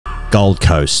Gold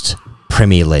Coast,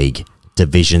 Premier League,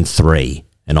 Division 3.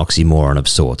 An oxymoron of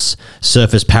sorts.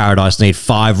 Surfers Paradise need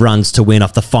 5 runs to win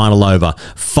off the final over.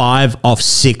 5 off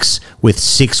 6 with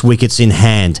 6 wickets in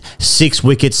hand. 6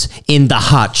 wickets in the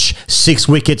hutch. 6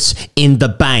 wickets in the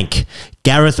bank.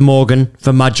 Gareth Morgan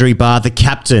for Mudgery Bar, the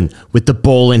captain with the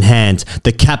ball in hand.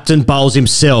 The captain bowls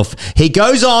himself. He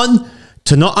goes on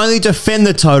to not only defend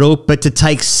the total, but to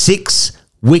take 6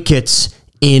 wickets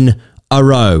in a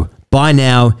row. By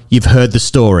now, you've heard the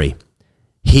story.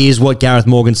 Here's what Gareth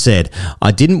Morgan said.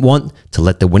 I didn't want to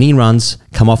let the winning runs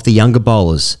come off the younger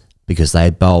bowlers because they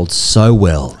had bowled so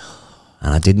well,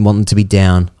 and I didn't want them to be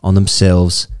down on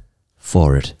themselves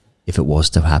for it if it was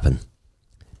to happen.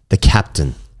 The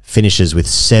captain finishes with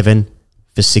 7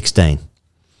 for 16.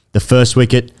 The first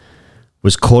wicket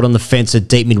was caught on the fence at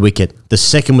deep mid-wicket. The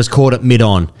second was caught at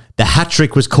mid-on. The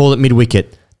hat-trick was called at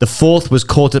mid-wicket. The fourth was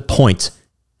caught at point,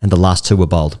 and the last 2 were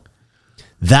bowled.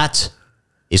 That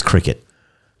is cricket.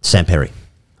 Sam Perry.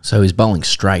 So he's bowling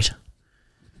straight.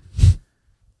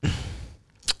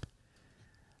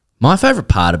 My favourite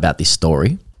part about this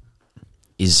story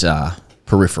is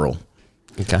peripheral.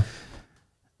 Okay.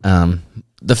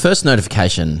 The first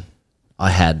notification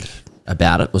I had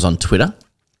about it was on Twitter.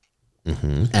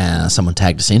 Someone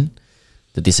tagged us in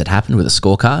that this had happened with a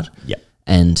scorecard. Yep.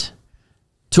 And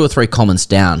 2 or 3 comments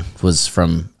down was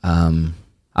from,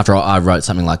 after I wrote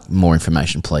something like, more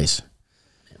information, please.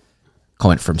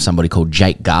 Comment from somebody called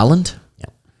Jake Garland,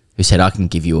 who said, I can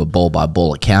give you a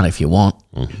ball-by-ball account if you want.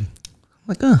 I'm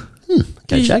like,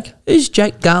 Okay, Jake. Who's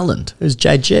Jake Garland? Who's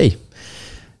JG?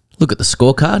 Look at the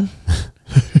scorecard.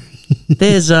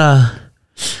 There's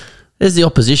the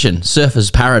opposition,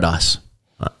 Surfers Paradise.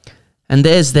 And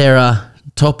there's their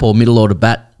top or middle order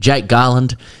bat, Jake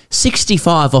Garland,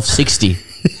 65 off 60.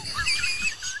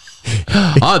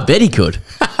 I bet he could.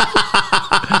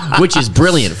 Which is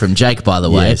brilliant from Jake, by the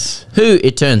way. Yes. Who,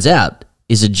 it turns out,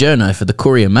 is a journo for the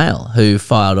Courier Mail, who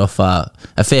fired off a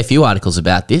fair few articles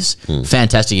about this.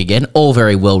 Fantastic again. All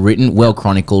very well written, well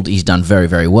chronicled. He's done very,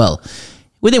 very well.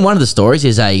 Within one of the stories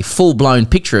is a full-blown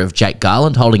picture of Jake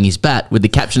Garland holding his bat with the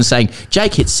caption saying,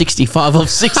 Jake hit 65 off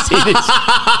 60.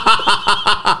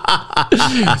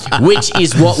 Which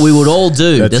is what we would all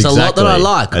do. That's There's a lot that I exactly-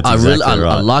 like. that's I exactly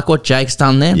right. like what Jake's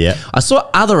done there. Yeah. I saw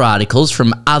other articles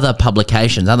from other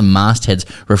publications, other mastheads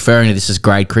referring to this as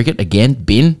grade cricket. Again,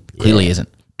 bin clearly isn't.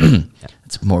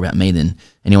 It's more about me than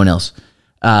anyone else.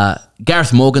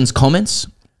 Gareth Morgan's comments,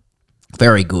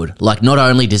 very good. Like, not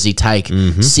only does he take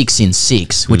 6 in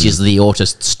 6, which is the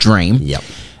autist's dream,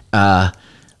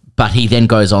 but he then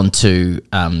goes on to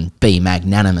be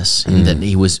magnanimous in that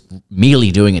he was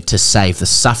merely doing it to save the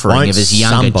suffering Won't of his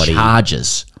younger somebody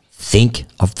charges. Think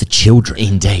of the children.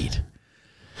 Indeed.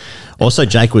 Also,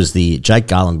 Jake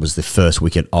Garland was the first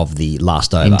wicket of the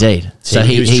last over. Indeed. So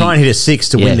he was trying to hit a 6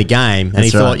 to win the game, and he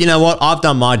thought, you know what, I've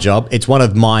done my job. It's one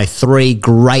of my 3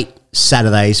 great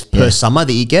Saturdays per summer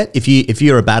that you get. If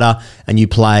you're a batter and you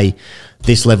play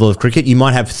this level of cricket, you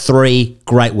might have 3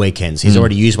 great weekends. He's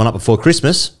already used one up before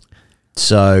Christmas.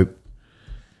 So,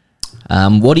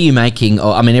 what are you making?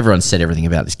 Oh, I mean, everyone's said everything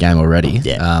about this game already.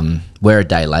 Yeah. We're a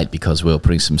day late because we were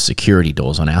putting some security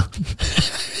doors on our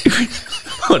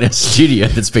on our studio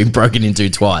that's been broken into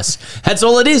twice. That's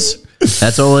all it is.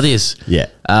 That's all it is. Yeah.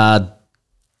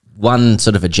 One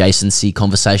sort of adjacency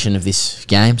conversation of this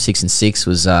game, 6 and 6,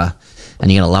 was, and you're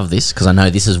going to love this because I know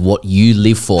this is what you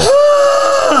live for.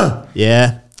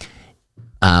 Yeah.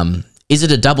 Is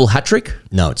it a double hat trick?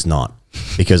 No, it's not.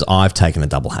 Because I've taken a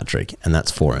double hat trick, and that's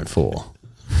 4 and 4.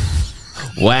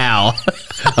 Wow.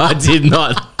 I did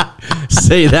not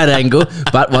see that angle.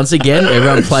 But once again,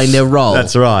 everyone playing their role.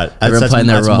 That's right.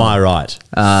 That's my right.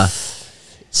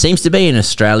 Seems to be an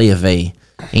Australia v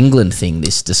England thing,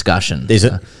 this discussion. Is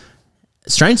it?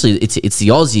 Strangely, it's the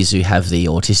Aussies who have the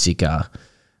autistic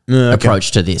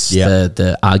approach to this. Yeah.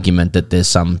 The argument that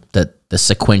there's that the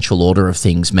sequential order of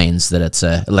things means that it's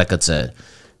a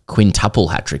quintuple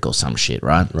hat trick or some shit,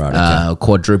 right? Right. Okay.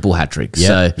 Quadruple hat trick.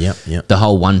 Yep, So yep. the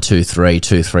whole 1, 2, 3,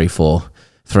 2, 3, 4,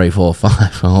 3, 4,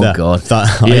 5. Oh God.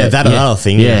 Another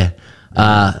thing. Yeah.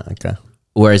 Okay.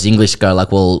 Whereas English go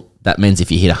like, well, that means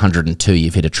if you hit 102,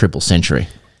 you've hit a triple century.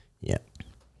 Yeah.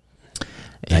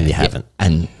 And you haven't.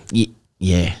 And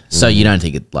yeah. So you don't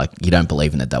think it, like, you don't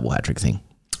believe in the double hat trick thing?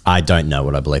 I don't know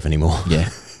what I believe anymore. Yeah.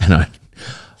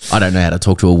 I don't know how to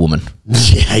talk to a woman.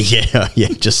 Yeah.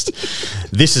 Just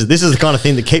this is the kind of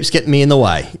thing that keeps getting me in the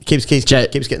way. It keeps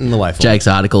getting in the way for Jake's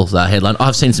article's headline: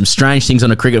 I've seen some strange things on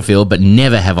a cricket field, but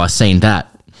never have I seen that.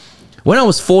 When I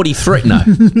was 43,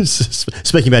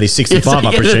 Speaking about his 65,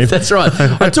 I presume. That's right.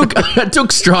 I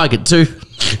took strike at 2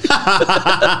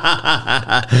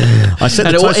 I said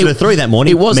the toaster to 3 that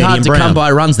morning. It was medium hard to brown. come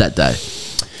by runs that day.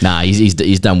 Nah,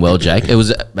 he's done well, Jake. It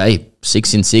was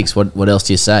 6 in 6. What else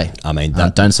do you say? I mean,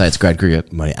 don't say it's grade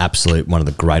cricket. My absolute one of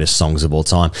the greatest songs of all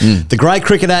time. The Grade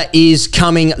Cricketer is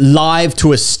coming live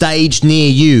to a stage near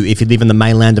you if you live in the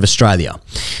mainland of Australia.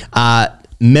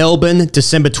 Melbourne,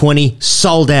 December 20,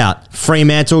 sold out.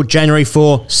 Fremantle, January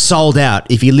 4, sold out.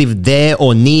 If you live there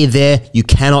or near there, you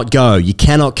cannot go. You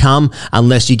cannot come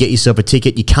unless you get yourself a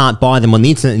ticket. You can't buy them on the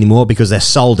internet anymore because they're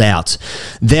sold out.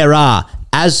 There are,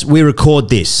 as we record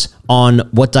this, on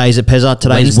what day is it, Pezza?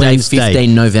 Today is Wednesday.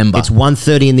 15 November. It's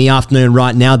 1:30 in the afternoon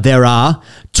right now. There are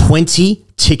 20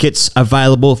 tickets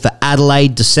available for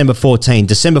Adelaide, December 14.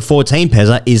 December 14,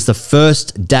 Pezza, is the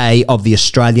first day of the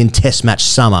Australian Test match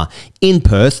summer. In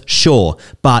Perth, sure.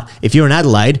 But if you're in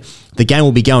Adelaide, the game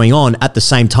will be going on at the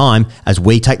same time as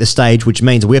we take the stage, which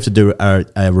means we have to do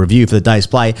a review for the day's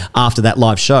play after that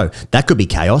live show. That could be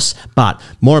chaos. But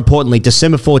more importantly,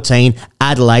 December 14,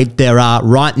 Adelaide, there are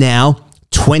right now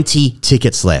 20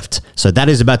 tickets left. So that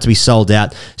is about to be sold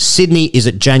out. Sydney is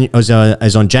on January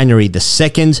the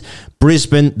 2nd.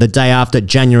 Brisbane, the day after,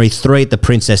 January 3 at the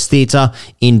Princess Theatre.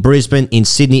 In Brisbane, in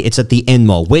Sydney, it's at the End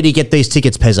Mall. Where do you get these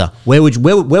tickets, Pezza? Where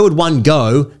would one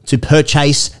go to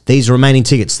purchase these remaining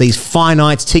tickets? These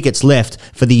finite tickets left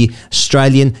for the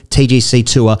Australian TGC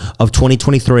Tour of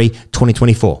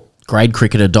 2023-2024.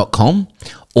 Gradecricketer.com,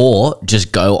 or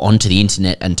just go onto the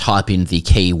internet and type in the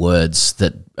keywords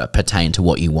that pertain to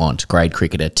what you want. Grade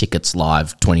Cricketer tickets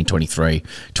live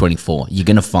 2023-24. You're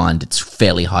going to find it's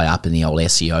fairly high up in the old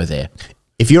SEO there.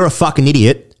 If you're a fucking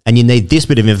idiot and you need this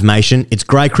bit of information, it's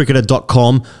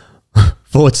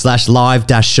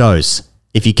gradecricketer.com/live-shows.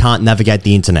 If you can't navigate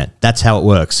the internet, that's how it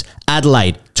works.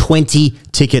 Adelaide, 20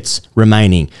 tickets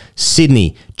remaining.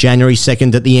 Sydney, January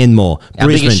 2nd at the End Mall. Our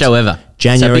biggest show ever.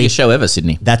 January. It's our biggest show ever,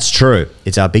 Sydney. That's true.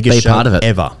 It's our biggest show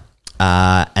ever.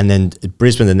 And then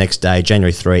Brisbane the next day,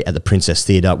 January 3 at the Princess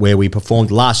Theatre, where we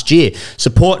performed last year.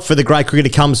 Support for the Grade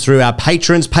Cricketer comes through our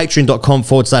patrons,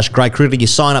 patreon.com/Grade Cricketer. You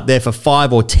sign up there for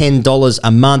 $5 or $10 a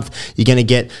month. You're going to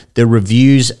get the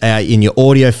reviews in your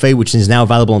audio feed, which is now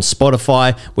available on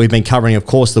Spotify. We've been covering, of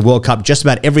course, the World Cup just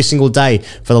about every single day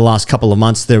for the last couple of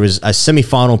months. There is a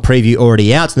semi-final preview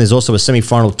already out, and there's also a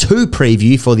semi-final 2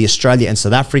 preview for the Australia and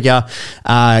South Africa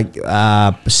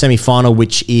semi-final,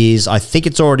 which is, I think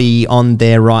it's already on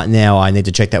there right now. I need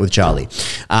to check that with Charlie.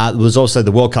 There was also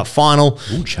the World Cup final.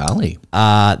 Ooh, Charlie.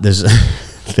 There's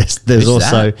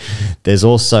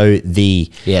also the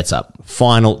it's up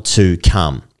final to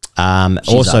come.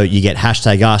 Also, you get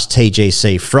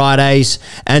 #AskTGC Fridays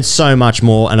and so much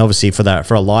more. And obviously for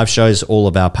our live shows, all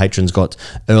of our patrons got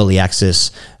early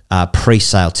access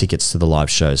pre-sale tickets to the live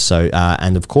shows. So,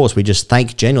 and of course, we just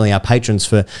thank genuinely our patrons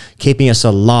for keeping us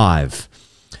alive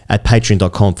at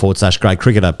patreon.com/Grade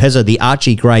Cricketer. Pezza, the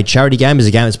Archie Grade charity game is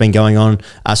a game that's been going on.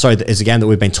 It's a game that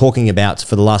we've been talking about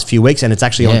for the last few weeks, and it's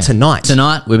actually on tonight.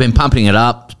 Tonight, we've been pumping it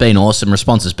up. It's been awesome.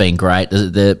 Response has been great.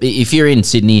 If you're in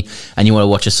Sydney and you want to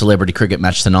watch a celebrity cricket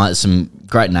match tonight, there's some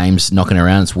great names knocking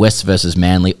around. It's West versus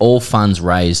Manly. All funds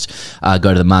raised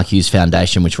go to the Mark Hughes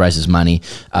Foundation, which raises money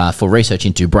for research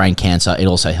into brain cancer. It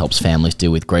also helps families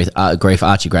deal with grief.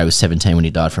 Archie Gray was 17 when he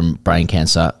died from brain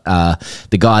cancer.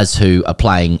 The guys who are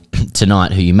playing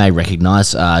tonight, who you may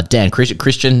recognise, Dan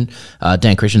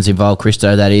Christian's involved,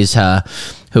 Christo, that is.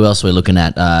 Who else are we looking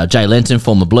at? Jay Lenton,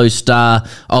 former Blues star.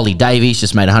 Ollie Davies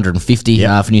just made 150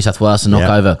 for New South Wales to knock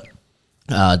over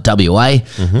WA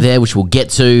there, which we'll get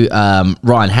to.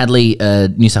 Ryan Hadley,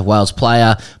 New South Wales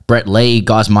player. Brett Lee,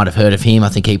 guys might have heard of him. I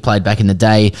think he played back in the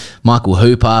day. Michael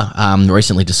Hooper,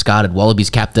 recently discarded Wallabies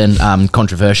captain,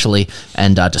 controversially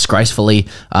and disgracefully,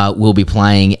 will be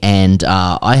playing. And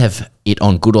I have it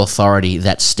on good authority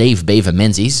that Steve Beaver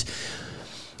Menzies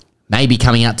may be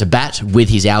coming out to bat with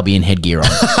his Albion headgear on.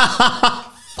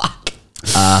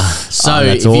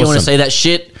 If you want to see that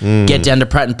shit, get down to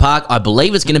Pratton Park. I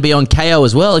believe it's going to be on KO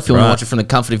as well if you want to watch it from the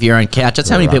comfort of your own couch. That's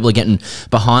how many people are getting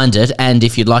behind it. And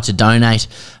if you'd like to donate,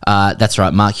 that's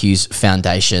right, Mark Hughes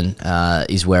Foundation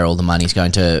is where all the money is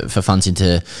going for funds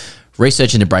into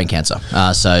research into brain cancer.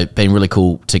 So been really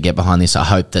cool to get behind this. I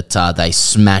hope that they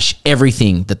smash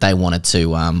everything that they wanted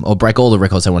to, or break all the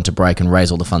records they wanted to break and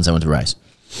raise all the funds they wanted to raise.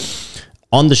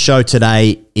 On the show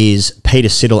today is Peter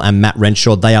Siddle and Matt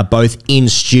Renshaw. They are both in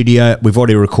studio. We've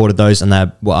already recorded those, and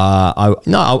I'm just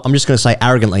going to say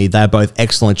arrogantly, they're both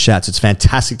excellent chats. It's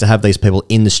fantastic to have these people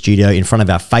in the studio in front of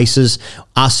our faces,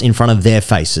 us in front of their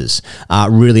faces.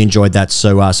 Really enjoyed that.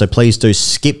 So please do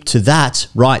skip to that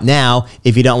right now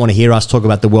if you don't want to hear us talk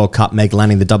about the World Cup, Meg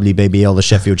Lanning, the WBBL, the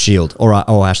Sheffield Shield, or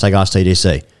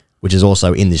 #AskTGC. which is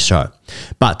also in this show.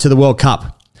 But to the World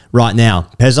Cup right now,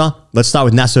 Pezza, let's start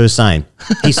with Nasser Hussain.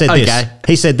 He said this.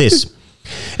 He said this.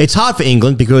 It's hard for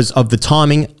England because of the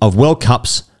timing of World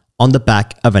Cups on the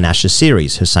back of an Ashes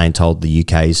series, Hussain told the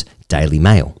UK's Daily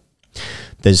Mail.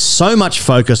 There's so much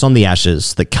focus on the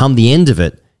Ashes that come the end of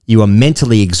it, you are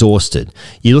mentally exhausted.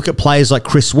 You look at players like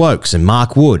Chris Wokes and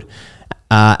Mark Wood,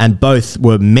 and both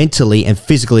were mentally and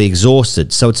physically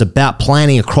exhausted. So it's about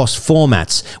planning across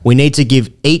formats. We need to give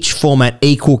each format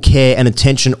equal care and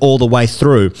attention all the way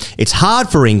through. It's hard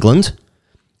for England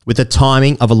with the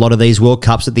timing of a lot of these World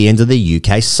Cups at the end of the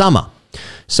UK summer.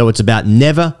 So it's about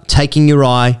never taking your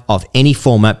eye off any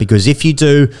format, because if you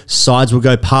do, sides will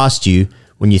go past you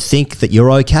when you think that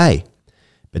you're okay.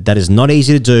 But that is not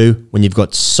easy to do when you've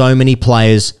got so many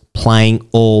players playing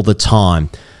all the time.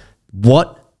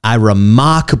 What a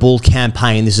remarkable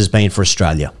campaign this has been for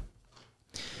Australia.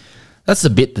 That's the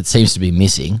bit that seems to be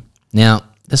missing. Now,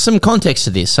 there's some context to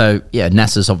this. So, yeah,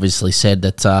 Nasser's obviously said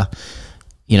that,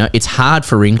 you know, it's hard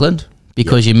for England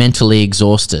because you're mentally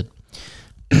exhausted.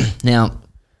 Now,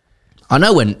 I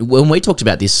know when we talked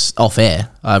about this off air,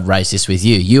 I raised this with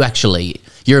you.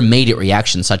 Your immediate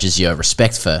reaction, such as your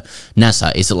respect for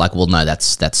Nasser, is it like, well, no,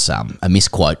 that's a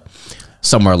misquote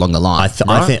somewhere along the line.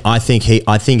 I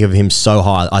think of him so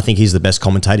high. I think he's the best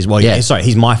commentator. Well, yeah, sorry,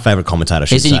 he's my favourite commentator.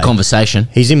 He's in your conversation.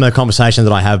 He's in the conversation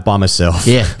that I have by myself.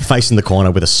 Yeah, facing the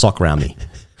corner with a sock around me.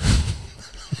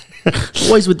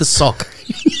 Always with the sock.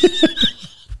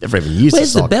 Never even used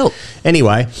Where's the sock. the belt?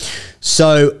 Anyway,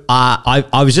 so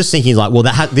I was just thinking, like, well,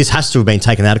 this has to have been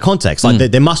taken out of context. Like,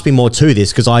 there must be more to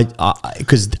this, because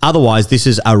otherwise this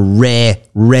is a rare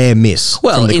miss.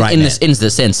 Well, from the great man. in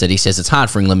the sense that he says it's hard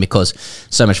for England because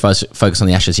so much focus on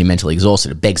the Ashes, you're mentally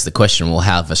exhausted. It begs the question, well,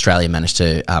 how have Australia managed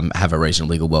to have a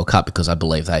reasonably good World Cup? Because I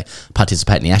believe they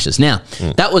participate in the Ashes. Now,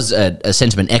 that was a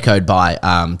sentiment echoed by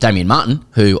Damien Martin,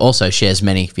 who also shares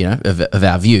many, of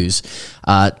our views,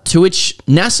 to which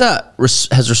Nasser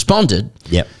has responded,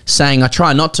 saying, I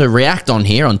try not to react on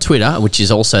here on Twitter, which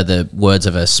is also the words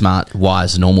of a smart,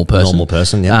 wise, normal person.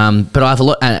 But I have a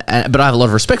lot,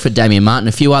 of respect for Damien Martin,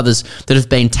 a few others that have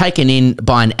been taken in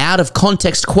by an out of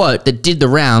context quote that did the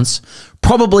rounds,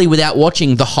 probably without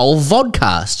watching the whole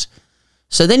vodcast.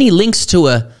 So then he links to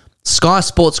a Sky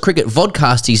Sports Cricket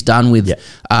vodcast he's done with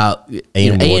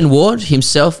Ian Ward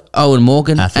himself, Owen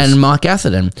Morgan, and Mike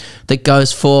Atherton, that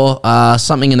goes for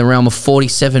something in the realm of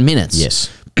 47 minutes. Yes.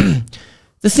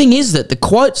 The thing is that the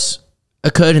quotes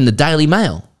occurred in the Daily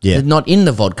Mail. They're not in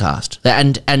the vodcast.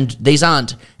 And these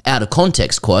aren't out of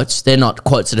context quotes. They're not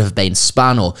quotes that have been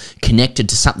spun or connected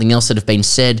to something else that have been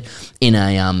said in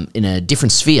a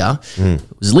different sphere.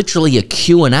 It was literally a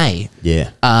Q&A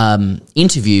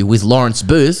interview with Lawrence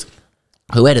Booth,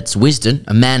 who edits Wisden,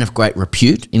 a man of great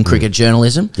repute in cricket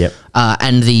journalism.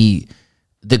 And the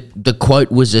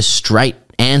quote was a straight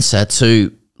answer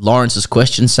to Lawrence's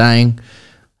question, saying,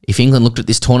 if England looked at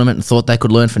this tournament and thought they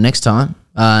could learn for next time,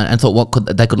 and thought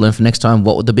they could learn for next time,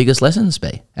 what would the biggest lessons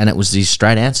be? And it was the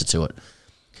straight answer to it.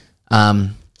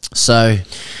 So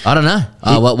I don't know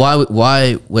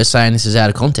why we're saying this is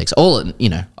out of context.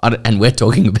 And we're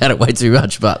talking about it way too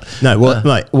much. But no,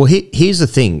 here's the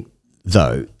thing,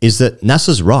 though, is that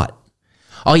NASA's right.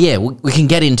 Oh yeah, we can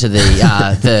get into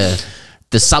the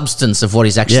substance of what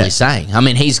he's actually saying. I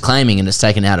mean, he's claiming and it's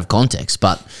taken out of context,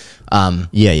 but.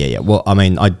 Well, I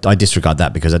mean, I disregard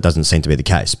that because that doesn't seem to be the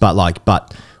case. But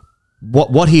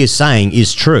what he is saying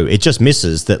is true. It just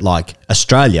misses that, like,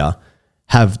 Australia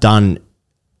have done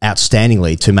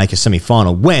outstandingly to make a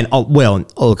semi-final.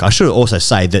 Look, I should also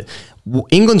say that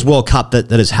England's World Cup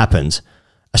that has happened,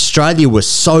 Australia was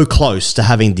so close to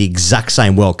having the exact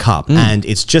same World Cup, and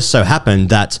it's just so happened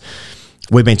that.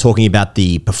 We've been talking about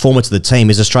the performance of the team.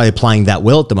 Is Australia playing that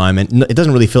well at the moment? It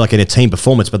doesn't really feel like a team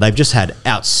performance, but they've just had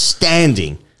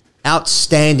outstanding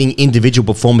individual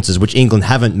performances, which England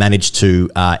haven't managed to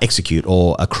execute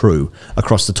or accrue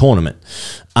across the tournament.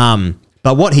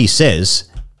 But what he says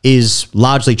is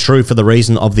largely true for the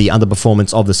reason of the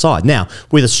underperformance of the side. Now,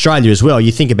 with Australia as well,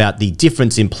 you think about the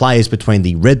difference in players between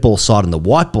the red ball side and the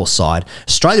white ball side.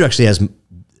 Australia actually has...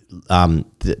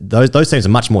 those teams are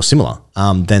much more similar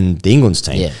than the England's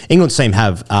team. England's team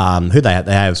have who they have.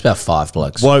 They have about 5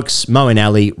 blokes: Wokes, Moeen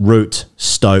Ali, Root,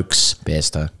 Stokes,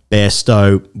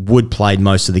 Bairstow. Wood played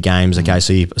most of the games. Okay,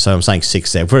 so I'm saying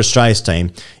 6 there. For Australia's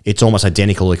team, it's almost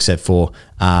identical except for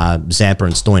Zampa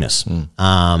and Stoinis.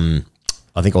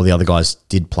 I think all the other guys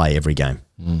did play every game.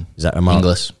 Is that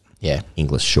English? Yeah,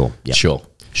 English. Sure. Yeah.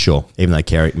 Sure. Even though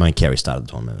Carey started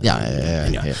the tournament.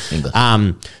 Yeah. English.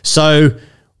 So.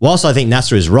 Whilst I think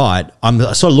Nasser is right, I'm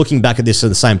sort of looking back at this at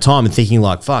the same time and thinking,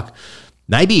 like, fuck,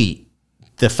 maybe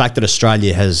the fact that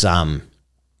Australia has,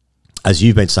 as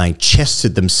you've been saying,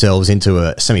 chested themselves into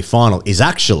a semi-final is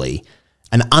actually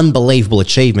an unbelievable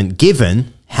achievement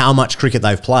given how much cricket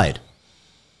they've played.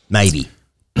 Maybe.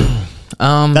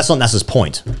 That's not Nasser's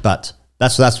point, but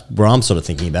that's where I'm sort of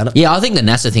thinking about it. Yeah, I think the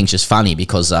Nasser thing's just funny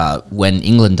because when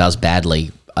England does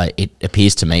badly, it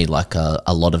appears to me like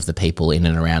a lot of the people in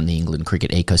and around the England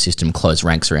cricket ecosystem close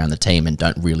ranks around the team and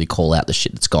don't really call out the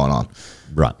shit that's going on.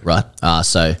 Right. Right.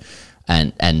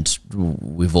 And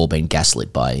we've all been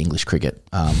gaslit by English cricket,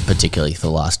 particularly for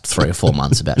the last 3 or 4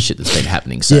 months about shit that's been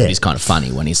happening. So it's kind of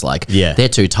funny when he's like, they're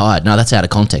too tired. No, that's out of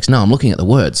context. No, I'm looking at the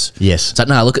words. Yes. It's like,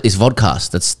 no, look at this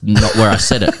vodcast. That's not where I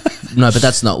said it. No, but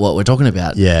that's not what we're talking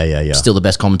about. Yeah. Still the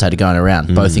best commentator going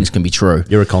around. Both things can be true.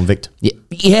 You're a convict.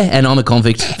 Yeah, and I'm a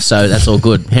convict, so that's all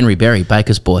good. Henry Berry,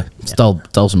 baker's boy, stole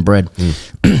some bread.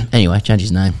 Anyway, change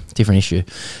his name. Different issue.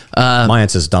 My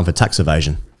answer's done for tax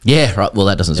evasion. Yeah, right. Well,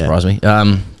 that doesn't surprise me.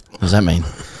 What does that mean?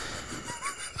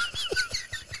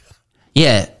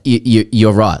 Yeah,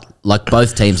 you're right. Like,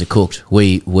 both teams are cooked.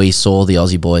 We saw the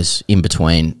Aussie boys in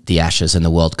between the Ashes and the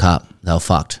World Cup. They were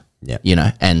fucked. Yeah. You know,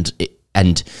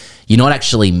 and you're not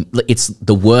actually, it's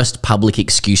the worst public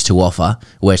excuse to offer,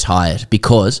 we're tired,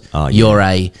 because you're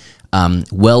a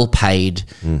well-paid,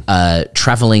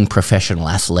 travelling professional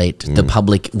athlete. The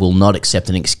public will not accept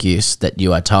an excuse that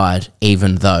you are tired,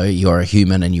 even though you're a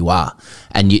human and you are.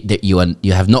 And you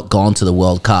have not gone to the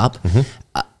World Cup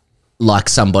like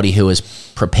somebody who is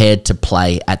prepared to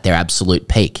play at their absolute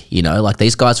peak. You know, like,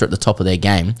 these guys are at the top of their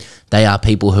game. They are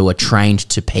people who are trained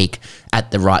to peak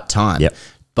at the right time. Yep.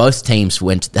 Both teams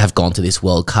have gone to this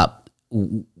World Cup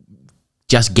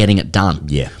just getting it done.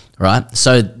 Yeah. Right.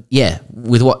 So yeah,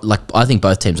 with what, like, I think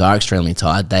both teams are extremely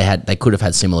tired. They could have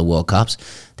had similar World Cups.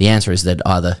 The answer is that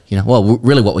either, you know, well,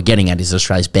 really what we're getting at is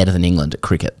Australia's better than England at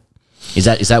cricket. Is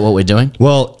that what we're doing?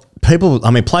 Well,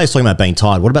 players talking about being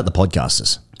tired. What about the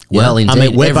podcasters? Well, indeed. I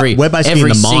mean, we're basically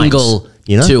every in the mines, single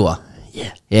you know? tour.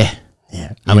 Yeah.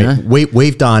 I mean,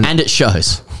 we've done, and it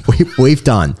shows. we've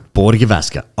done Border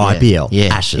Gavaskar, IPL,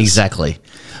 Ashes, exactly.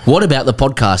 What about the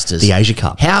podcasters? the Asia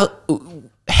Cup.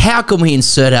 How can we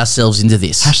insert ourselves into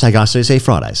this? Hashtag ICC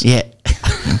Fridays. Yeah,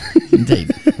 indeed.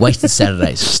 Wasted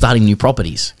Saturdays, starting new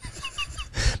properties,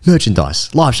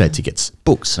 Merchandise, live show tickets,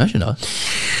 books. merchandise.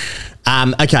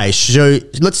 Okay, so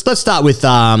let's start with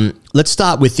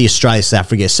the Australia South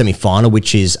Africa semi-final,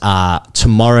 which is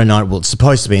tomorrow night. Well, it's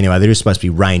supposed to be anyway. There is supposed to be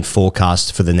rain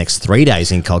forecast for the next 3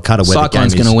 days in Kolkata. Where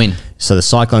Cyclone's going to win. So the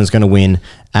Cyclone's going to win,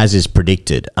 as is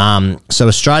predicted. So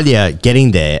Australia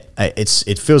getting there,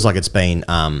 it feels like it's been.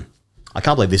 I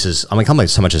can't believe this is. I can't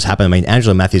believe so much has happened. I mean,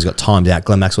 Angela Matthews got timed out.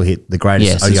 Glenn Maxwell hit the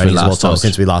greatest ODI innings of all time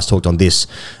since we last talked on this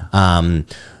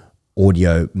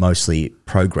audio mostly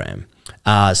program.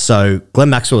 So Glenn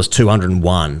Maxwell was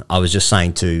 201. I was just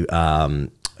saying to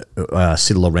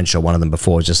Siddle or Renshaw, one of them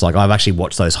before, was just like, I've actually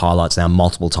watched those highlights now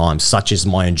multiple times. Such is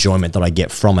my enjoyment that I get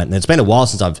from it. And it's been a while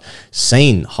since I've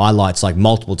seen highlights like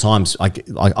multiple times.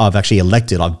 I've actually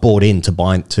I've bought in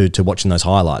to watching those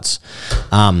highlights.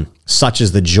 Such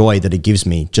is the joy that it gives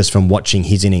me just from watching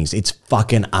his innings. It's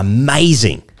fucking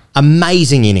amazing.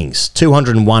 Amazing innings.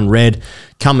 201 red.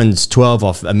 Cummins 12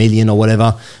 off a million or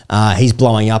whatever. He's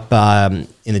blowing up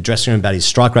in the dressing room about his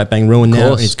strike rate being ruined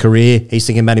now in his career. He's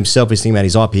thinking about himself. He's thinking about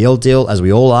his IPL deal, as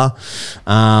we all are.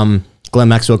 Glenn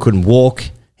Maxwell couldn't walk.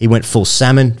 He went full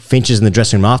salmon. Finch is in the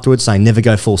dressing room afterwards saying never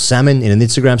go full salmon in an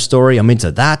Instagram story. I'm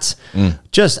into that.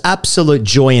 Just absolute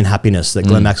joy and happiness that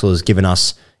Glenn Maxwell has given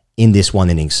us in this one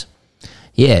innings.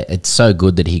 Yeah, it's so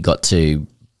good that he got to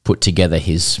put together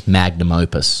his magnum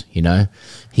opus, you know?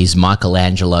 His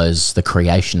Michelangelo's The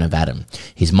Creation of Adam.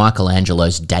 His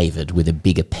Michelangelo's David with a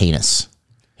bigger penis.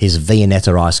 His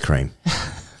Viennetta ice cream.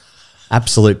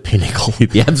 Absolute pinnacle.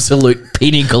 The absolute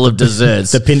pinnacle of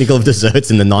desserts. The pinnacle of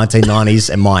desserts in the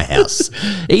 1990s at my house.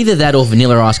 Either that or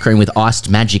vanilla ice cream with iced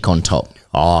magic on top.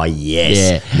 Oh,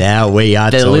 yes. Yeah. Now we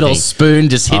are talking. The little spoon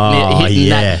just hitting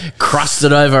that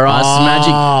crusted over iced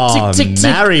magic. Tick, tick, tick.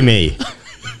 Marry me.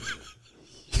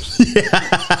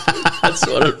 That's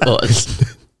what it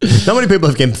was. Not many people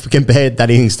have compared that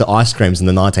innings to ice creams in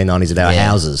the 1990s at our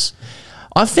houses.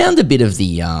 I found a bit of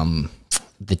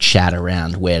the chat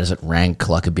around where does it rank,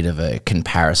 like a bit of a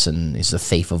comparison, is the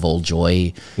thief of all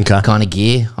joy kind of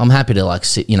gear. I'm happy to like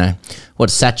sit, you know, what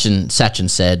Sachin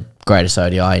said, greatest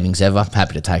ODI innings ever. I'm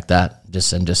happy to take that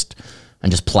and just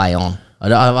play on.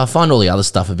 I find all the other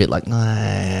stuff a bit like,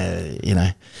 you know,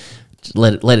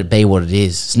 let it be what it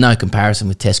is. There's no comparison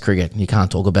with Test cricket. You can't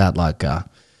talk about like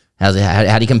how do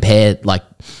you compare like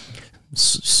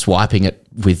swiping it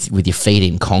with your feet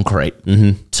in concrete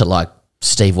to like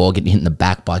Steve Waugh getting hit in the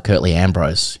back by Curtly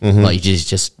Ambrose. Like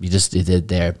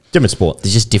they're Different sport.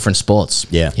 just different sports.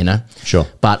 Yeah. You know? Sure.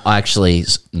 But I actually,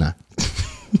 no.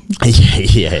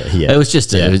 yeah. It was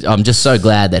just, I'm just so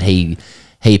glad that he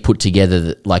put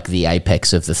together the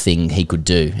apex of the thing he could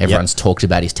do. Everyone's talked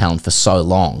about his talent for so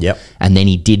long. Yep. And then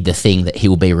he did the thing that he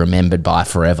will be remembered by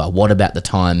forever. What about the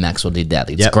time Maxwell did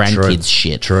that? It's grandkids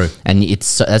shit. True. And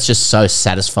that's just so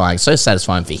satisfying. So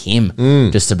satisfying for him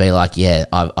just to be like, yeah,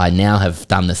 I now have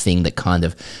done the thing that kind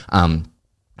of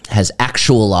has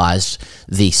actualized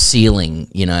the ceiling,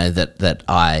 you know, that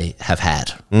I have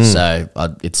had. So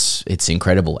it's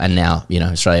incredible. And now, you know,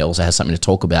 Australia also has something to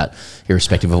talk about,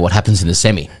 irrespective of what happens in the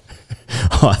semi.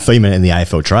 Oh, I thought you meant in the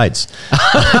AFL trades.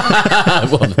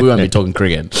 Well, we won't be talking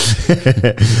cricket.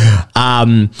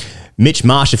 Mitch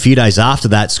Marsh, a few days after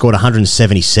that, scored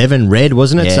 177 red,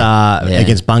 wasn't it?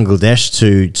 Against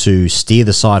Bangladesh to steer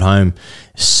the side home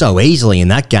so easily in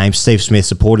that game. Steve Smith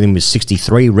supported him with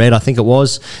 63 red, I think it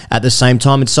was, at the same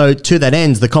time. And so to that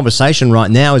end, the conversation right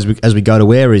now as we go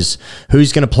to air is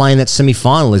who's going to play in that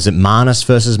semi-final? Is it Marnus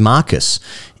versus Marcus?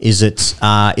 Is it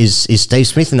is Steve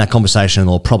Smith in that conversation?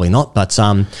 Or probably not. But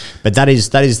that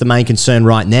is the main concern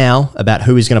right now about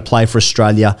who is going to play for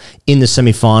Australia in the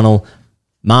semi-final.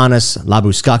 Marnus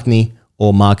Labuschagne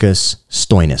or Marcus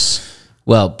Stoinis?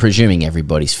 Well, presuming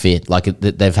everybody's fit. Like,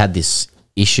 they've had this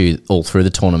issue all through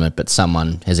the tournament, but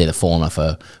someone has either fallen off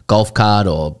a golf cart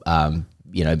or,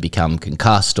 you know, become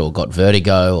concussed or got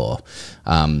vertigo or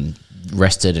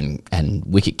rested and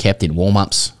wicket kept in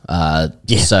warm-ups.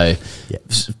 So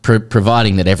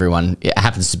providing that everyone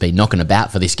happens to be knocking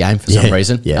about for this game for some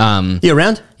reason. Yeah. You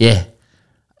around? Yeah.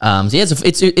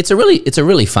 It's a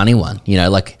really funny one. You know,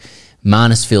 like,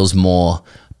 Marnus feels more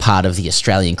part of the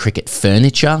Australian cricket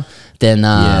furniture than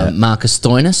Marcus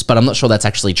Stoinis, but I'm not sure that's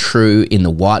actually true in the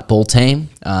white ball team.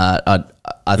 I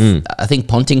think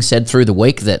Ponting said through the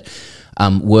week that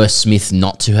were Smith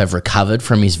not to have recovered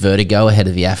from his vertigo ahead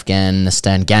of the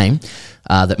Afghanistan game,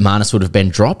 that Marnus would have been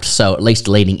dropped. So at least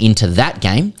leading into that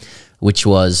game, which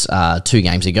was 2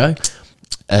 games ago,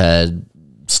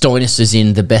 Stoinis is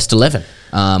in the best 11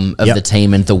 of the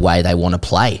team and the way they want to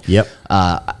play.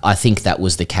 I think that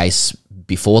was the case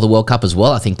before the World Cup as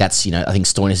well. I think that's, you know, I think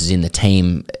Stoinis is in the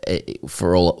team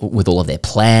with all of their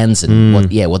plans and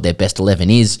what their best 11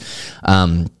 is.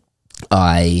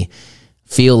 I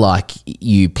feel like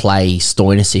you play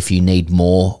Stoinis if you need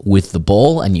more with the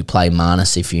ball, and you play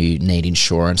Marnus if you need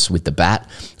insurance with the bat.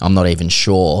 I'm not even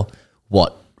sure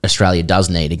what Australia does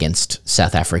need against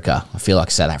South Africa. I feel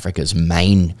like South Africa's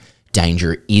main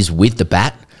danger is with the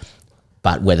bat,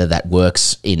 but whether that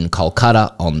works in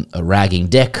Kolkata on a ragging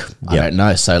deck, I don't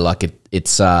know. So like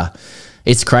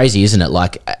it's crazy, isn't it?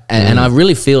 Like, and I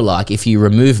really feel like if you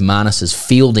remove Marnus's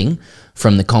fielding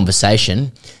from the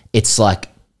conversation, it's like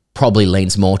probably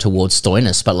leans more towards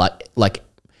Stoinis. But like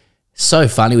so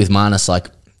funny with Marnus.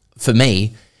 Like, for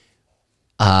me,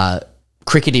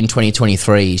 cricket in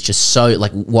 2023 is just so,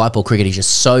 like, white ball cricket is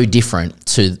just so different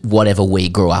to whatever we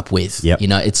grew up with. You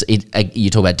know, you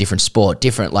talk about different sport,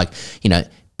 different, like, you know,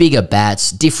 bigger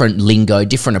bats, different lingo,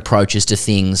 different approaches to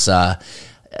things,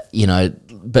 you know,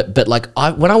 but like,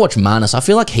 when I watch Marnus, I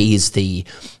feel like he is the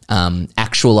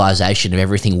actualization of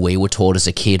everything we were taught as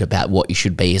a kid about what you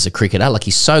should be as a cricketer. Like,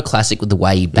 he's so classic with the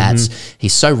way he bats.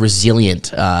 He's so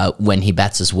resilient when he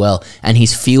bats as well. And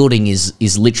his fielding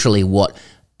is literally what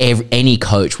any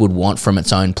coach would want from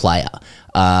its own player,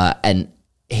 and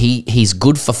he's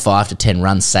good for 5 to 10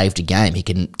 runs saved a game. He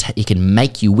can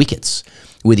make you wickets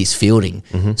with his fielding.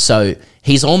 So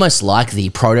he's almost like the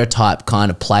prototype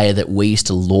kind of player that we used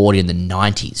to laud in the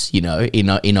 90s, you know,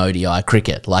 in ODI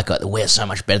cricket. Like, we're so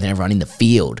much better than everyone in the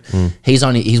field. He's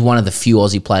one of the few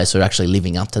Aussie players who are actually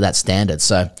living up to that standard.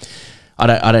 So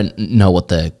I don't know what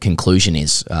the conclusion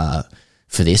is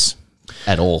for this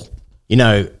at all. You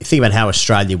know, think about how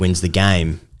Australia wins the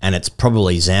game, and it's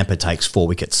probably Zampa takes 4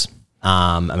 wickets.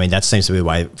 I mean, that seems to be the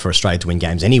way for Australia to win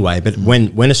games anyway. But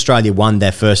when Australia won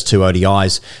their first 2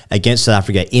 ODIs against South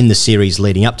Africa in the series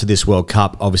leading up to this World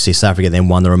Cup, obviously South Africa then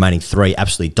won the remaining 3,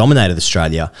 absolutely dominated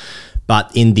Australia.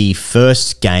 But in the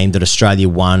first game that Australia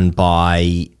won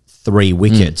by 3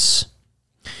 wickets,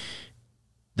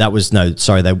 that was, no,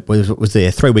 sorry, was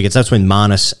there 3 wickets. That's when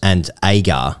Marnus and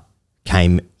Agar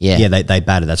came, they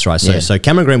batted, that's right. So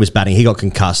Cameron Green was batting, he got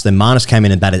concussed. Then Marnus came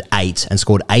in and batted 8 and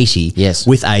scored 80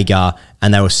 with Agar,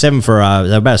 and they were about 7 for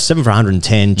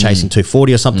 110, chasing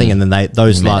 240 or something, and then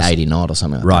those last 80 not or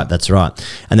something. Right, that's right.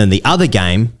 And then the other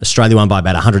game, Australia won by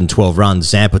about 112 runs.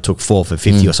 Zampa took 4 for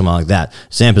 50 or something like that.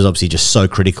 Zampa's obviously just so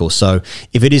critical. So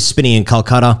if it is spinning in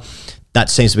Kolkata, that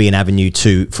seems to be an avenue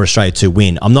for Australia to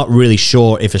win. I'm not really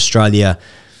sure if Australia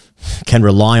can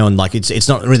rely on, like, it's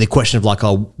not really a question of like,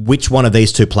 oh, which one of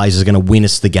these two players is going to win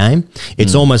us the game.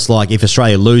 It's almost like if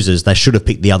Australia loses, they should have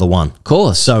picked the other one. Of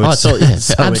course. So,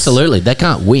 absolutely. They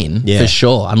can't win for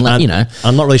sure. Unless,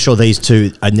 I'm not really sure these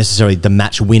two are necessarily the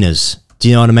match winners. Do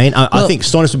you know what I mean? I think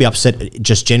Stoinis would be upset,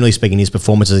 just generally speaking, his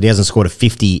performances, that he hasn't scored a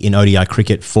 50 in ODI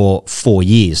cricket for 4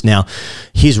 years. Now,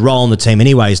 his role in the team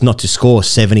anyway is not to score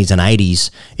 70s and 80s.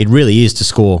 It really is to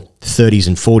score 30s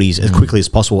and 40s as quickly as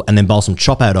possible, and then bowl some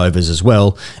chop-out overs as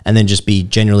well, and then just be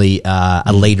generally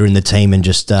a leader in the team and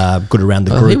just good around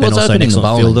the group, and also an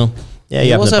excellent fielder. Yeah,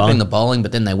 he was opening the bowling,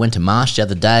 but then they went to Marsh the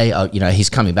other day. He's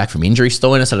coming back from injury,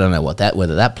 Stoinis. I don't know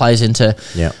whether that plays into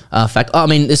fact. I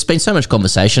mean, there's been so much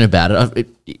conversation about it.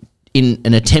 In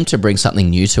an attempt to bring something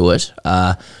new to it,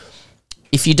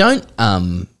 if you don't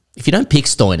pick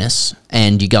Stoinis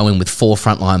and you go in with 4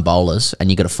 frontline bowlers and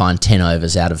you got to find 10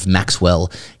 overs out of Maxwell,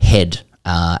 Head,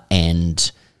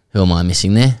 and who am I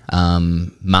missing there?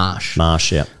 Marsh.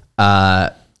 Marsh, yeah.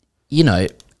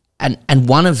 And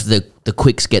one of the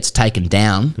quicks gets taken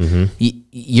down,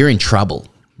 you're in trouble,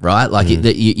 right? Like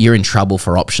you're in trouble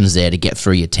for options there to get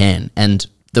through your 10. And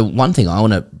the one thing I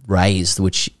want to raise,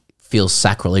 which feels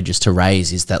sacrilegious to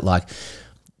raise, is that like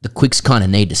the quicks kind of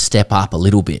need to step up a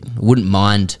little bit. I wouldn't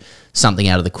mind something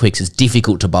out of the quicks. It's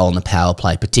difficult to bowl on the power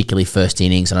play, particularly first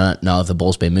innings. And I don't know if the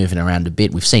ball's been moving around a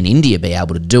bit. We've seen India be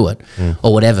able to do it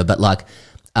or whatever, but like,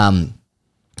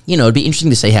 it'd be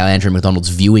interesting to see how Andrew McDonald's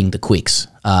viewing the quicks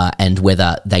and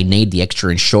whether they need the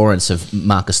extra insurance of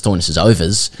Marcus Stoinis'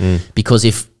 overs. Because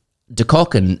if De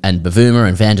Kock and Bavuma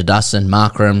and Van der Dussen,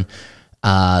 Markram,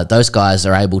 those guys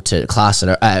are able to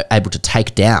are able to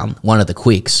take down one of the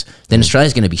quicks, then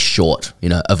Australia's going to be short,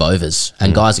 of overs,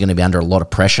 and guys are going to be under a lot of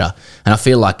pressure. And I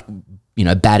feel like,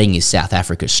 batting is South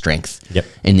Africa's strength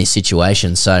in this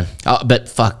situation. So, but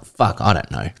fuck, I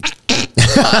don't know.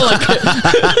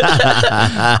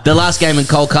 The last game in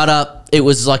Kolkata, it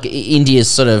was like India's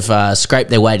sort of scraped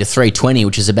their way to 320,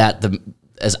 which is about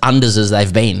as unders as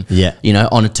they've been.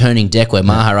 On a turning deck where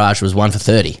Maharaj was 1 for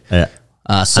 30. And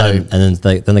then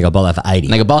they got bowled out for 80.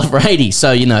 And they got bowled for 80.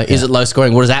 So, is it low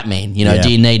scoring? What does that mean? Do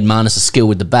you need Marnus' skill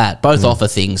with the bat? Both offer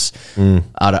things.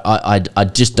 I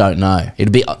just don't know.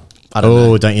 It'd be... I don't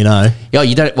know. Don't you know? Yeah,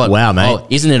 you don't. Wow, mate! Oh,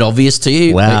 isn't it obvious to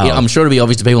you? Wow, I'm sure it'll be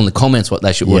obvious to people in the comments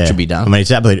what should be done. I mean,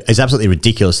 it's absolutely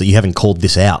ridiculous that you haven't called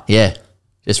this out. Yeah,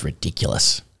 just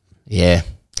ridiculous. Yeah,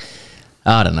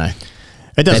 I don't know.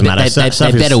 It doesn't matter.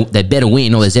 They better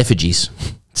win, or there's effigies.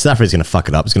 South Africa's going to fuck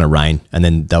it up. It's going to rain, and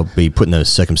then they'll be put in those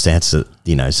circumstances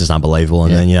that it's just unbelievable.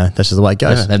 And then that's just the way it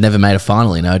goes. Yeah, they've never made a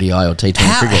final in ODI or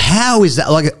T20 cricket. How is that?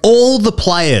 Like all the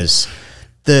players.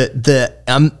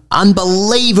 The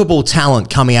unbelievable talent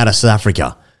coming out of South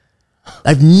Africa.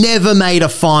 They've never made a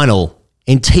final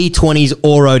in T20s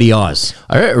or ODIs.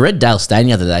 I read Dale Steyn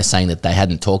the other day saying that they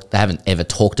haven't ever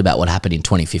talked about what happened in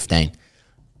 2015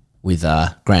 with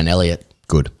Grant Elliott.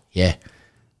 Good. Yeah.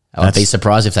 I'd be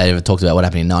surprised if they'd ever talked about what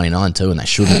happened in 99 too, and they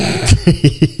shouldn't.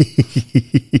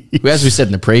 As we said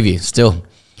in the preview, still,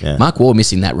 Mark Waugh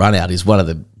missing that run out is one of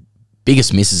the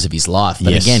biggest misses of his life.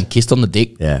 But again, kissed on the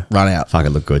dick, run out.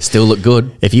 Fucking look good. Still look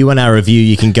good. If you want our review,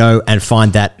 you can go and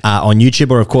find that on YouTube,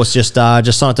 or of course just sign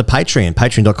up to Patreon,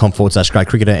 patreon.com/Great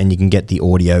Cricketer, and you can get the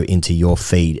audio into your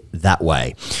feed that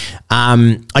way.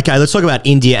 Okay, let's talk about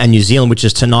India and New Zealand, which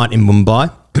is tonight in Mumbai.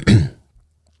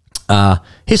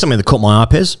 Here's something that caught my eye,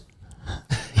 Pez.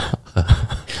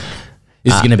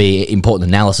 This is going to be important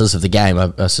analysis of the game,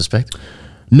 I suspect.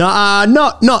 No,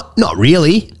 not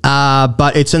really.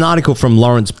 But it's an article from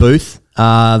Lawrence Booth this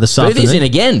afternoon. Booth is in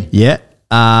again. Yeah.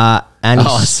 I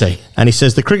see. And he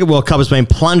says the Cricket World Cup has been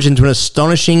plunged into an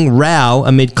astonishing row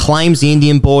amid claims the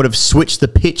Indian board have switched the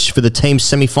pitch for the team's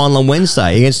semi-final on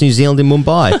Wednesday against New Zealand in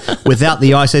Mumbai without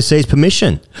the ICC's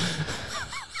permission.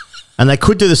 And they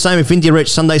could do the same if India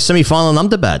reached Sunday's semi-final in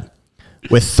Ahmedabad,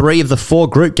 where 3 of the 4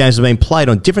 group games have been played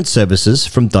on different services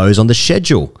from those on the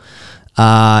schedule.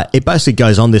 It basically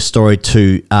goes on this story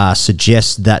to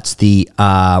suggest that the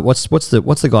what's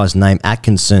the guy's name?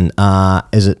 Atkinson.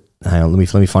 Is it? Hang on,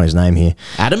 let me find his name here.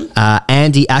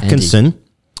 Andy Atkinson,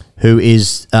 who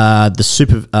is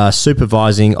the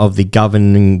supervising of the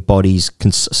governing body's.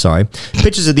 Pitches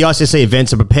at the ICC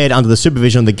events are prepared under the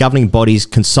supervision of the governing body's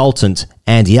consultant,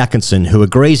 Andy Atkinson, who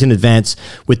agrees in advance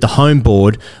with the home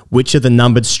board which of the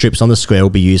numbered strips on the square will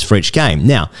be used for each game.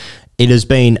 Now, It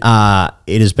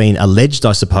has been alleged,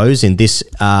 I suppose, in this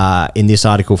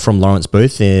article from Lawrence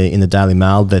Booth in the Daily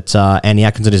Mail that Andy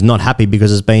Atkinson is not happy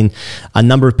because there's been a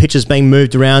number of pitches being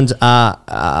moved around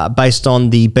based on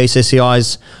the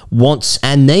BCCI's wants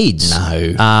and needs.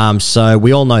 No. So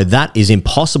we all know that is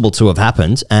impossible to have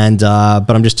happened, and but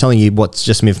I'm just telling you what's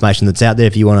just some information that's out there.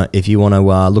 If you want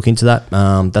to look into that,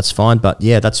 that's fine. But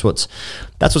yeah, that's what's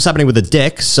happening with the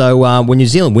deck. So when New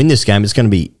Zealand win this game, it's going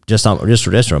to be just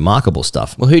remarkable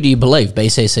stuff. Well, who do you believe,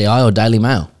 BCCI or Daily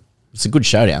Mail? It's a good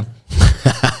showdown.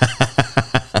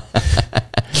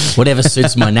 Whatever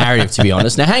suits my narrative, to be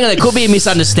honest. Now, hang on, there could be a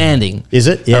misunderstanding. Is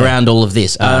it? Yeah. Around all of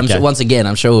this. Okay. So once again,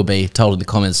 I'm sure we'll be told in the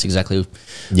comments exactly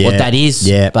what that is.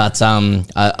 Yeah. But,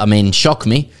 I mean, shock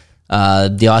me.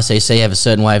 The ICC have a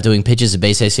certain way of doing pitches. The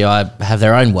BCCI have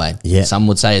their own way. Yeah. Some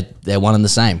would say they're one and the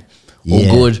same. All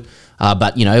Yeah. good.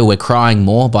 But, you know, we're crying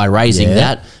more by raising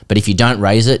that. But if you don't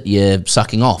raise it, you're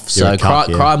sucking off. So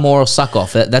cry more or suck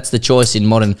off. That's the choice in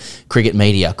modern cricket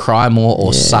media. Cry more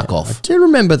or suck off. I do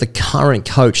remember the current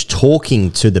coach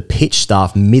talking to the pitch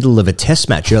staff middle of a test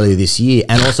match earlier this year,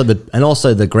 and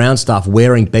also the ground staff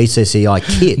wearing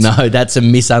BCCI kit. No, that's a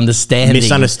misunderstanding.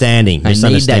 Misunderstanding.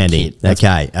 Need that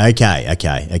kit.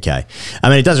 Okay. I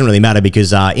mean, it doesn't really matter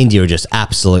because India are just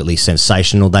absolutely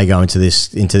sensational. They go into this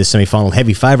semi-final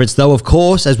heavy favourites, though. Of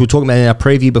course, as we were talking about in our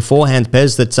preview beforehand,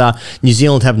 Pez, that New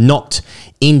Zealand have knocked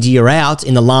India out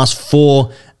in the last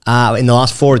four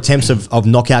attempts of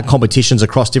knockout competitions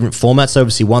across different formats. They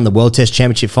obviously won the World Test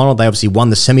Championship final. They obviously won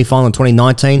the semi-final in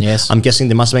 2019. Yes. I'm guessing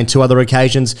there must have been two other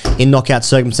occasions in knockout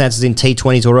circumstances in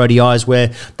T20s or ODIs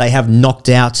where they have knocked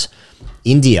out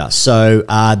India. So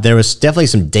there is definitely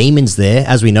some demons there.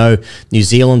 As we know, New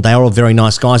Zealand, they are all very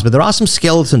nice guys, but there are some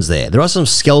skeletons there. There are some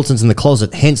skeletons in the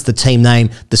closet, hence the team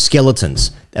name, the Skeletons,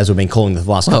 as we've been calling them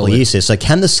the last couple of years here. So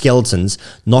can the Skeletons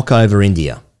knock over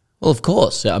India? Well, of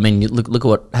course. I mean, look at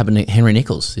what happened to Henry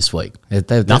Nicholls this week.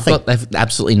 They've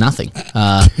absolutely nothing.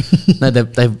 No,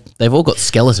 they've all got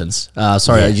skeletons.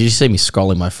 Sorry, did you see me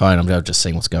scrolling my phone? I'm just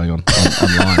seeing what's going on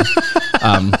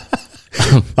online.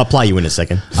 I'll play you in a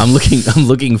second. I'm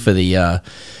looking for the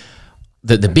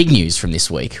big news from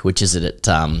this week, which is that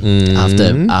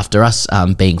after us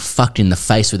being fucked in the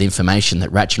face with information that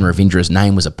Rachin Ravindra's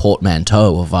name was a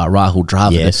portmanteau of Rahul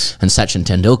Dravid and Sachin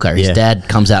Tendulkar, his dad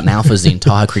comes out and alphas the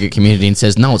entire cricket community and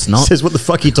says, no, it's not. Says, what the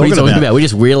fuck are you talking about? We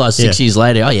just realised 6 years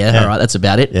later, all right, that's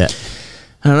about it. Yeah.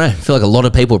 I don't know. I feel like a lot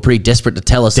of people were pretty desperate to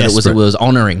tell us that it was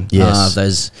honouring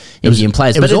those Indian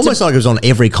players. It was almost like it was on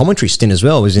every commentary stint as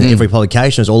well. It was in every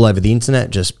publication. It was all over the internet.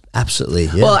 Just absolutely.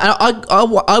 Yeah.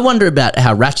 Well, I wonder about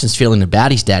how Rachin's feeling about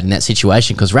his dad in that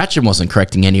situation, because Rachin wasn't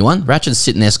correcting anyone. Rachin's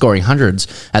sitting there scoring hundreds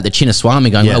at the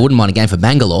Chinnaswamy going, I wouldn't mind a game for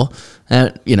Bangalore.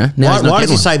 Why does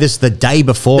he say this the day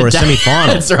before a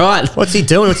semi-final? That's right. What's he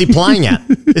doing? What's he playing at?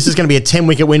 This is going to be a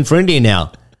 10-wicket win for India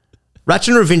now.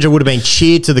 Rachin Ravindra would have been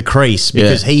cheered to the crease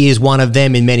because he is one of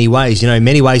them in many ways. You know, in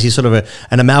many ways, he's sort of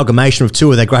an amalgamation of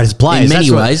two of their greatest players. In many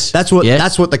ways. That's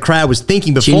what the crowd was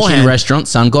thinking beforehand. Chin Chin Restaurant,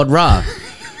 Sun God Ra.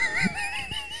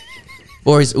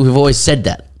 We've always said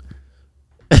that.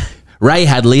 Ray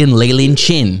Hadley and Lee Lin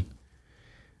Chin.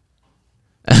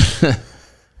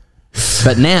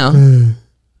 But now,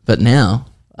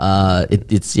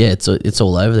 it's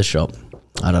all over the shop.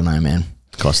 I don't know, man.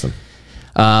 Cost them.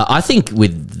 I think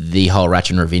with the whole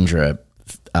Rachin Ravindra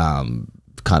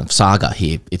kind of saga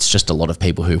here, it's just a lot of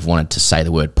people who've wanted to say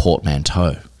the word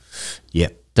portmanteau. Yeah.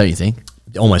 Don't you think?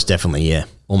 Almost definitely, yeah.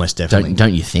 Almost definitely.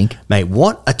 Don't you think? Mate,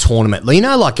 what a tournament. You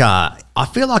know, like, I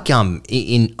feel like I'm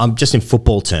just in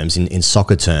football terms, in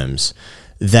soccer terms,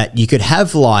 that you could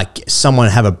have like someone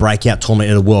have a breakout tournament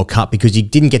at a World Cup because you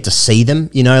didn't get to see them,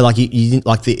 you know, like you didn't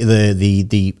like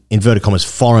the inverted commas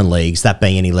foreign leagues, that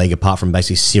being any league apart from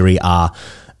basically Serie A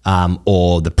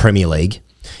or the Premier League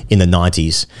in the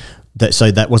 90s. So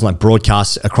that wasn't like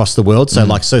broadcast across the world. So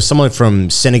so someone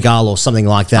from Senegal or something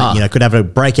like that, you know, could have a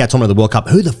breakout tournament at the World Cup.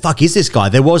 Who the fuck is this guy?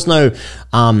 There was no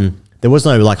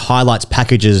like highlights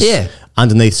packages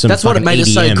underneath some. That's what it made EDM. it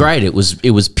so great. It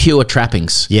was pure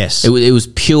trappings. Yes, it was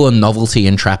pure novelty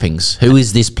and trappings. Who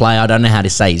is this player? I don't know how to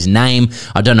say his name.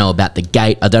 I don't know about the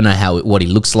gait. I don't know what he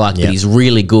looks like. But he's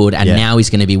really good, and now he's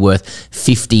going to be worth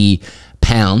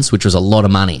 £50, which was a lot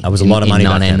of money. That was a lot of money in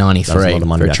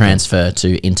 1993 for a transfer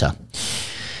to Inter.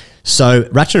 So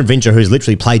Rachin Ravindra, who's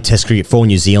literally played Test cricket for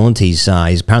New Zealand, he's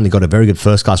apparently got a very good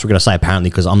first class. We're going to say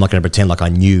apparently because I'm not going to pretend like I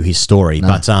knew his story,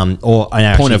 but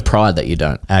point of pride that you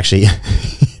don't actually.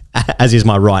 As is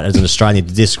my right as an Australian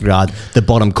to disregard the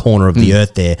bottom corner of the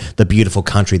earth there, the beautiful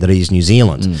country that is New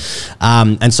Zealand.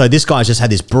 And so this guy's just had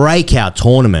this breakout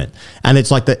tournament, and it's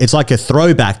like a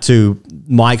throwback to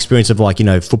my experience of like, you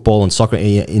know, football and soccer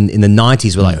in the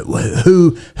 90s were like,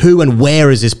 who and where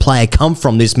has this player come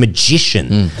from, this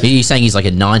magician? Are you saying he's like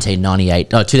a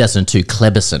 2002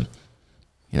 Kleberson,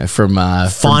 you know, from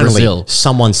Finally, Brazil?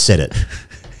 Someone said it.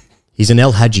 He's an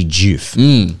El Hadji Diouf.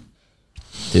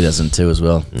 2002 as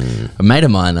well. A mate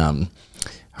of mine, I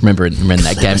remember in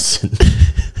that game.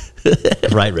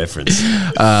 Great reference.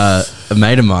 A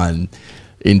mate of mine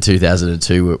in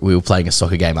 2002, we were playing a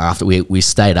soccer game after. We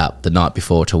stayed up the night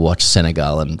before to watch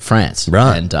Senegal and France.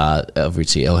 Right. And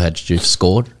obviously El Hadji Diouf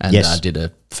scored and did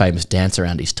a famous dance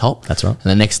around his top. That's right. And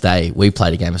the next day, we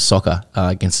played a game of soccer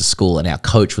against the school, and our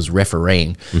coach was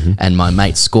refereeing. And my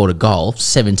mate scored a goal,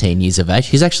 17 years of age.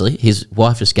 His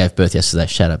wife just gave birth yesterday.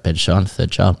 Shout out Ben Shine,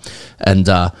 third child. And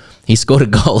he scored a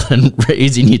goal, and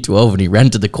he's in year 12, and he ran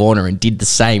to the corner and did the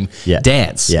same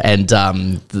dance. Yeah. And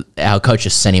our coach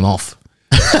just sent him off.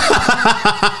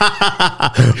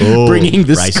 Bringing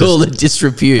the racist. school to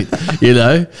disrepute, you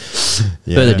know.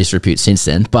 Further disrepute since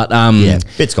then, but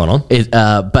bit's gone on.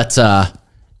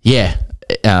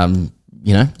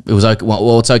 You know, it was okay.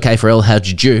 Well, it's okay for El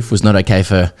Hadji Diouf, was not okay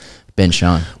for Ben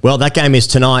Shine. Well, that game is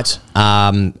tonight.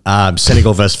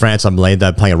 Senegal versus France. I believe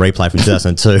they're playing a replay from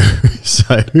 2002.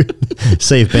 So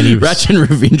see if Benny Rachin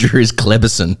Ravinder is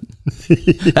Kleberson.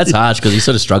 That's harsh because he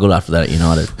sort of struggled after that at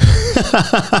United.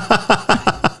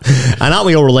 And aren't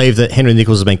we all relieved that Henry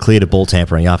Nichols has been cleared of ball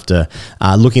tampering after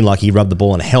looking like he rubbed the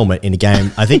ball in a helmet in a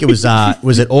game? I think it was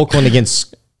it Auckland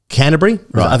against Canterbury?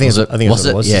 Right. I think it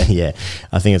was. Yeah.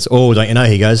 I think it's. Oh, don't you know?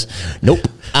 He goes, nope.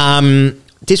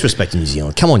 Disrespecting New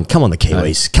Zealand. Come on, the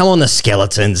Kiwis. Come on, the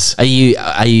Skeletons. Are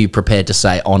you prepared to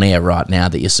say on air right now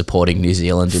that you're supporting New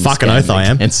Zealand? Fucking oath, I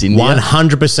am.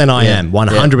 100% I am.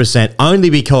 100%. Only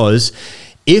because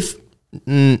if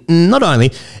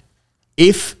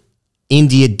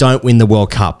India don't win the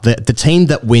World Cup, the team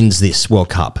that wins this World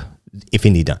Cup, if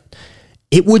India don't,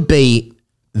 it would be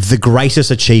the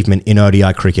greatest achievement in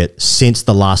ODI cricket since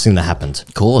the last thing that happened.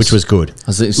 Of course. Which was good.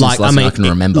 I can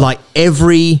remember. Like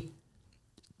every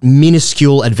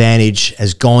minuscule advantage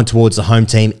has gone towards the home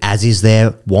team, as is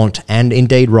their want and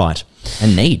indeed right.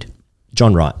 And need.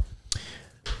 John Wright.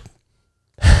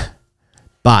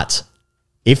 But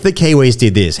if the Kiwis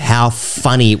did this, how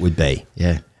funny it would be.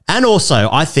 Yeah. And also,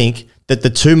 I think that the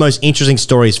two most interesting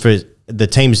stories for the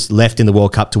teams left in the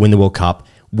World Cup to win the World Cup,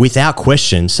 without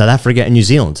question, South Africa and New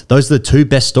Zealand. Those are the two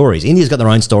best stories. India's got their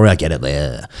own story. I get it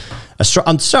there.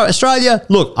 Australia,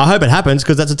 look, I hope it happens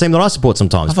because that's a team that I support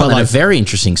sometimes. I find that a very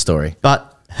interesting story.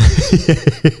 But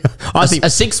I think a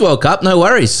sixth World Cup, no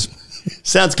worries.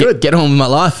 Sounds good. Get on with my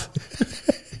life.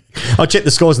 I'll check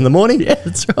the scores in the morning. Yeah,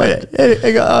 that's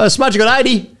right. Smudge got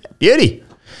 80. Beauty.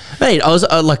 Mate, I was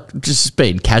just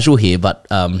being casual here, but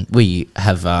we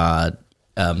have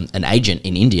an agent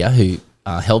in India who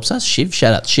helps us, Shiv.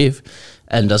 Shout out to Shiv.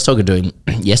 And I was talking to him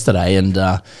yesterday, and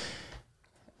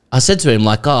I said to him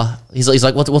he's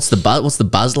like, what's the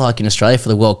buzz like in Australia for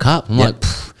the World Cup? I'm like,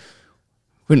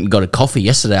 we went and got a coffee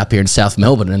yesterday up here in South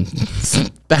Melbourne, and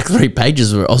back 3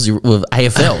 pages were Aussie with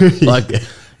AFL,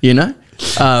 you know.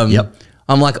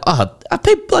 I'm like,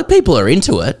 people are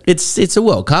into it. It's a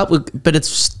World Cup, but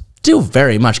it's still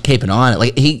very much keep an eye on it.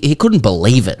 Like he couldn't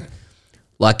believe it.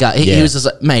 Like he was just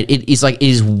like, mate, it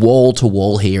is wall to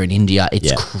wall here in India.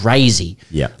 It's crazy.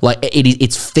 Yeah, like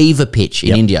it's fever pitch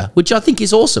in India, which I think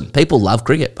is awesome. People love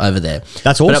cricket over there.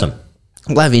 That's awesome.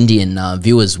 I'll have Indian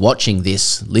viewers watching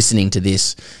this, listening to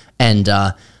this, and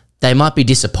they might be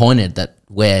disappointed that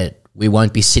we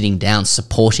won't be sitting down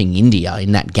supporting India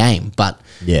in that game. But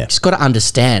just got to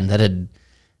understand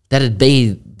that'd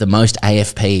be the most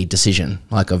AFP decision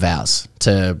of ours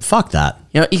to fuck that.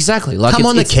 You know, exactly. Like come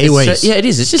on, the Kiwis. It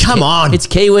is. It's just come on. It's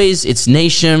Kiwis. It's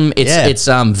Nisham. It's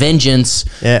vengeance.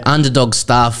 Underdog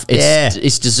stuff.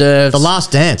 It's deserved. The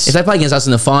last dance. If they play against us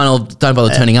in the final, don't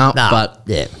bother turning up. But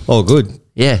all good.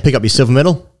 Yeah, pick up your silver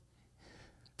medal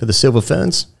for the Silver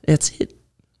Ferns. That's it.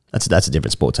 That's a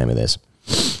different sport team of theirs.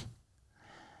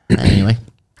 Anyway.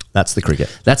 That's the cricket.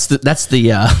 That's the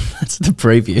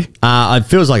preview. It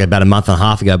feels like about a month and a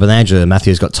half ago, but Angela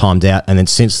Matthews got timed out, and then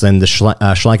since then, the Sri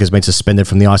Lanka's been suspended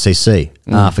from the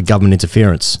ICC for government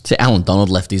interference. So Alan Donald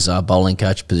left his bowling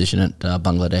coach position at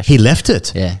Bangladesh. He left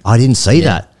it? Yeah. I didn't see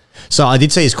that. So I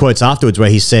did see his quotes afterwards where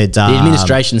he said... the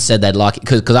administration said they'd like it,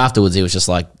 because afterwards he was just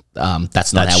like,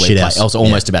 that's not how we play. I was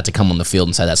almost about to come on the field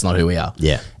and say that's not who we are.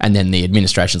 Yeah. And then the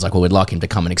administration's like, well, we'd like him to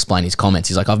come and explain his comments.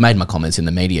 He's like, I've made my comments in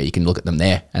the media. You can look at them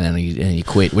there. And then he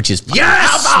quit, which is...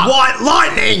 Yes! White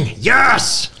lightning!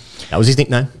 Yes! That was his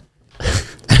nickname.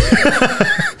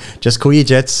 Just call you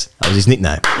Jets. That was his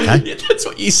nickname. Okay? That's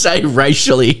what you say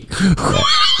racially.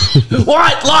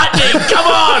 White lightning, come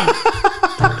on!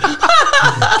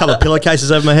 couple of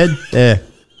pillowcases over my head. Yeah.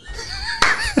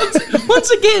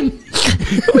 Once again,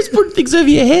 you always put things over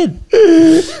your head.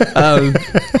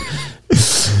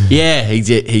 Yeah,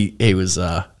 he was.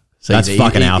 So That's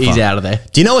fucking alpha. He's out of there.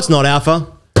 Do you know what's not alpha?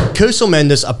 Kusal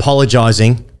Mendis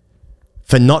apologising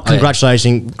for not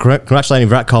congratulating Virat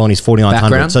Kohli on his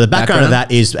 4900. So the background of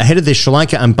that is ahead of this Sri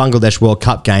Lanka and Bangladesh World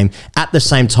Cup game, at the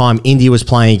same time, India was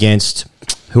playing against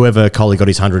whoever Kohli got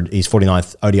his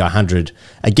 49th ODI 100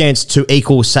 against to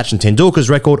equal Sachin Tendulkar's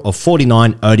record of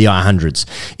 49 ODI 100s.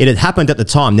 It had happened at the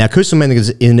time. Now, Kusal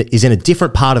Mendis is in a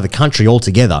different part of the country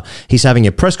altogether. He's having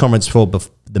a press conference for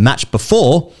the match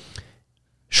before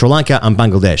Sri Lanka and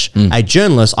Bangladesh. A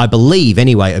journalist, I believe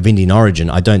anyway, of Indian origin,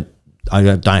 I don't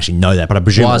actually know that, but I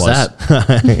presume Why it was. Why is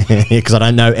that? Because I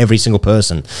don't know every single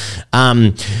person.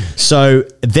 So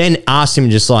then asked him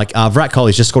just like, Virat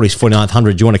Kohli's just scored his 49th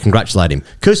 100. Do you want to congratulate him?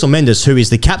 Kusal Mendis, who is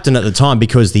the captain at the time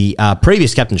because the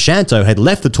previous captain, Shanto, had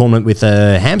left the tournament with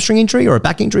a hamstring injury or a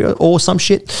back injury or some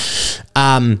shit. So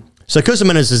Kusal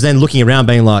Mendis is then looking around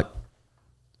being like,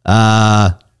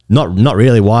 not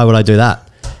really. Why would I do that?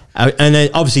 And then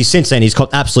obviously since then he's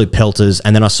caught absolute pelters.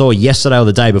 And then I saw yesterday or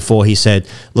the day before he said,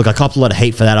 "Look, I copped a lot of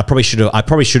heat for that. I probably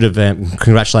should have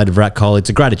congratulated Virat Kohli. It's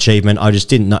a great achievement. I just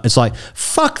didn't know." It's like,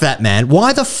 fuck that, man.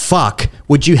 Why the fuck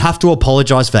would you have to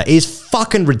apologize for that? It is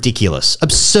fucking ridiculous,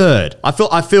 absurd. I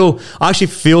actually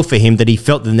feel for him that he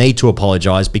felt the need to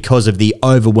apologize because of the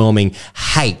overwhelming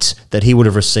hate that he would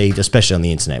have received, especially on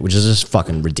the internet, which is just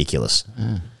fucking ridiculous.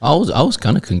 Yeah. I was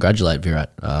going to congratulate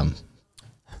Virat.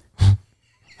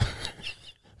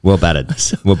 Well batted.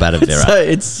 Well batted, Virat. So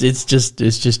it's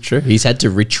just true. He's had to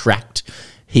retract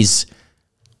his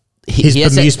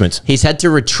amusement. He's had to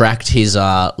retract his his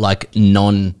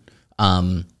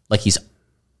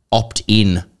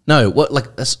opt-in.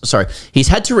 He's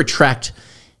had to retract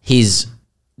his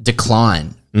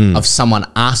decline of someone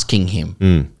asking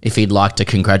him if he'd like to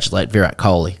congratulate Virat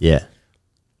Kohli. Yeah.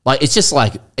 Like, it's just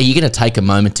like, are you going to take a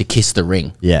moment to kiss the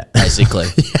ring? Yeah. Basically.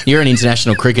 You're an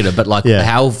international cricketer, but like,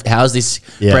 how's this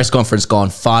press conference gone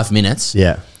 5 minutes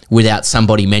without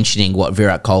somebody mentioning what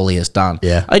Virat Kohli has done?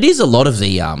 Yeah. It is a lot of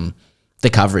the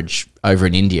coverage over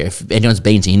in India. If anyone's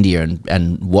been to India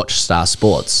and watched Star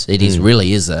Sports, it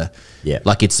really is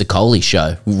like it's the Kohli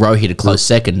show. Rohit a close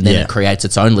second, then it creates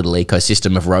its own little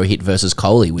ecosystem of Rohit versus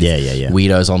Kohli with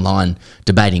weirdos online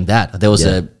debating that. There was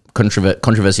a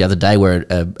controversy the other day where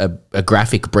a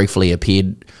graphic briefly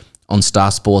appeared on Star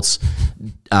Sports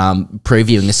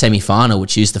previewing a semi-final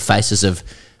which used the faces of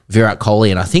Virat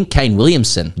Kohli and I think Kane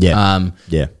Williamson. The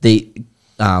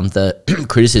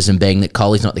criticism being that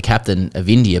Kohli's not the captain of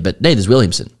India, but neither's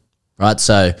Williamson, right?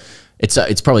 So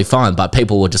it's probably fine, but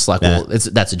people were just like, well,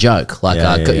 that's a joke.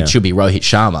 Like it should be Rohit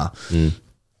Sharma.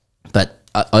 But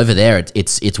over there,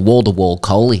 it's wall-to-wall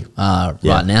Kohli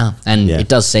right now. And it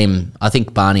does seem, I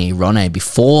think Barney Ronay,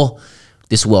 before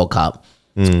this World Cup,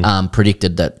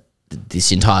 predicted that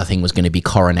this entire thing was going to be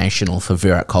coronational for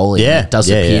Virat Kohli. Yeah. It does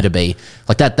appear to be.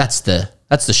 Like that's the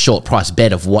short price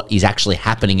bet of what is actually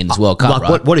happening in this World Cup,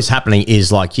 right? What is happening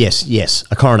is like, yes,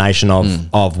 a coronation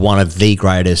of one of the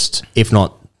greatest, if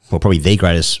not, well, probably the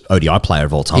greatest ODI player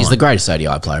of all time. He's the greatest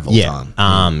ODI player of all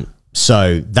time.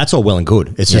 So that's all well and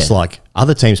good. It's just like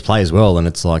other teams play as well, and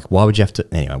it's like, why would you have to?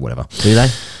 Anyway, whatever. Do they?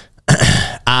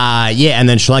 And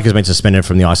then Sri Lanka's been suspended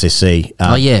from the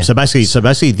ICC. So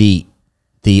basically,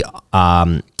 the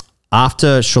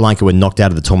after Sri Lanka were knocked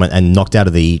out of the tournament and knocked out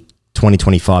of the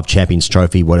 2025 Champions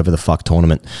Trophy, whatever the fuck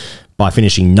tournament, by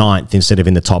finishing 9th instead of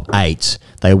in the top 8,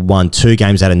 they won 2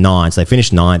 games out of 9. So they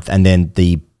finished 9th, and then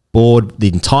the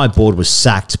entire board was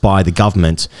sacked by the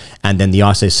government, and then the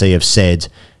ICC have said,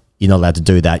 you're not allowed to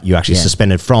do that. You're actually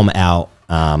suspended from our,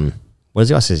 what is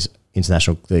the ICC?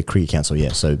 International Cricket Council,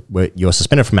 So you're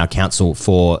suspended from our council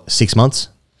for 6 months.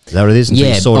 Is that what it is?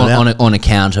 On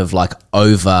account of like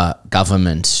over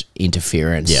government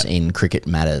interference in cricket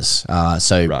matters.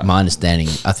 My understanding,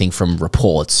 I think from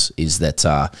reports, is that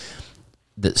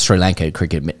the Sri Lanka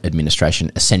Cricket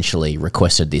Administration essentially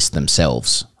requested this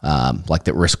themselves,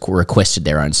 requested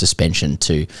their own suspension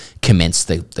to commence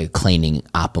the cleaning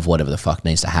up of whatever the fuck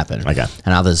needs to happen. Okay.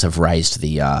 And others have raised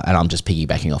the, and I'm just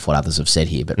piggybacking off what others have said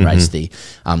here, but raised the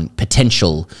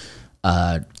potential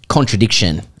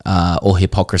contradiction or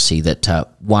hypocrisy that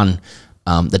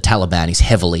the Taliban is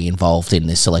heavily involved in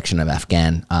the selection of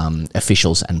Afghan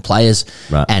officials and players,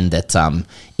 and that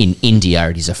in India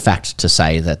it is a fact to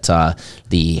say that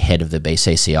the head of the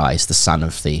BCCI is the son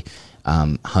of the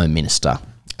Home Minister.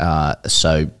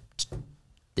 So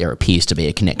there appears to be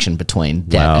a connection between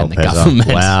that and the government.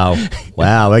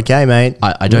 Wow. Okay, mate.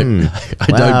 I don't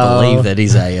believe that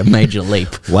is a major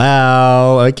leap.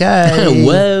 Wow. Okay.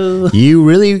 Whoa. You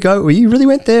really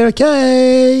went there.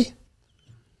 Okay.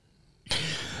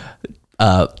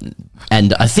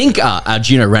 And I think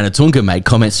Arjuna Ranatunga made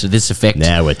comments to this effect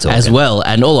now we're talking. as well.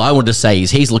 And all I want to say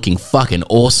is he's looking fucking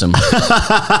awesome.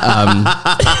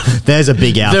 There's a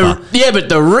big alpha. But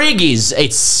the rig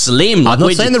it's slim. I've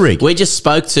not seen the rig. We just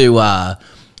spoke to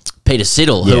Peter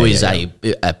Siddle, who is a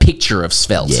picture of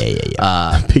svelte.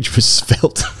 Yeah. Picture of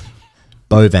svelte.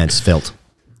 Bovan svelte.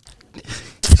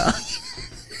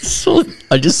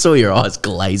 I just saw your eyes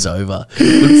glaze over. Look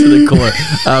to the corner.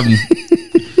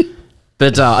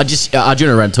 But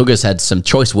Arjuna Rantunga's had some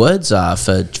choice words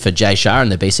for Jay Shah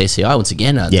and the BCCI once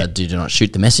again. Do not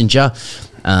shoot the messenger.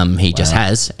 He just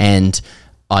has, and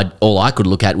all I could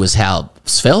look at was how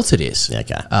svelte it is.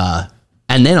 Okay.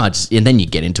 And then you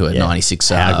get into a 96.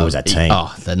 How good was that team?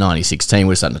 Oh, the 96 team.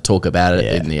 We're starting to talk about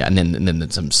it, and then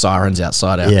there's some sirens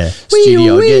outside our Wheel,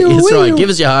 studio. That's right. wheel. Give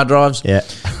us your hard drives. Yeah.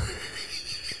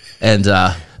 And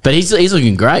but he's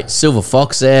looking great. Silver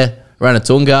Fox there,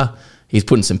 Ranatunga. He's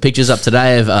putting some pictures up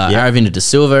today of Aravinda De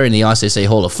Silva in the ICC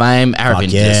Hall of Fame.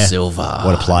 Aravinda De Silva.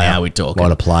 What a player. Now we're talking.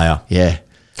 What a player. Yeah.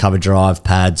 Cover drive,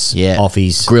 pads,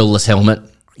 offies. Grillless helmet.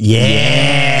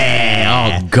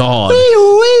 Yeah. Oh, God.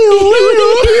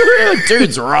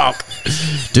 Dudes rock.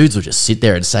 Dudes will just sit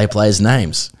there and say players'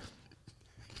 names.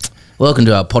 Welcome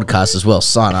to our podcast as well.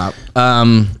 Sign up.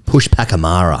 Push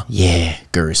Pakamara. Yeah.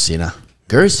 Guru Sinha.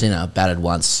 Guru Sinha batted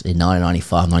once in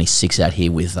 1995, 96 out here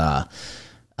with... like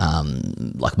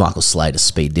Michael Slater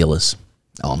speed dealers.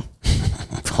 Oh,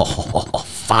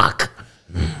 fuck.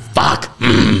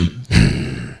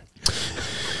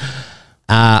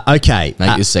 Okay.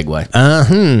 Make your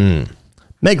segue.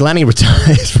 Meg Lanning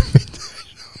retires.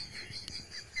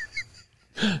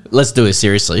 Let's do it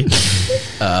seriously.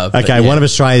 One of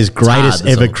Australia's greatest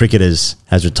ever cricketers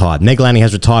has retired. Meg Lanning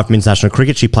has retired from international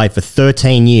cricket. She played for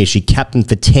 13 years. She captained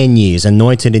for 10 years,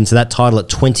 anointed into that title at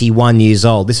 21 years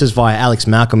old. This is via Alex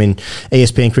Malcolm in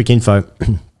ESPN Cricket Info.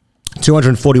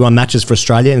 241 matches for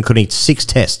Australia, including 6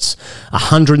 tests,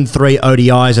 103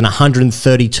 ODIs and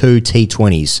 132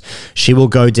 T20s. She will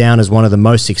go down as one of the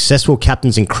most successful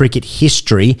captains in cricket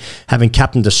history, having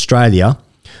captained Australia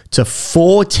to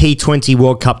 4 T20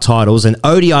 World Cup titles, an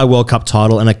ODI World Cup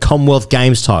title, and a Commonwealth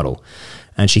Games title.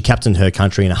 And she captained her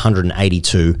country in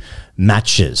 182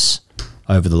 matches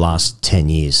over the last 10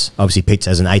 years. Obviously peaked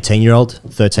as an 18-year-old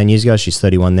 13 years ago. She's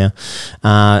 31 now.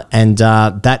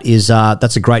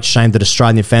 That's a great shame that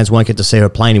Australian fans won't get to see her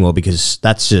play anymore, because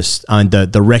that's just,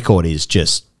 the record is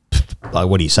just, like,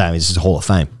 what do you say? I mean, this is Hall of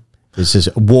Fame. This is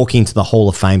walking to the Hall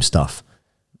of Fame stuff.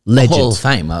 Legend. Hall of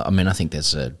Fame. I mean, I think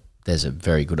there's a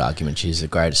very good argument. She's the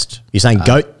greatest. You're saying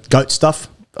goat stuff?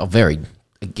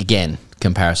 Again,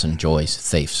 comparison, joys,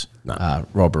 thieves,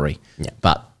 robbery. Yeah.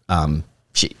 But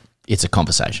it's a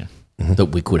conversation that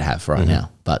we could have right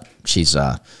now. But she's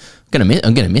I'm gonna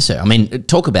miss her. I mean,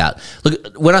 look,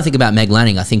 when I think about Meg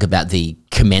Lanning, I think about the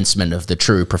commencement of the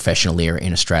true professional era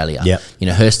in Australia. Yep. You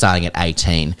know, her starting at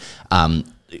 18.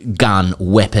 Gun,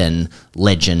 weapon,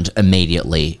 legend,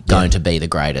 immediately going to be the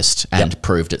greatest, and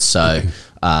proved it so.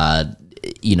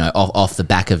 Off the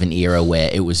back of an era where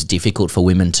it was difficult for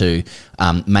women to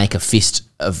make a fist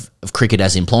of cricket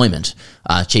as employment.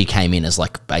 She came in as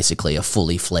like basically a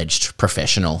fully fledged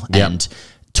professional and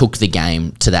took the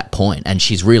game to that point, and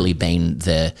she's really been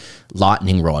the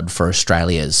lightning rod for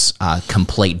Australia's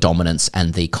complete dominance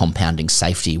and the compounding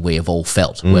safety we have all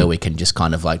felt, where we can just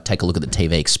kind of like take a look at the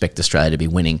TV, expect Australia to be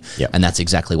winning, and that's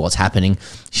exactly what's happening.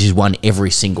 She's won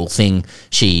every single thing.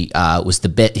 She was the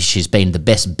best. She's been the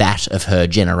best bat of her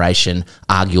generation,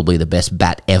 arguably the best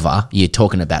bat ever. You're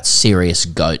talking about serious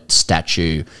GOAT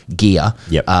statue gear.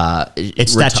 Yep.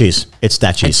 It's statues. It's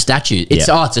statues. It's statues. It's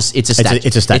a statue.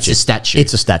 It's a statue. It's a statue.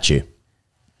 It's a statue.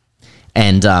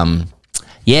 And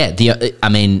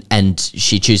and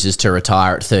she chooses to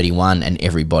retire at 31, and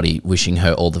everybody wishing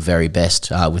her all the very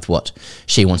best with what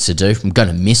she wants to do. I'm going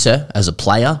to miss her as a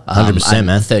player. 100%,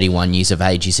 man. 31 years of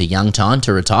age is a young time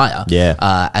to retire. Yeah.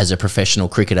 As a professional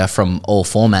cricketer from all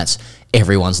formats,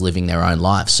 everyone's living their own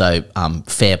life. So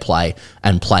fair play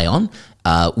and play on.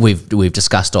 We've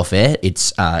discussed off air.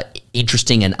 It's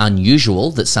interesting and unusual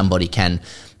that somebody can.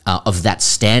 Of that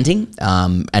standing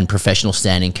and professional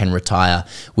standing can retire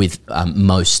with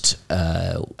most,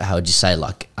 how would you say,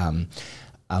 like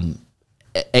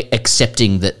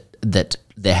accepting that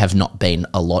there have not been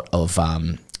a lot of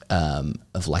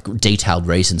like detailed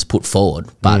reasons put forward,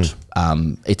 but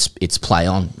it's play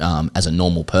on as a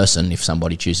normal person. If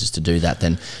somebody chooses to do that,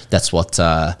 then that's what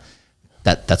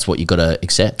that's what you got to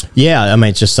accept. Yeah, I mean,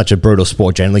 it's just such a brutal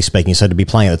sport, generally speaking. So to be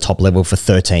playing at the top level for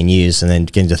 13 years and then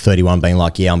getting to 31, being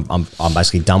like, yeah, I'm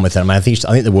basically done with it. I mean, I think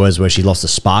the words where she lost the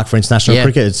spark for international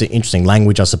cricket. It's an interesting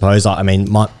language, I suppose. I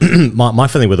mean, my my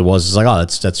feeling with it was like, oh,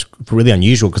 that's really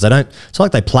unusual because it's not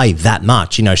like they play that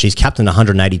much. You know, she's captained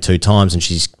 182 times and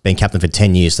she's been captain for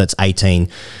 10 years. So that's 18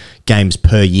 games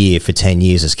per year for 10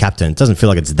 years as captain. It doesn't feel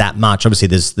like it's that much. Obviously,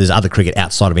 there's other cricket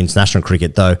outside of international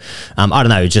cricket, though. I don't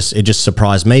know. It just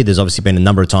surprised me. There's obviously been a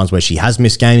number of times where she has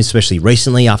missed games, especially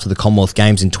recently after the Commonwealth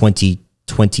Games in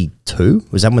 2022.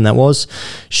 Was that when that was?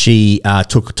 She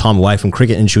took time away from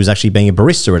cricket and she was actually being a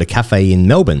barista at a cafe in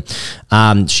Melbourne.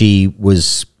 She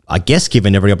was, I guess,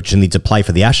 given every opportunity to play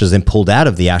for the Ashes, then pulled out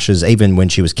of the Ashes. Even when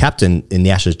she was captain in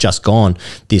the Ashes just gone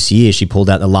this year, she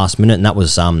pulled out in the last minute, and that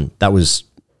was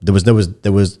there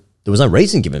was no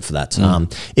reason given for that.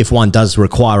 If one does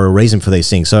require a reason for these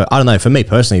things. So I don't know, for me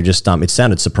personally, just it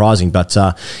sounded surprising, but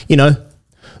you know,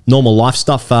 normal life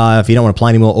stuff. If you don't want to play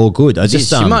anymore, all good.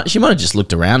 She might have just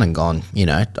looked around and gone, you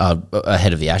know,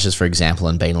 ahead of the Ashes, for example,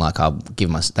 and been like,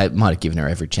 they might have given her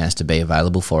every chance to be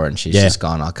available for it, and she's just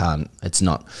gone, I can't. It's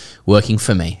not working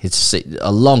for me. It's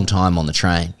a long time on the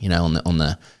train, you know, on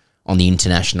the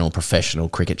international professional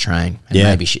cricket train,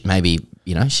 and maybe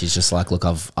you know, she's just like, look,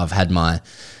 I've had my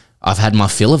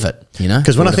fill of it, you know.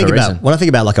 Because when I think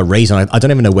about like a reason, I don't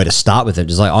even know where to start with it.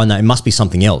 It's like, oh no, it must be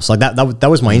something else. Like that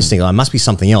was my instinct. Like, it must be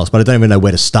something else, but I don't even know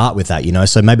where to start with that, you know.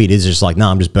 So maybe it is just like, no,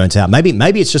 I'm just burnt out. Maybe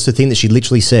it's just a thing that she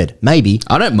literally said. Maybe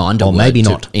I don't mind, or maybe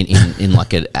not in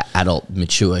like an adult,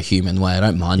 mature human way. I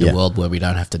don't mind a world where we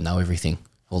don't have to know everything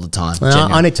all the time.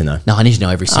 Well, I need to know. No, I need to know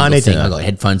every single thing. I got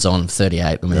headphones on. I'm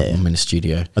 38. I'm in a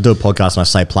studio. I do a podcast and I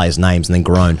say players' names and then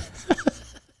groan.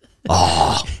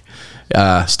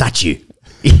 Statue.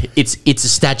 It's a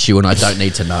statue, and I don't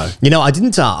need to know. You know,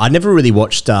 I never really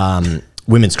watched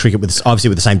women's cricket with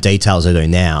the same details I do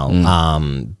now.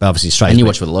 But obviously Australia. And you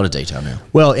watch with a lot of detail now.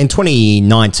 Well, in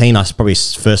 2019, I probably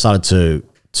first started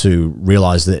to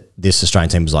realise that this Australian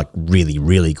team was like really,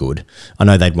 really good. I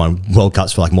know they'd won World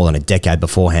Cups for like more than a decade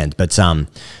beforehand,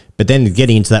 but then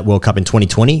getting into that World Cup in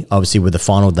 2020, obviously with the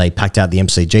final, they packed out the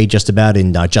MCG just about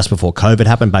just before COVID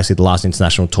happened. Basically, the last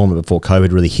international tournament before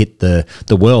COVID really hit the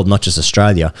world, not just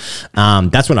Australia.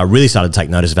 That's when I really started to take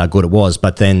notice of how good it was.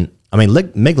 But then, I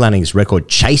mean, Meg Lanning's record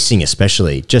chasing,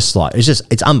 especially, just like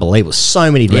it's unbelievable.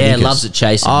 So many red loves it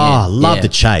chasing. Oh, love the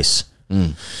chase.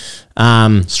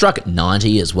 Struck at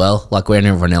 90 as well, like when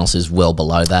everyone else is well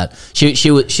below that.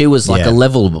 She was like a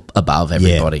level above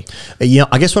everybody. Yeah. You know,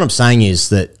 I guess what I'm saying is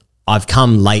that I've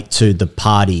come late to the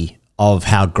party of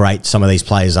how great some of these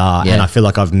players are, and I feel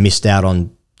like I've missed out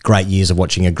on great years of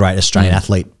watching a great Australian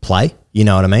athlete play. You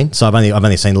know what I mean? So I've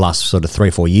only seen the last sort of 3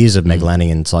 or 4 years of Meg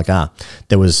Lanning, and it's like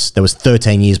there was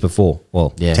 13 years before,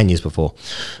 10 years before.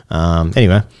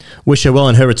 Anyway, wish her well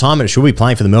in her retirement. She'll be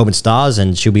playing for the Melbourne Stars,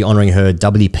 and she'll be honouring her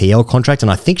WBPL contract.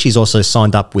 And I think she's also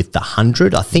signed up with the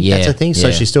 100. I think that's a thing. So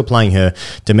she's still playing her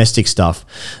domestic stuff,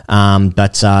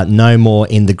 but no more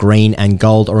in the green and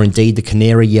gold, or indeed the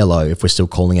canary yellow, if we're still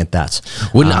calling it that.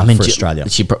 For Australia,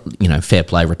 fair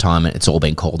play retirement. It's all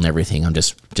been called and everything. I'm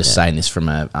just saying this from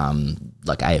a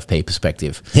like AFP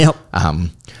perspective. Yep.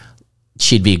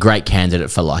 She'd be a great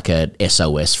candidate for like a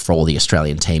SOS for the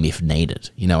Australian team if needed.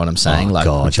 You know what I'm saying? Oh, like,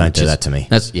 God, don't do that to me.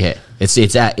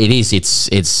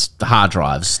 It's hard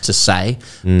drives to say,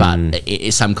 but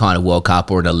it's some kind of World Cup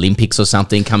or an Olympics or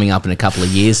something coming up in a couple of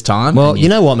years' time. Well, you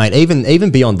know what, mate? Even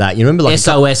beyond that, you remember like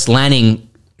SOS Lanning.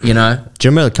 You know, do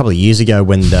you remember a couple of years ago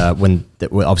when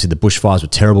obviously the bushfires were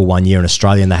terrible one year in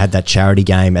Australia, and they had that charity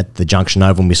game at the Junction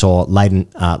Oval, and we saw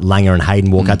Langer and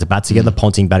Hayden walk out to bat together.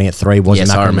 Ponting batting at 3,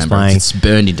 wasn't I remember. Playing. It's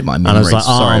burned into my memory. And I was like,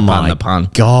 sorry, pardon the pun.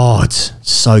 God,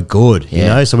 so good. You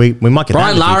know, so we might get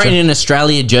Brian Lara in an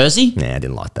Australia jersey. Nah, I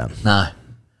didn't like that. No,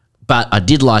 but I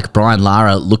did like Brian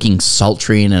Lara looking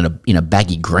sultry in a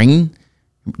baggy green.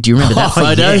 Do you remember that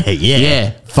photo?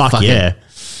 Yeah. Fuck yeah.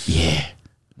 Yeah.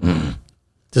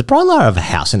 Does Brian Lara have a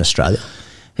house in Australia?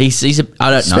 I don't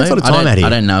know. Spends a lot of time out here. I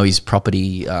don't know his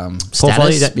property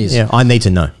status. I need to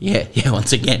know. Yeah.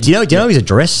 Once again, do you know his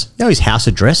address? Do you know his house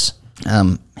address?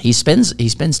 He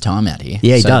spends time out here.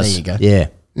 Yeah, he does. There you go. Yeah,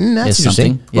 that's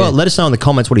interesting. Yeah. Well, let us know in the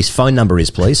comments what his phone number is,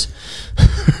 please.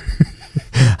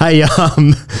 Hey,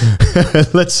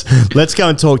 let's go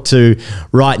and talk to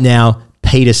right now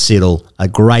Peter Siddle, a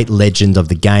great legend of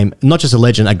the game. Not just a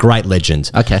legend, a great legend.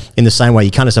 Okay. In the same way,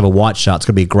 you can't just have a white shark. It's got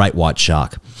to be a great white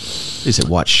shark. Is it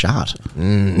white shark?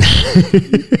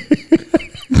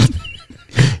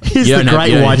 Here's the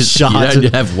great white shark. You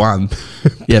don't have one.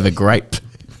 You have a grape.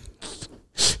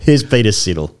 Here's Peter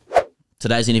Siddle.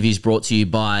 Today's interview is brought to you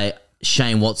by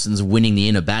Shane Watson's Winning the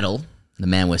Inner Battle. The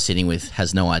man we're sitting with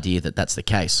has no idea that that's the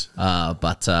case.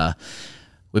 But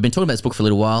we've been talking about this book for a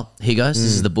little while. Here goes.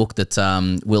 This is the book that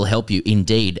will help you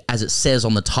indeed, as it says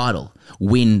on the title,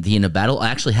 win the inner battle. I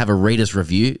actually have a reader's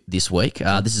review this week.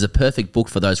 This is a perfect book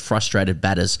for those frustrated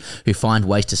batters who find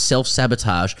ways to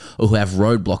self-sabotage or who have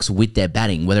roadblocks with their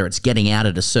batting, whether it's getting out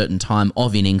at a certain time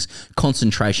of innings,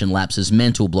 concentration lapses,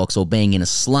 mental blocks, or being in a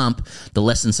slump. The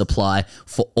lessons apply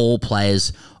for all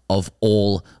players of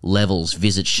all levels.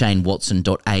 Visit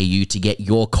shanewatson.au to get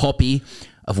your copy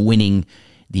of Winning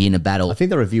the Inner Battle. I think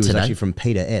the review today. was actually from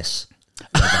Peter S.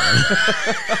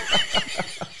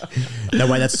 No,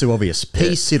 wait, that's too obvious.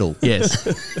 P. Siddle. Yes.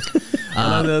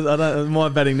 I don't, my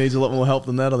batting needs a lot more help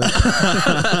than that, I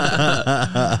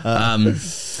think.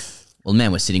 Well, the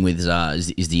man we're sitting with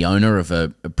is the owner of a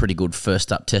pretty good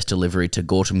first-up test delivery to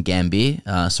Gortham Gambier.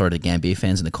 Sorry to Gambier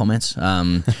fans in the comments.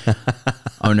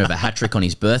 Owner of a hat-trick on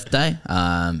his birthday.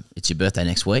 It's your birthday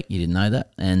next week. You didn't know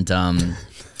that. And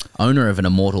owner of an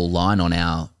immortal line on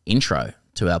our intro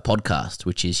to our podcast,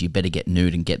 which is, you better get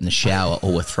nude and get in the shower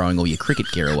or we're throwing all your cricket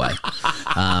gear away.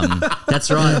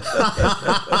 That's right.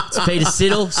 It's Peter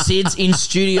Siddle. Sid's in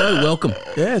studio. Welcome.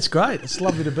 Yeah, it's great. It's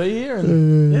lovely to be here.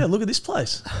 And yeah, look at this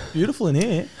place. Beautiful in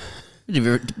here. A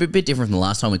bit different from the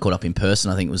last time we caught up in person.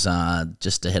 I think it was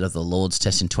just ahead of the Lord's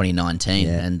Test in 2019.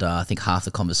 Yeah. And I think half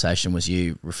the conversation was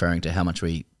you referring to how much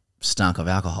we stunk of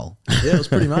alcohol. Yeah, it was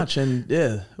pretty much. And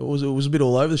yeah, it was a bit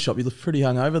all over the shop. You looked pretty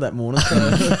hungover that morning.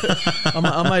 So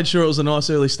I made sure it was a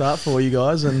nice early start for you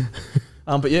guys. And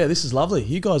but yeah, this is lovely.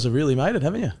 You guys have really made it,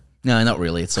 haven't you? No, not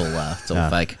really. It's all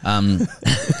fake.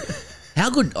 How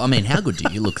good? I mean, how good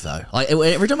do you look though? Like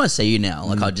every time I see you now,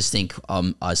 like I just think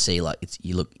I see like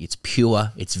it's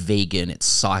pure, it's vegan, it's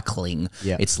cycling,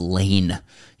 it's lean.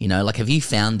 You know, like have you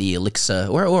found the elixir,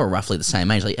 or roughly the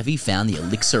same age? Like have you found the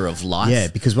elixir of life? Yeah,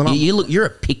 because when you're a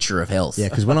picture of health. Yeah,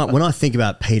 because when I think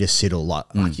about Peter Siddle, like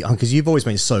because you've always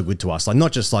been so good to us, like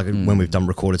not just like when we've done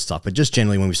recorded stuff, but just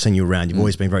generally when we've seen you around, you've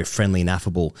always been very friendly and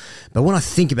affable. But when I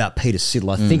think about Peter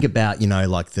Siddle, I think about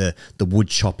like the wood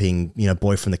chopping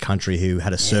boy from the country who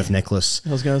had a surf necklace. I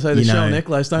was going to say the shell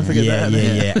necklace. Don't forget that.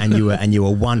 Yeah. And you were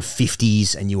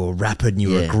 150s, and you were rapid, and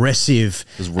you were aggressive.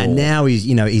 And now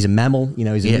he's a mammal.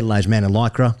 He's a middle-aged man in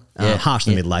lycra. Harsh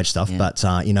the middle-aged stuff, but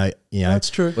that's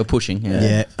true. We're pushing.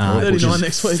 39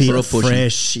 next week. Fit,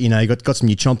 fresh. Got some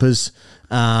new chompers.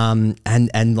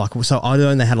 And like, so I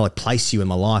don't know how to like place you in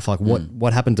my life. Like,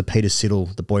 what happened to Peter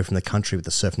Siddle, the boy from the country with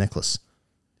the surf necklace?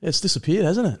 Yeah, it's disappeared,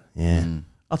 hasn't it? Yeah.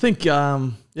 I think,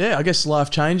 I guess life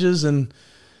changes, and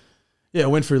I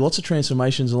went through lots of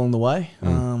transformations along the way.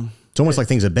 It's almost like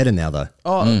things are better now, though.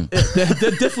 Oh, they're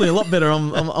definitely a lot better.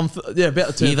 I'm about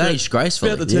to turn. You've aged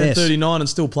gracefully. About to turn 39 and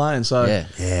still playing. So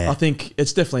Yeah. I think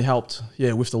it's definitely helped.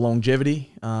 Yeah, with the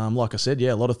longevity. Like I said,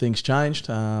 a lot of things changed.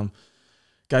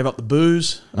 Gave up the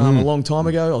booze a long time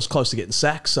ago. I was close to getting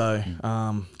sacked, so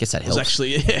guess that helps. it was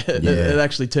actually it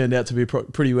actually turned out to be a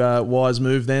pretty wise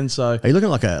move then. So Are you looking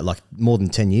like more than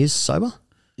 10 years sober?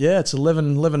 yeah, it's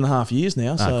 11 and a half years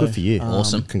now. So good for you.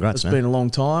 Awesome. Congrats, It's man. been a long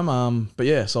time. But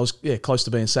yeah, so I was close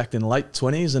to being sacked in the late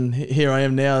 20s, and here I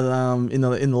am now in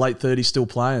the late 30s still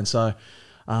playing. So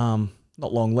not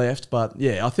long left, but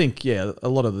I think a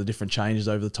lot of the different changes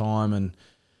over the time and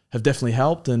have definitely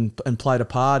helped and played a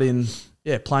part in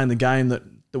playing the game that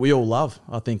we all love.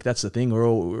 I think that's the thing. We're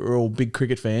all big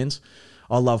cricket fans.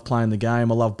 I love playing the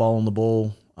game. I love bowling the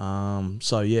ball.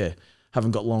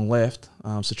 Haven't got long left,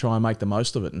 so try and make the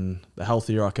most of it. And the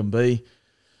healthier I can be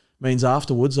means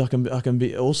afterwards I can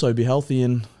also be healthy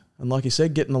and like you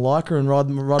said, get in the Leica and ride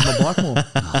my bike more.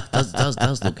 It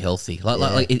does look healthy.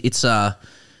 Like it's so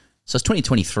it's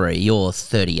 2023. You're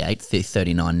 38,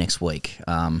 39 next week.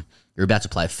 You're about to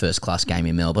play a first-class game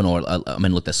in Melbourne, look,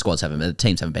 the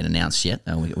teams haven't been announced yet.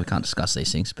 We can't discuss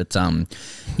these things, but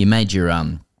you made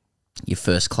your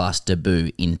first-class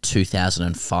debut in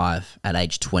 2005 at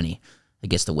age 20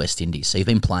 against the West Indies. So you've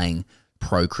been playing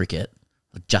pro cricket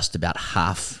just about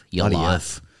half your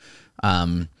life.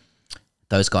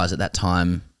 Those guys at that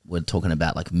time were talking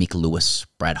about like Mick Lewis,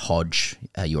 Brad Hodge.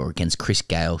 You were against Chris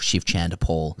Gale, Shiv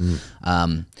Chandapal.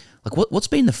 What's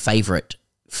been the favourite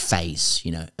phase,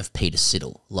 of Peter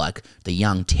Siddle? Like the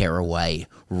young tearaway,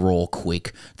 raw,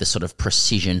 quick, the sort of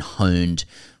precision honed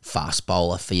fast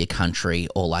bowler for your country,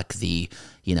 or like the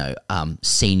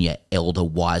senior, elder,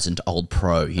 wizened old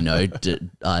pro,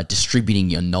 distributing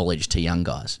your knowledge to young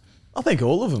guys? I think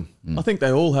all of them. I think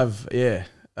they all have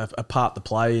a part to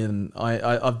play, and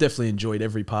I've definitely enjoyed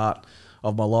every part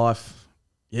of my life.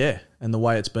 Yeah, and the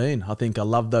way it's been. I think I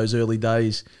loved those early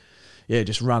days. Yeah,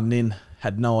 just running in,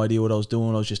 had no idea what I was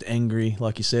doing. I was just angry,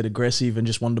 like you said, aggressive, and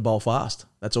just wanted to bowl fast.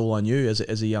 That's all I knew as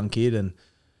a young kid, and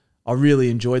I really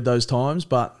enjoyed those times.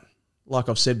 But like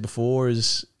I've said before,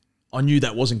 is I knew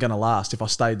that wasn't going to last. If I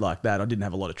stayed like that, I didn't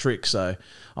have a lot of tricks. So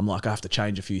I'm like, I have to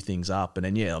change a few things up. And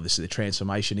then, yeah, obviously the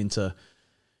transformation into,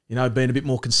 you know, being a bit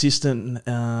more consistent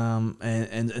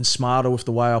and smarter with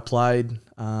the way I played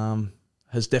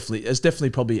has definitely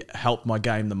probably helped my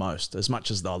game the most. As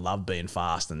much as I love being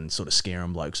fast and sort of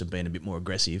scaring blokes and being a bit more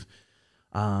aggressive.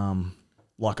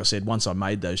 Like I said, once I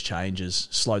made those changes,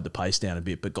 slowed the pace down a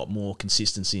bit, but got more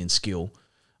consistency and skill,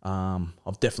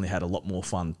 I've definitely had a lot more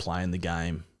fun playing the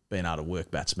game, being able to work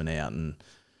batsmen out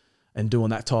and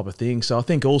doing that type of thing. So I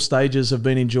think all stages have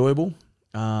been enjoyable.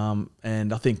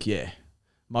 And I think, yeah,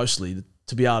 mostly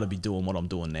to be able to be doing what I'm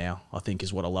doing now, I think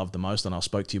is what I love the most. And I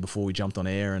spoke to you before we jumped on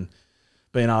air, and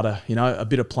being able to, you know, a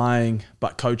bit of playing,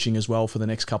 but coaching as well for the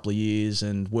next couple of years,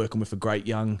 and working with a great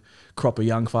young crop of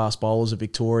young fast bowlers at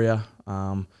Victoria.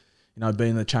 You know,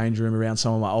 being in the change room around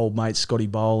some of my old mates, Scotty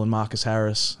Bowl and Marcus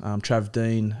Harris. Trav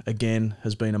Dean, again,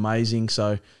 has been amazing.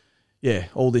 So, yeah,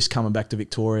 all this coming back to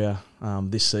Victoria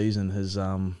this season has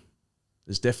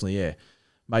definitely, yeah,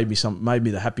 made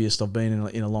me the happiest I've been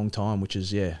in a long time, which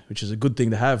is a good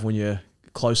thing to have when you're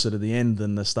closer to the end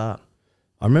than the start.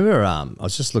 I remember I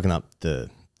was just looking up the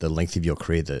length of your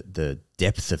career, the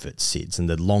depth of it, Sids, and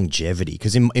the longevity.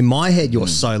 Because in my head, you're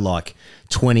so like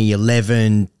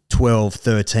 2011, 12,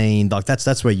 13. Like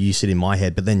that's where you sit in my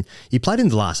head. But then you played in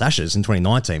the last Ashes in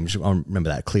 2019, which I remember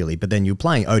that clearly. But then you were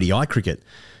playing ODI cricket.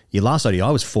 Your last ODI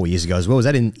was 4 years ago as well. Was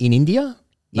that in India?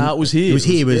 No, it was here. It was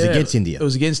here. It was against India. It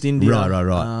was against India.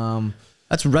 Right.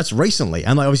 That's recently,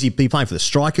 and like obviously you're playing for the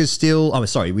Strikers still. Oh,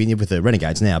 sorry, we're with the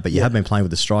Renegades now, but you have been playing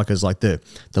with the Strikers. Like the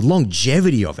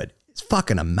longevity of it, it's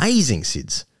fucking amazing,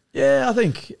 Sids. Yeah, I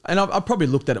think, and I've probably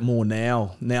looked at it more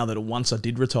now that once I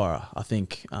did retire, I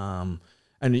think, and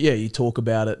yeah, you talk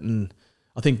about it, and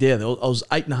I think I was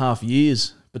 8.5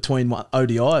 years between my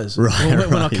ODIs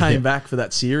when I came back for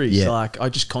that series. Yeah. Like I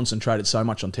just concentrated so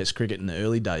much on Test cricket in the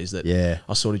early days that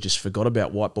I sort of just forgot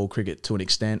about white ball cricket to an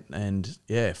extent, and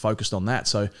focused on that.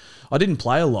 So I didn't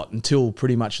play a lot until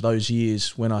pretty much those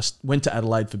years when I went to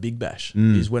Adelaide for Big Bash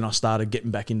is when I started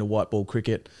getting back into white ball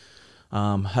cricket.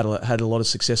 Had a lot of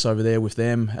success over there with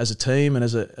them as a team and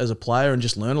as a player, and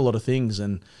just learn a lot of things.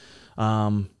 And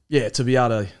to be able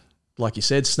to, like you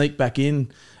said, sneak back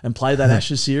in and play that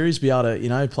Ashes series, be able to, you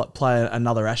know, play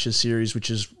another Ashes series, which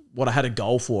is what I had a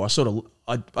goal for.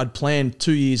 I'd planned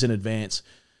 2 years in advance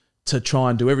to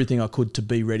try and do everything I could to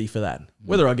be ready for that.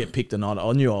 Whether I get picked or not,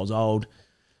 I knew I was old.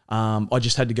 I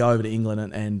just had to go over to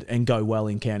England and go well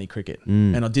in county cricket.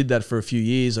 And I did that for a few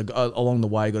years. Along the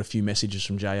way, got a few messages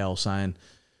from JL saying,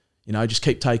 you know, just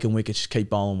keep taking wickets, just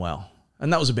keep bowling well.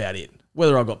 And that was about it.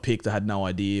 Whether I got picked, I had no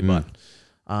idea.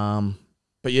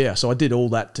 But yeah, so I did all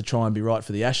that to try and be right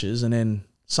for the Ashes, and then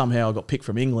somehow I got picked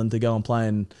from England to go and play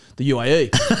in the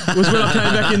UAE. It was when I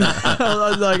came back in.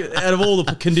 Like, out of all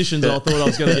the conditions I thought I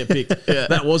was going to get picked,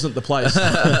 that wasn't the place.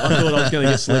 I thought I was going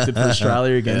to get selected for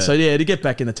Australia again. So yeah, to get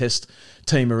back in the Test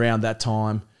team around that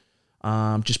time,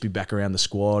 just be back around the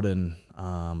squad, and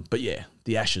but yeah,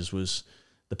 the Ashes was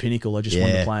the pinnacle. I just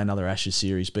wanted to play another Ashes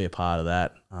series, be a part of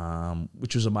that,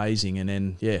 which was amazing. And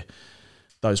then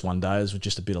those one days were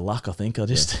just a bit of luck, I think.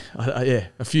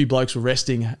 A few blokes were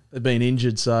resting, been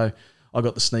injured, so I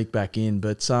got the sneak back in.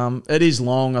 But it is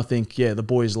long, I think. Yeah, the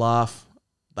boys laugh.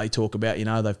 They talk about, you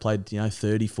know, they've played, you know,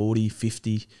 30, 40,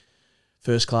 50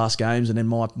 first-class games, and then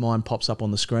mine pops up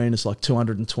on the screen. It's like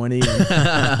 220.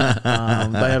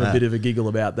 And, they have a bit of a giggle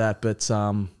about that. But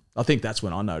I think that's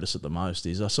when I notice it the most,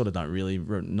 is I sort of don't really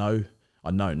know. I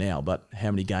know now, but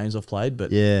how many games I've played.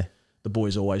 But yeah, the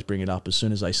boys always bring it up as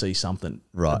soon as they see something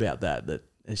about that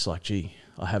it's like, gee,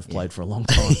 I have played for a long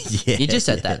time. You're just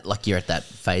at that, like you're at that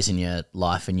phase in your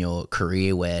life and your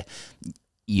career where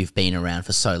you've been around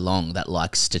for so long that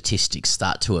like statistics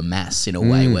start to amass in a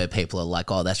way where people are like,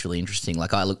 oh, that's really interesting.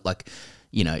 Like I look like,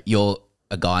 you know, you're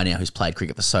a guy now who's played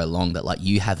cricket for so long that like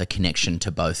you have a connection to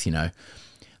both, you know,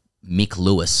 Mick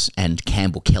Lewis and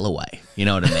Campbell Kellaway. You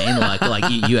know what I mean?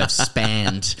 like you have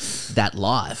spanned that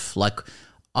life. Like,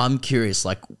 I'm curious,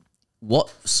 like,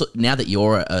 now that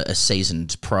you're a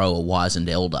seasoned pro, a wizened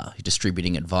elder,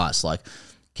 distributing advice, like,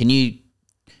 can you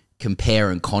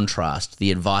compare and contrast the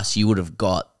advice you would have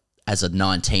got as a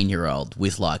 19-year-old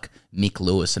with like Mick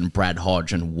Lewis and Brad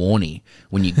Hodge and Warney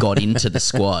when you got into the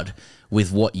squad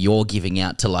with what you're giving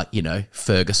out to, like, you know,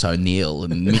 Fergus O'Neill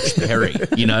and Mitch Perry,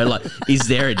 you know, like,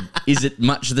 is it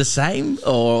much the same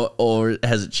or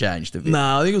has it changed a bit?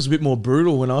 No, I think it was a bit more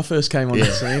brutal when I first came on the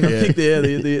scene. I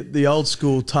think the old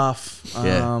school tough,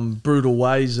 brutal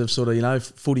ways of sort of, you know,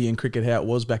 footy and cricket, how it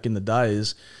was back in the day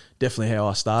is definitely how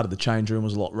I started. The change room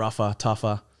was a lot rougher,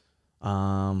 tougher.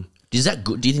 Is that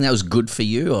good? Do you think that was good for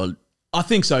you? Or I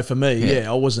think so for me,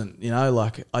 I wasn't, you know,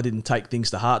 like I didn't take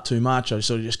things to heart too much. I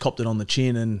sort of just copped it on the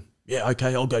chin and,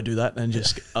 okay, I'll go do that. And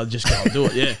I'll just go and do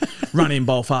it, Run in,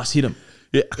 bowl fast, hit him.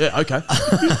 Yeah, okay.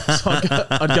 So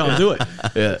I'd go and do it.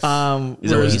 Yeah. Is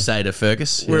that what you say to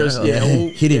Fergus? Whereas,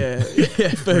 hit him.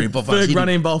 Ferg run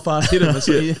in, bowl fast, hit him.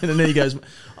 And then he goes,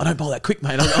 I don't bowl that quick,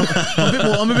 mate.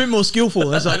 I'm a bit more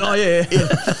skillful. And it's like,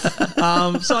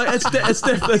 so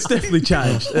it's definitely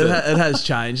changed. It has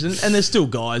changed. And there's still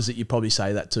guys that you probably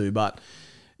say that to, but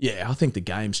yeah, I think the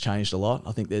game's changed a lot.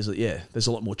 I think there's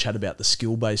a lot more chat about the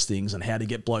skill-based things and how to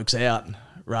get blokes out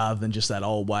rather than just that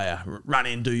old way of run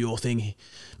in, do your thing,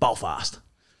 bowl fast.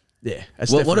 Yeah.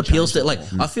 What appeals to, like,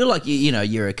 I feel like, you know,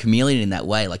 you're a chameleon in that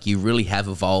way. Like, you really have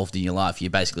evolved in your life.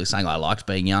 You're basically saying, I liked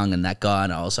being young and that guy,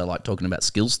 and I also like talking about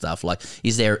skill stuff. Like,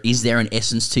 is there an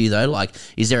essence to you, though? Like,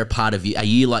 is there a part of you, are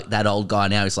you like that old guy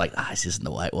now who's like, this isn't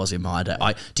the way it was in my day?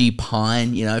 Do you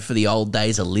pine, you know, for the old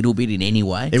days a little bit in any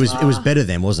way? It was better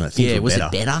then, wasn't it? Things was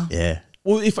it better? Yeah.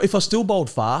 Well, if I still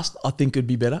bowled fast, I think it'd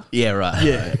be better. Yeah, right.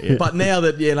 Yeah. But now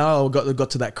that, you know, I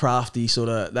got to that crafty sort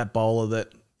of, that bowler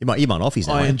that, You might offies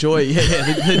now. I enjoy.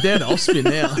 They're down to off spin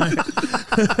now.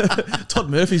 Todd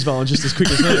Murphy's bowling just as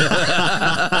quick as me.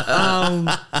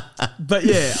 But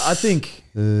yeah, I think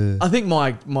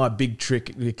my big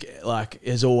trick, like,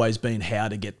 has always been how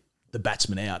to get the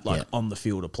batsman out, like on the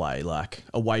field of play, like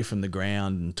away from the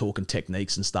ground, and talking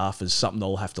techniques and stuff is something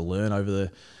they'll have to learn over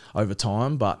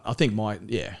time. But I think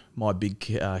my big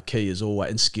key is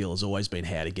always, and skill has always been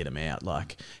how to get them out,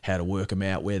 like how to work them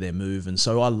out, where they're moving.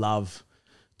 So I love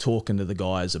talking to the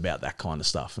guys about that kind of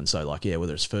stuff. And so, like,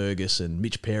 whether it's Fergus and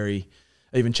Mitch Perry,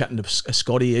 even chatting to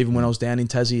Scotty, even when I was down in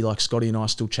Tassie, like Scotty and I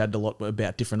still chatted a lot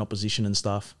about different opposition and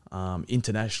stuff,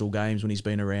 international games when he's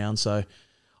been around. So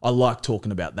I like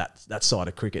talking about that side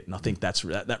of cricket, and I think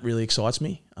that really excites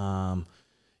me.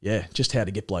 Just how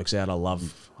to get blokes out. I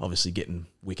love obviously getting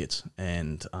wickets,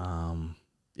 and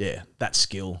that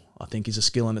skill I think is a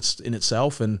skill in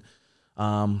itself, and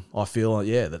I feel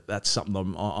that's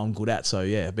something I'm good at. So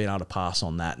being able to pass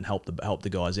on that and help the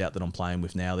guys out that I'm playing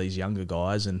with now, these younger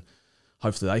guys, and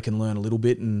hopefully they can learn a little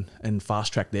bit and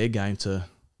fast track their game to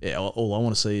all I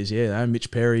want to see is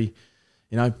Mitch Perry,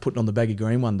 you know, putting on the baggy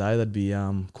green one day. That'd be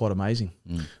quite amazing.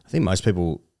 I think most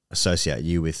people associate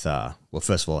you with,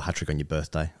 first of all, a hat-trick on your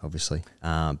birthday, obviously,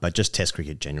 but just Test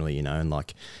cricket generally, you know, and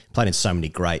like played in so many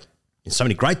great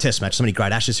Test matches, so many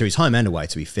great Ashes series, home and away,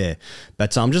 to be fair.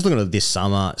 But I'm just looking at this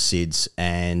summer, Sids,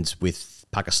 and with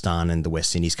Pakistan and the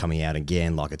West Indies coming out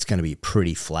again, like it's going to be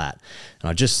pretty flat. And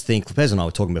I just think, Pez and I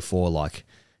were talking before, like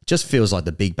it just feels like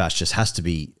the Big Bash just has to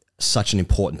be such an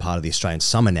important part of the Australian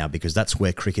summer now, because that's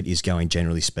where cricket is going,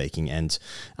 generally speaking, and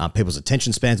people's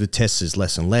attention spans with tests is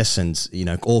less and less, and you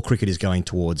know, all cricket is going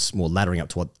towards more laddering up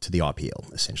to the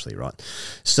IPL, essentially, right?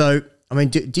 So, I mean,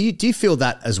 do you feel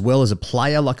that as well as a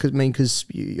player? Like, I mean, because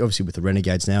obviously with the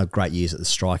Renegades now, great years at the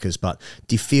Strikers, but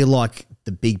do you feel like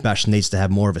the Big Bash needs to have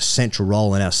more of a central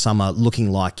role in our summer, looking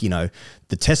like, you know,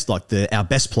 the test, like our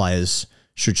best players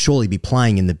should surely be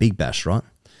playing in the Big Bash, right?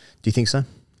 Do you think so?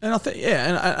 And I think,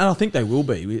 and I think they will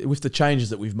be with the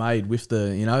changes that we've made with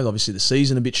the, you know, obviously the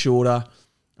season a bit shorter.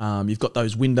 You've got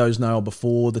those windows now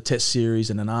before the Test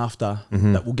series and then after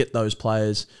that will get those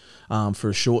players for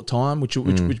a short time, which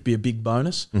would be a big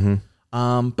bonus.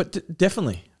 But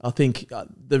definitely, I think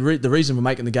the reason we're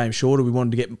making the game shorter, we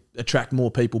wanted to attract more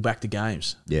people back to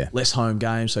games. Yeah, less home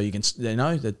games, so you can, you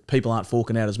know, that people aren't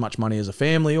forking out as much money as a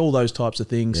family, all those types of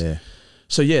things. Yeah.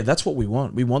 So that's what we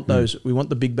want. We want those. We want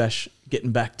the Big Bash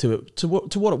getting back to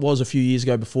what it was a few years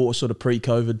ago before, sort of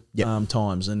pre-COVID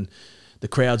times, and the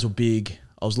crowds were big.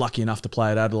 I was lucky enough to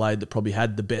play at Adelaide, that probably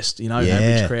had the best, you know,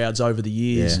 average crowds over the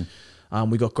years. Yeah.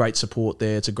 We got great support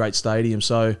there. It's a great stadium.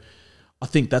 So I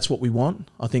think that's what we want.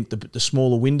 I think the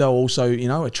smaller window also, you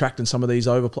know, attracting some of these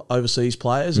overseas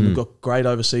players, and we've got great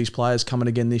overseas players coming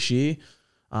again this year.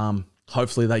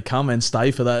 Hopefully they come and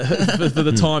stay for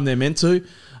the time they're meant to.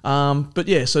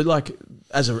 But so like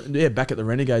back at the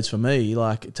Renegades for me,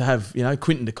 like to have, you know,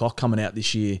 Quinton de Kock coming out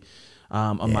this year,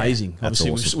 amazing.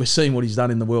 Obviously awesome. We're seeing what he's done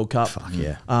in the World Cup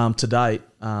to date.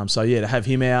 To have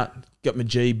him out, got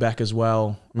Majid back as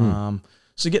well.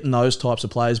 So getting those types of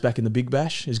players back in the Big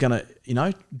Bash is going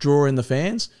to, draw in the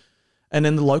fans. And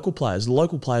then the local players. The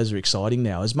local players are exciting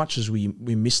now. As much as we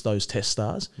miss those test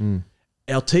stars,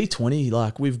 our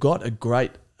T20, we've got a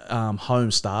great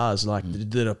home stars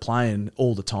that are playing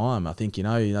all the time. I think,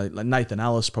 like Nathan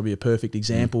Ellis, probably a perfect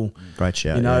example. Great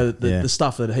shout. The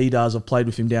stuff that he does, I've played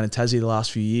with him down in Tassie the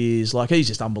last few years. He's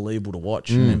just unbelievable to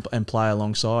watch and play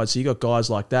alongside. So you got guys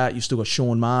like that. You've still got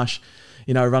Sean Marsh,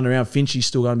 running around. Finchy's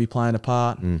still going to be playing a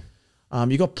part.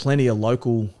 You got plenty of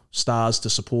local stars to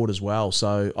support as well.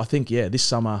 So I think, this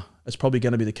summer it's probably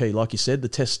going to be the key. Like you said, the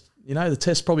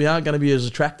tests probably aren't going to be as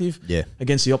attractive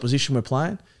against the opposition we're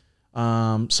playing.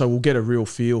 So we'll get a real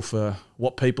feel for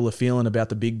what people are feeling about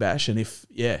the Big Bash, and if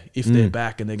they're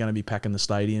back and they're going to be packing the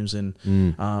stadiums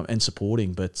and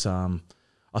supporting. But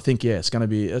I think it's going to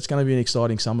be an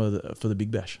exciting summer for the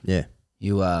Big Bash. Yeah.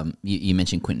 You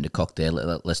mentioned Quinton de Kock there.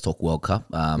 Let's talk World Cup.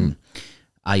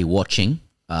 Are you watching?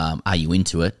 Are you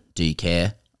into it? Do you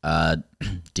care?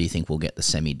 Do you think we'll get the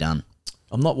semi done?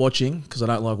 I'm not watching because I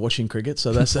don't like watching cricket,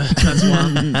 so that's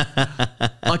one.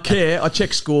 I care. I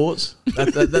check scores.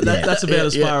 That's about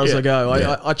as far as I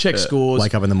go. I check scores.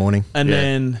 Wake up in the morning. And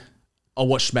then I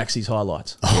watch Maxi's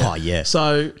highlights. Oh, yeah.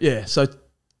 So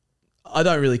I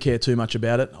don't really care too much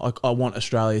about it. I want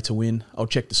Australia to win. I'll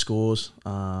check the scores.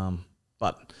 Yeah.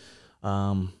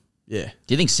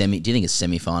 Do you think a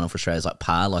semi-final for Australia is like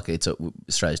par?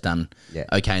 Australia's done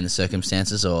okay in the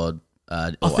circumstances, or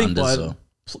I think unders?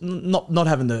 Not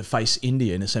having to face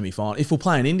India in a semi-final. If we're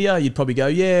playing India, you'd probably go,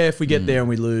 if we get there and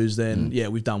we lose, then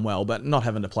we've done well. But not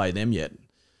having to play them yet,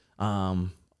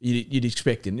 you'd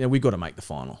expect we've got to make the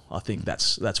final. I think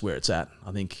that's where it's at.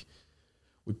 I think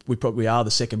we probably are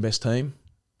the second best team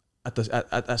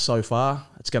at so far.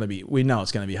 It's going to be. We know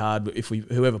it's going to be hard. But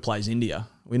whoever plays India,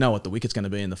 we know what the wicket's going to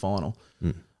be in the final.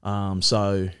 I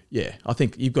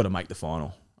think you've got to make the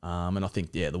final. And I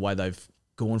think the way they've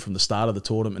gone from the start of the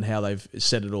tournament and how they've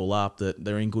set it all up, that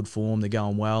they're in good form, they're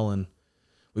going well, and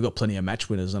we've got plenty of match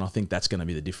winners, and I think that's going to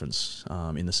be the difference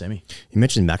in the semi. You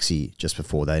mentioned Maxi just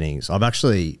before that innings. I've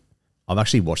actually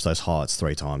watched those highlights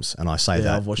 3 times, and I say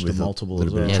that I've watched them multiple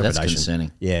as well. Yeah, that's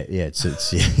concerning. Yeah, it's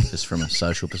just from a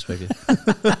social perspective.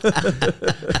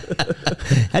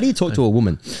 How do you talk to a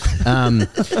woman? I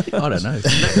don't know.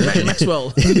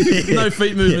 Maxwell, no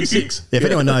feet movement 6. If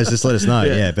anyone knows, just let us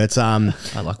know. But I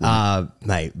like women.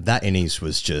 mate, that innings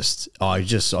was just I was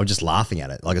just laughing at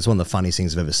it. It's one of the funniest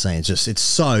things I've ever seen. It's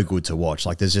so good to watch.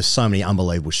 There's just so many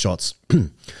unbelievable shots.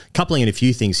 Coupling in a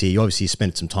few things here. You obviously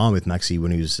spent some time with Maxi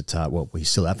when he was at he's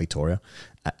still at Victoria,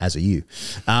 as are you.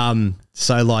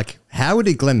 So how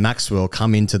did Glenn Maxwell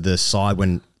come into the side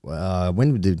when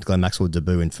did Glenn Maxwell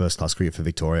debut in first class cricket for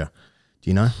Victoria? Do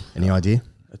you know? Any idea?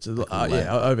 It's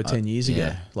over 10 years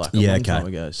ago, a long time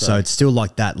ago. So it's still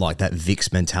that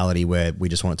Vicks mentality where we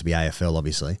just want it to be AFL,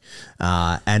 obviously,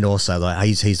 and also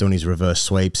he's doing his reverse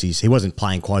sweeps. He wasn't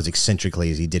playing quite as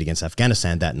eccentrically as he did against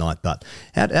Afghanistan that night. But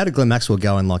how did Glenn Maxwell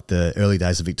go in the early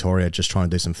days of Victoria, just trying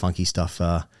to do some funky stuff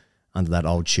under that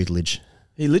old tutelage?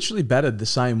 He literally batted the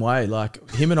same way.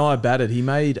 Him and I batted. He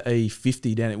made a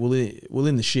 50 down at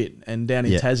in the shit and down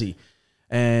in Tassie.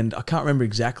 And I can't remember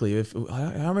exactly.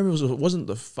 I remember it wasn't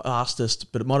the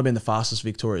fastest, but it might have been the fastest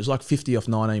Victoria. It was 50 off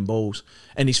 19 balls,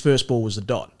 and his first ball was a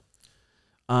dot.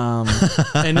 And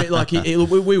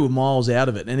we were miles out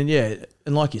of it. And then,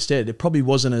 and like you said, it probably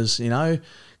wasn't as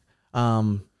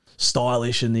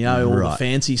stylish and all the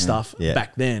fancy stuff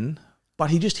back then. But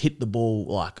he just hit the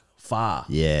ball far.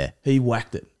 Yeah, he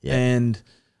whacked it,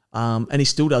 and he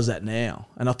still does that now.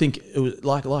 And I think it was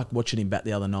like watching him bat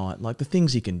the other night. The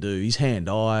things he can do, his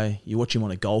hand-eye. You watch him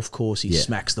on a golf course, he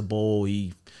smacks the ball,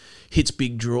 he hits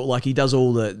big draw. He does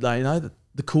all the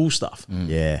cool stuff.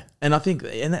 Yeah. And I think,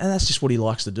 and that's just what he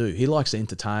likes to do. He likes to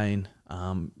entertain.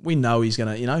 We know he's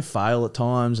going to, fail at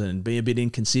times and be a bit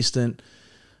inconsistent.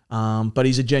 But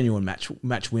he's a genuine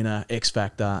match winner, X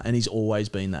factor, and he's always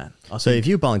been that. So if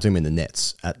you're bowling to him in the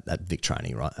nets at Vic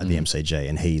training, right, at the MCG,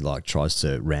 and he tries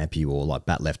to ramp you or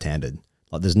bat left-handed,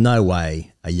 there's no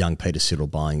way a young Peter Siddle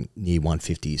bowling near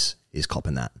 150s is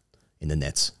copping that in the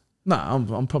nets. No,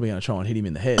 I'm probably going to try and hit him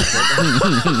in the head.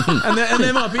 and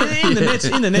there might be in the nets.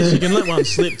 In the nets, you can let one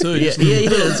slip too.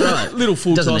 That's right. Little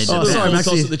full toss. Sorry,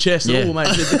 toss at the chest. Yeah. Oh, mate,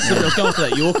 I was going for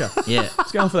that Yorker. Yeah,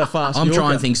 it's going for that fast. I'm Yorker.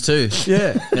 trying things too.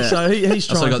 Yeah. So he's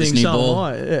trying things. So am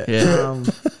I. Yeah.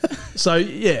 So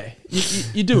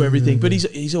you do everything, but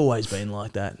he's always been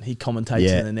like that. He commentates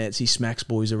in the nets. He smacks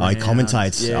boys around. He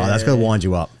commentates. That's going to wind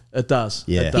you up. It does.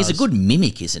 Yeah. He's a good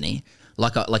mimic, isn't he?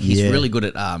 Like he's really good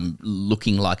at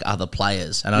looking like other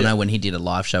players. And I know when he did a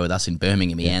live show with us in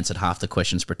Birmingham, he answered half the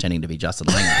questions pretending to be Justin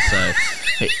Langer.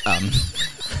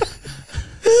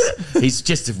 So he's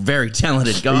just a very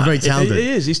talented guy. He's very talented. He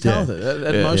is. He's talented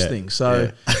at most things.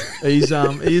 So he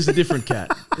is a different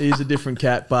cat. He's a different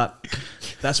cat, but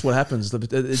that's what happens.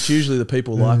 It's usually the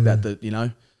people like that you know,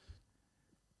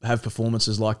 have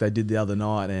performances like they did the other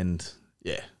night. And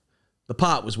the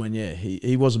part was when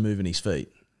he wasn't moving his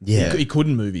feet. Yeah, he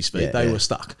couldn't move his feet. They were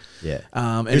stuck. Yeah,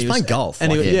 and he was playing golf.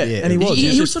 And and he was.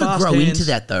 He was sort of grow hands. into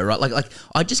that though, right? Like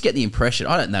I just get the impression.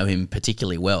 I don't know him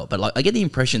particularly well, but like I get the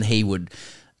impression he would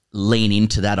lean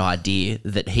into that idea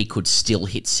that he could still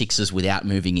hit sixes without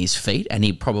moving his feet, and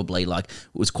he probably like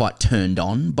was quite turned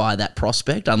on by that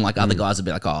prospect. Unlike other guys would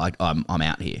be like, "Oh, I'm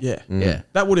out here." Yeah,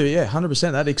 that would have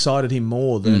 100%. That excited him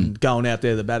more than going out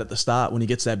there the bat at the start when he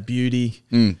gets that beauty.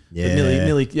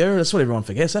 Nearly. That's what everyone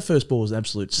forgets. That first ball was an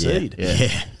absolute seed.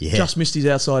 Yeah. Just missed his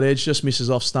outside edge, just misses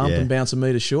off stump and bounce a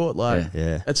metre short. Like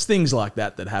it's things like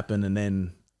that happen, and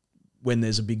then when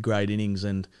there's a big great innings,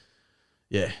 and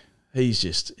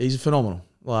he's phenomenal.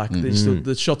 Like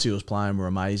the shots he was playing were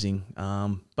amazing,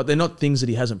 but they're not things that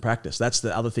he hasn't practiced. That's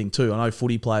the other thing too. I know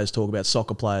footy players talk about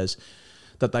soccer players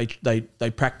that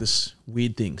they practice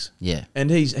weird things. Yeah,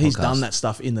 and he's done that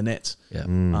stuff in the nets.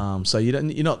 Yeah, so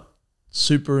you're not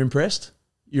super impressed.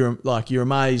 You're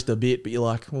amazed a bit, but you're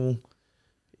like, well,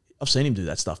 I've seen him do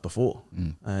that stuff before,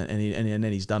 and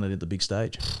then he's done it at the big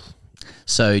stage.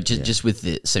 So just with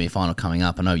the semi-final coming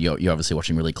up, I know you're obviously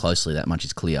watching really closely. That much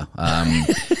is clear.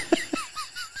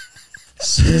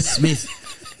 Smith,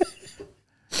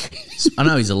 I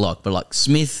know he's a lock, but like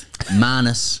Smith,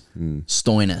 Marnus,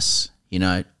 Stoinis, you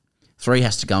know, 3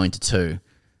 has to go into 2.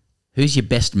 Who's your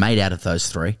best mate out of those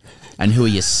 3? And who are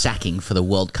you sacking for the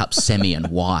World Cup semi, and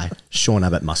why? Sean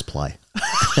Abbott must play.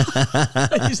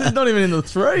 You said not even in the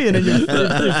 3, and then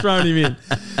you've thrown him in.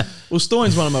 Well,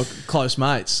 Stoin's one of my close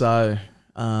mates, so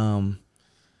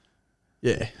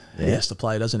he has to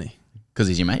play, doesn't he? Because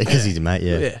he's your mate. Because he's your mate,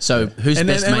 yeah. So who's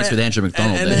best mates with Andrew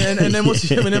McDonald? And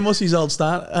then what's his old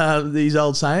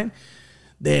saying?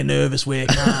 They're nervous, we're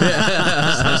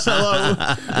calm.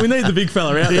 So we need the big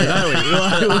fella out there,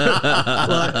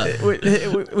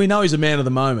 don't we? We know he's a man of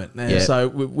the moment, so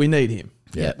we need him.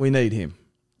 Yeah, we need him.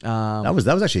 That was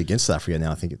actually against South Africa.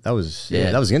 Now I think that was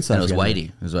against South Africa. It was weighty.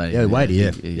 It was weighty. Yeah, weighty.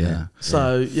 Yeah.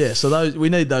 So those we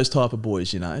need those type of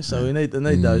boys, you know. So we need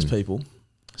those people.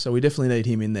 So we definitely need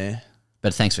him in there.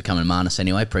 But thanks for coming, Marnus.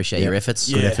 Anyway, appreciate your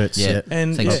efforts. Good efforts. Yeah,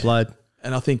 and thanks for played.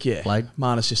 And I think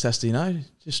Marnus just has to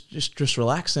just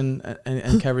relax and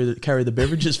carry the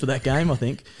beverages for that game. I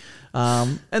think,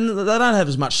 and they don't have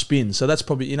as much spin, so that's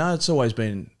probably it's always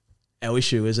been our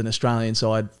issue as an Australian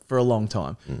side for a long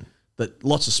time. That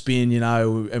lots of spin,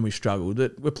 and we've struggled.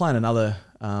 But we're playing another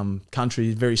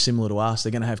country very similar to us.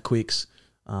 They're going to have quicks.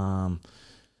 So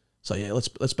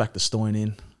let's back the Stoin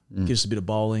in. Give us a bit of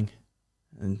bowling,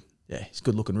 and he's a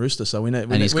good looking rooster. So we need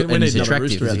another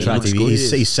rooster out there.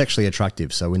 He's sexually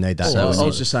attractive, so we need that. I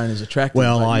was just saying he's attractive.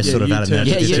 Well, I sort of added that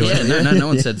to it. No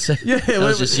one said so. That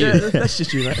was just you. That's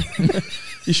just you, mate.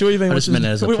 You sure you've been watching?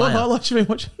 What highlights you been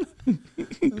watching?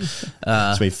 It's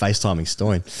been FaceTiming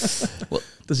Stoin. Well,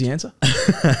 does he answer?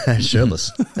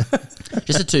 Shirtless.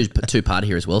 Just a two-part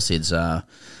here as well, Sids.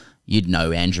 You'd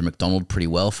know Andrew McDonald pretty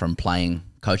well from playing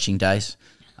coaching days.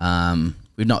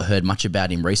 We've not heard much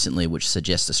about him recently, which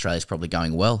suggests Australia's probably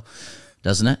going well,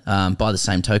 doesn't it? By the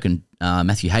same token,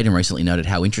 Matthew Hayden recently noted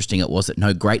how interesting it was that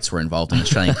no greats were involved in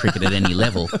Australian cricket at any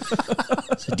level.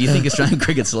 So do you think Australian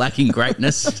cricket's lacking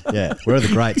greatness? Yeah, where are the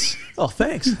greats? Oh,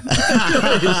 thanks.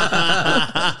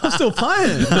 I'm still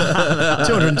playing.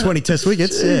 220 test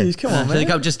wickets. Jeez, come on, man.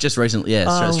 So just recently,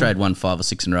 Australia had won 5 or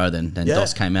 6 in a row. Then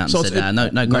Dos came out and said,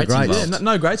 no greats involved. Yeah,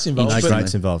 no greats involved. No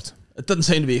greats involved. It doesn't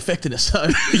seem to be affecting us. So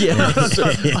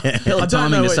hell of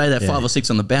timing to say that 5 or 6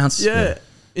 on the bounce. Yeah.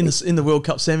 In the World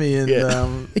Cup semi,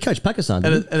 and he coached Pakistan,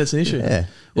 and it's an issue. Yeah.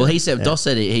 Well, he said Dos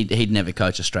said he'd never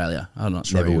coach Australia. I'm not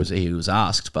sure he was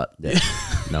asked, but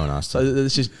no one asked. So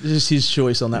it's just his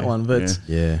choice on that one. But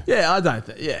I don't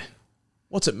think. Yeah,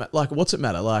 what's it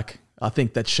matter? Like I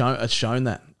think it's shown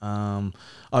that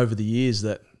over the years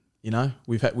that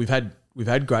we've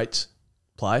had greats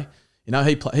play.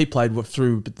 He played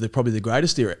through probably the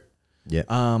greatest era.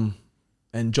 Yeah.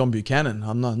 And John Buchanan,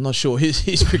 I'm not sure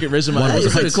his cricket resume.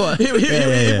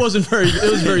 It wasn't very. It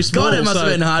was very small. God, it must have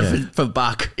been hard for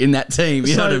Buck in that team.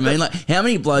 You know what I mean? Like, how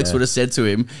many blokes would have said to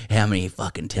him, "How many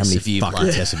fucking tests have you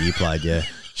played?" Yeah.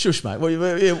 Shush, mate.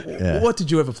 What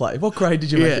did you ever play? What grade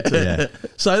did you make it to? Yeah.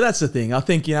 So that's the thing. I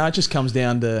think it just comes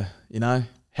down to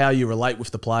how you relate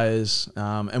with the players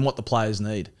and what the players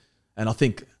need. And I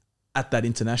think at that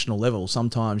international level,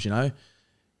 sometimes, you know,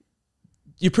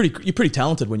 you're pretty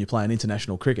talented when you're playing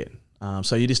international cricket.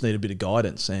 So you just need a bit of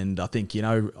guidance. And I think, you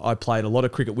know, I played a lot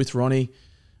of cricket with Ronnie.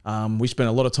 We spent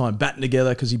a lot of time batting together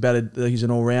because he's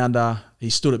an all-rounder. He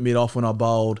stood at mid-off when I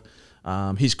bowled.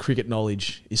 His cricket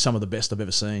knowledge is some of the best I've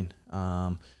ever seen.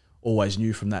 Always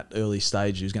knew from that early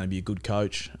stage he was going to be a good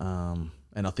coach. And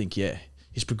I think, yeah,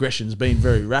 his progression's been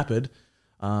very rapid,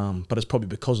 but it's probably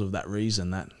because of that reason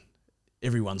that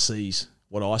everyone sees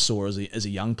what I saw as a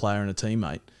young player and a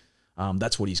teammate.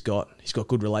 That's what he's got. He's got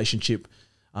good relationship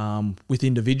with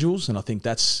individuals, and I think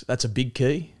that's a big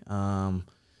key. And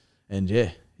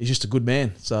yeah, he's just a good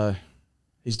man. So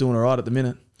he's doing all right at the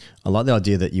minute. I like the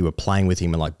idea that you were playing with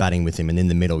him and like batting with him, and in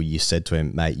the middle you said to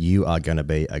him, mate, you are going to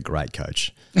be a great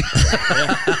coach.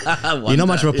 You're not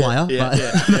much of a player,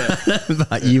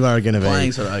 but you are going to be.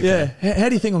 Okay. Yeah. How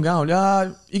do you think I'm going?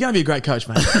 You're going to be a great coach,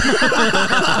 mate.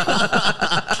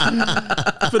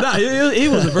 But no, he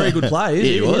was a very good player.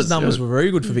 His numbers were very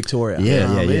good for Victoria.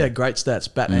 He had great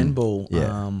stats, bat and ball,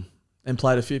 and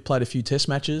played a few test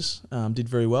matches. Did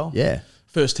very well. Yeah.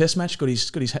 First test match, got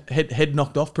his head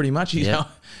knocked off pretty much. His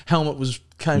helmet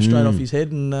came straight off his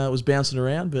head and was bouncing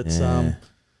around. But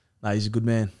no, he's a good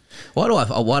man. Why do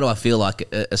I feel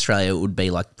like Australia would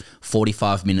be like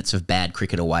 45 minutes of bad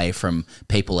cricket away from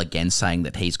people again saying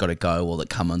that he's got to go or that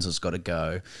Cummins has got to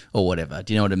go or whatever?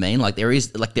 Do you know what I mean? Like there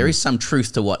is some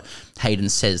truth to what Hayden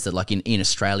says, that like in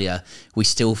Australia we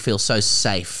still feel so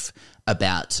safe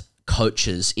about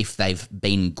coaches if they've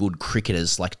been good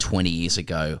cricketers like 20 years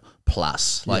ago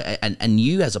plus. Like and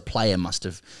you as a player must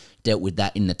have dealt with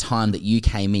that in the time that you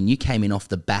came in. You came in off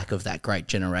the back of that great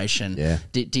generation. Yeah.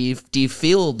 Do you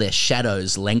feel their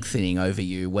shadows lengthening over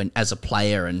you when as a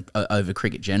player and over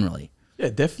cricket generally? Yeah,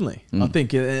 definitely. I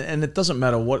think, and it doesn't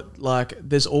matter what. Like,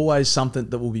 there's always something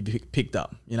that will be picked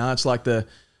up. You know, it's like the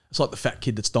fat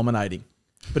kid that's dominating,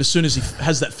 but as soon as he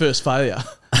has that first failure,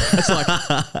 it's like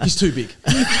he's too big,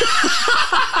 and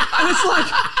it's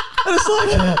like.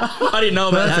 I didn't know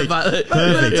about that, but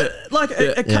perfect. Like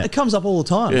it comes up all the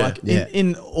time. Yeah. Like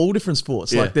in all different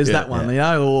sports. Like there's that one, you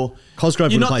know, or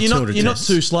Cosgrove would play 200 you're not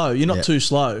too slow. You're not too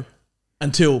slow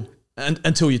until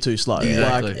you're too slow.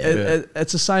 Exactly. Like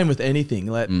it's the same with anything.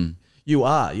 Like you're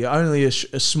only a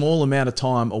small amount of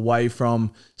time away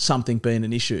from something being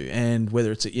an issue, and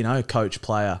whether it's a coach,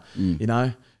 player,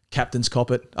 captains cop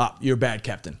it. You're a bad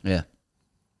captain. Yeah.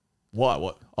 Why?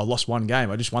 What? I lost one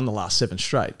game. I just won the last 7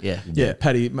 straight. Yeah.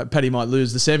 Paddy might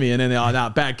lose the semi, and then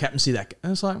bad captaincy. That,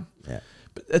 and it's like,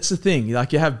 but that's the thing.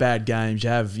 Like you have bad games, you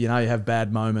have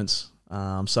bad moments.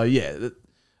 So yeah,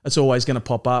 it's always going to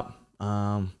pop up.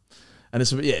 And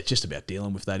it's just about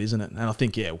dealing with that, isn't it? And I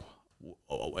think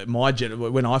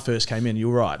when I first came in,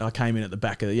 you're right. I came in at the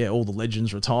back of all the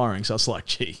legends retiring, so it's like,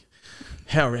 gee,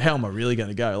 how am I really going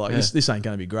to go? Like this ain't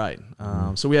going to be great.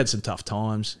 So we had some tough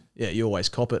times. Yeah, you always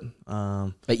cop it.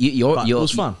 But it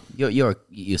was fun.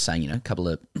 You're saying a couple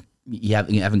of you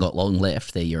haven't got long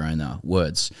left. They're your own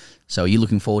words. So are you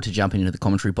looking forward to jumping into the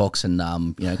commentary box and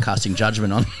casting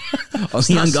judgment on the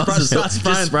young guys,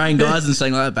 just spraying guys and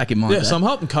saying like back in my day? So I'm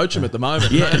helping coach him at the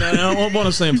moment. And I want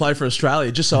to see him play for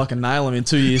Australia just so I can nail him in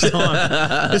 2 years'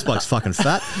 time. This bloke's fucking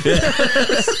fat.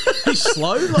 He's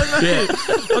slow like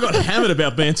that. I got hammered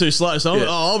about being too slow, so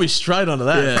I'll be straight onto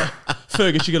that.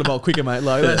 Fergus, you got to bowl quicker, mate.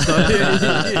 Like that's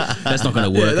not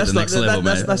going to work at the next level,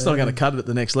 mate. That's not going to cut it at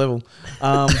the next level.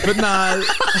 But no.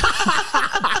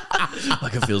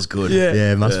 Like it feels good.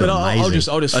 Yeah, it must be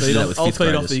amazing. I'll just feed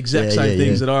off the exact same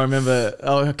things that I remember.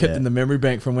 I kept in the memory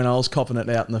bank from when I was copping it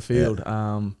out in the field.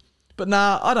 But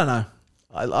I don't know.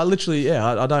 I literally,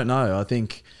 I don't know. I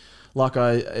think, like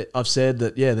I've said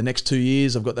that, the next 2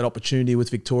 years I've got that opportunity with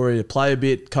Victoria to play a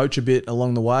bit, coach a bit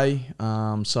along the way.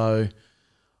 So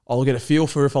I'll get a feel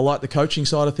for if I like the coaching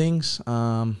side of things.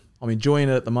 I'm enjoying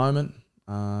it at the moment.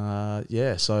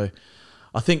 So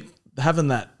I think having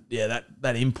that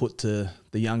input to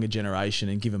the younger generation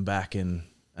and giving back and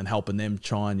helping them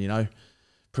try and,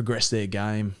 progress their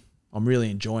game. I'm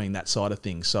really enjoying that side of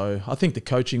things. So I think the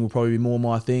coaching will probably be more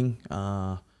my thing.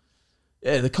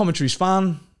 The commentary's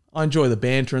fun. I enjoy the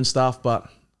banter and stuff, but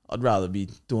I'd rather be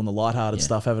doing the lighthearted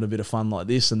stuff, having a bit of fun like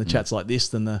this and the chats like this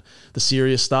than the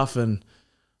serious stuff. And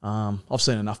I've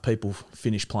seen enough people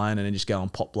finish playing and then just go on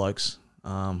pop blokes.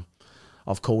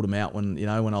 I've called them out when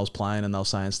I was playing and they were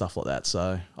saying stuff like that.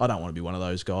 So I don't want to be one of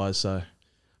those guys. So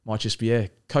might just be,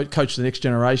 coach the next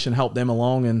generation, help them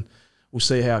along, and we'll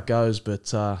see how it goes.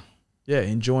 But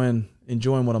enjoying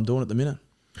what I'm doing at the minute.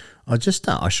 I should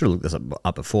have looked this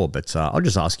up before, but I'll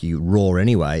just ask you raw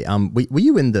anyway. Were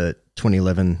you in the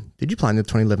 2011? Did you play in the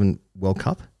 2011 World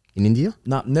Cup? in India?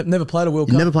 No, never played a World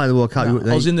You Cup. never played the World Cup?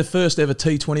 No, I was in the first ever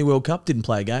T20 World Cup. Didn't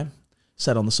play a game.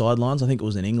 Sat on the sidelines. I think it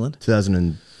was in England.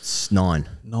 2009.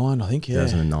 9, I think, yeah.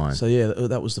 2009. So, yeah,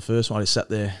 that was the first one. I just sat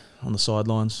there on the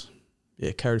sidelines.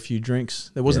 Yeah, carried a few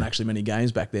drinks. There wasn't actually many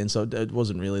games back then, so it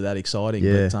wasn't really that exciting.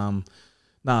 Yeah.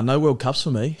 But, no World Cups for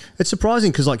me. It's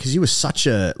surprising because you were such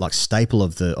a staple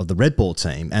of the red ball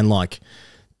team, and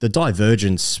the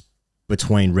divergence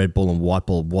between red ball and white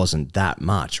ball wasn't that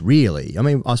much, really. I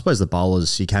mean, I suppose the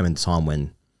bowlers, you came in a time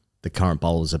when the current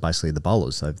bowlers are basically the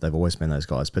bowlers. They've always been those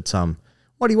guys. But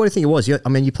what do you think it was? You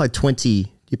played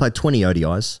 20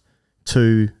 ODIs,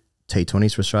 2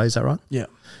 T20s for Australia. Is that right? Yeah.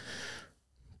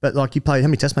 But you played, how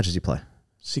many Test matches did you play?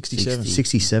 67.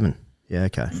 67. Yeah,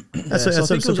 okay. That's, So I that's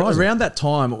think it was surprising. around that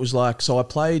time. It was so I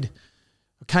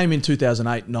came in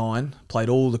 2008-9, played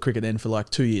all the cricket then for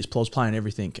 2 years. I was playing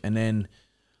everything, and then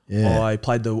I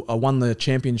won the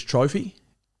Champions Trophy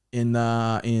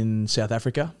in South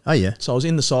Africa. Oh yeah. So I was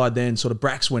in the side then. Sort of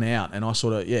Brax went out, and I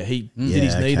he did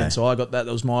his knee then. So I got that.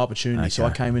 That was my opportunity. So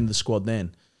I came into the squad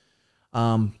then.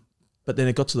 But then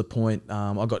it got to the point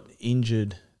I got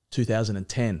injured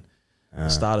 2010, the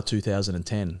start of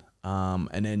 2010.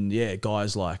 And then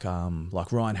guys like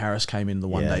Ryan Harris came in the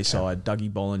one day side.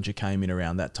 Dougie Bollinger came in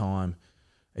around that time.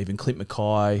 Even Clint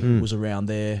Mackay was around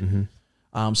there.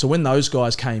 Mm-hmm. So when those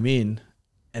guys came in,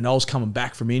 and I was coming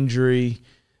back from injury,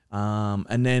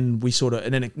 and then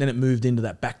it moved into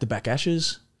that back-to-back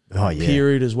Ashes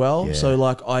period as well. Yeah. So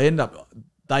I ended up,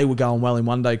 they were going well in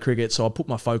one-day cricket, so I put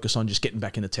my focus on just getting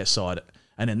back in the Test side,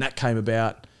 and then that came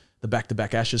about. The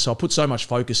back-to-back Ashes. So I put so much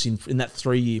focus in that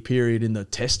 3-year period in the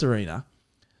Test arena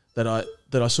that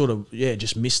I sort of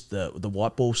just missed the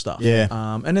white ball stuff. Yeah.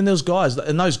 And then there was guys,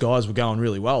 and those guys were going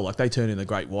really well. They turned into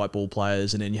great white ball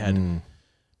players. And then you had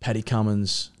Paddy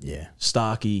Cummins,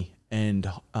 Starkey, and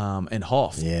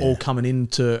Hoff all coming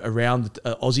into around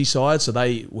the Aussie side. So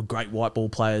they were great white ball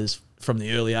players from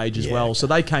the early age as well. So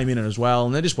they came in as well,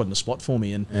 and there just wasn't a spot for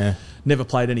me. And never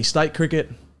played any state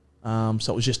cricket. So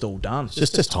it was just all done.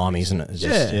 It's just timing, isn't it? It's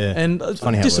just, And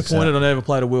I'm disappointed I never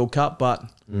played a World Cup, but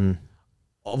I've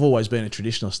always been a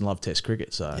traditionalist and love Test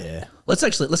cricket. So let's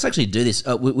actually do this.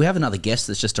 We have another guest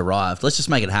that's just arrived. Let's just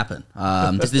make it happen.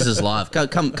 This is live.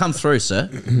 Come through,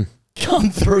 sir. Come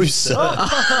through, sir.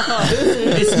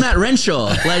 It's Matt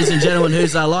Renshaw, ladies and gentlemen,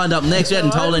 who's lined up next. We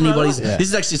hadn't told anybody. This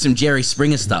is actually some Jerry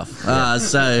Springer stuff.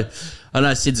 So I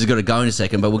know Sid's has got to go in a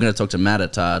second, but we're going to talk to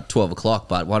Matt at 12 o'clock.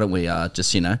 But why don't we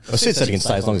just, Well, Sid said he can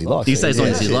stay as long as he likes. He can stay as long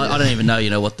as he likes. I don't even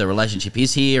know, what the relationship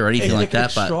is here or anything like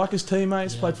that. But Strikers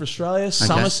teammates, played for Australia.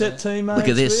 Somerset teammates. Look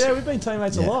at this. Yeah, we've been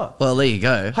teammates a lot. Well, there you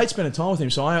go. Hate spending time with him,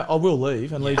 so I will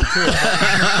leave and leave you to it.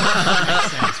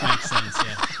 Makes sense,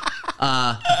 yeah.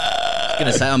 I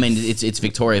was going to say, it's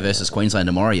Victoria versus Queensland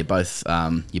tomorrow. You're both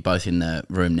in the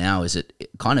room now. Is it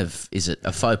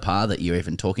a faux pas that you're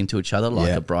even talking to each other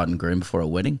like a bride and groom before a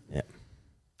wedding? Yeah.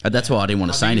 That's why I didn't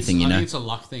want to say anything. I think it's a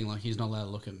luck thing. He's not allowed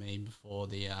to look at me before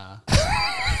the game.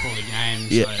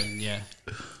 Yeah. So yeah.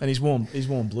 And he's worn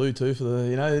blue too for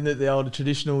the older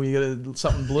traditional. You got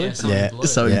something blue. Yeah, something blue.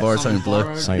 Something borrowed, something blue.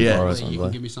 Borrowed. Something borrowed, You something can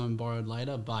blue. give me something borrowed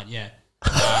later, but yeah.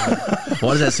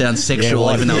 Why does that sound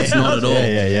sexual, even though it's not at all?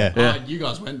 Yeah. You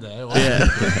guys went there.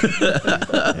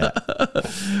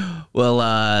 Well,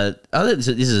 I think this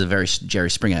is a very Jerry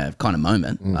Springer kind of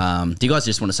moment. Do you guys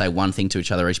just want to say one thing to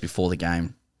each other each before the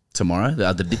game tomorrow?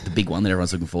 The big one that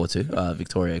everyone's looking forward to,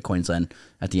 Victoria, Queensland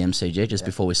at the MCG, just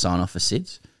before we sign off for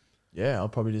Sids? Yeah, I'll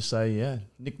probably just say,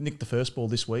 nick the first ball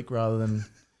this week rather than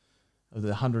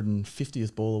the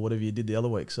 150th ball or whatever you did the other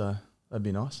week. So that'd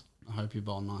be nice. I hope you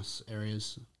bowl nice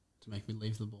areas to make me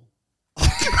leave the ball. I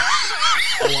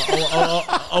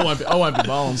won't be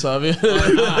bowling, so have you?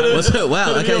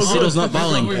 Wow, okay, Siddle's not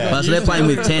bowling. So they're playing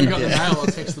with 10. We got the mail, I'll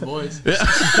text the boys.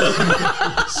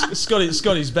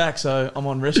 Scotty's back, so I'm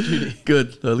on rest duty.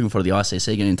 Good. They're looking for the ICC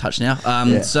getting in touch now.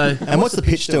 So And what's the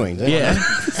pitch doing? yeah,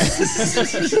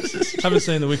 Haven't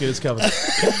seen the wicket, it's covered.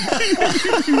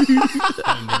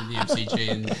 Haven't been to the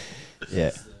MCG and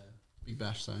Yeah. Big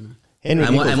Bash, so no. Henry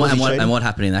and Nichols, was he cheating? what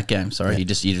happened in that game? Sorry, you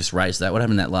just raised that. What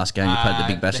happened in that last game? You played the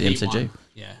Big Bash at the Heat MCG. one.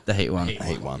 Yeah, The Heat one.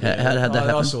 Heat one. How'd that I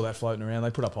happen? saw that floating around.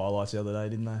 They put up highlights the other day,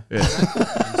 didn't they?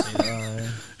 Didn't see that.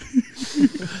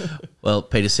 Well,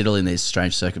 Peter Siddle, in these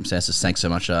strange circumstances, thanks so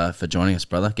much for joining us,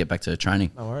 brother. Get back to training.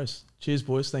 No worries. Cheers,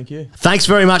 boys. Thank you. Thanks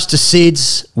very much to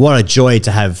Sids. What a joy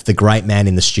to have the great man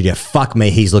in the studio. Fuck me,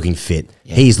 he's looking fit.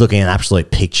 He's looking an absolute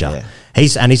picture.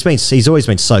 He's always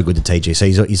been so good to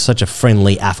TGC. He's such a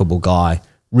friendly, affable guy.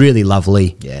 Really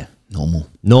lovely. Yeah,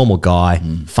 Normal guy.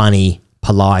 Funny,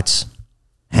 polite,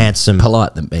 handsome.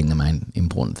 polite being the main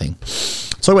important thing.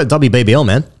 Talk about WBBL,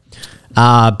 man.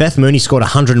 Beth Mooney scored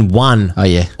 101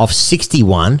 yeah. of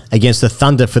 61 against the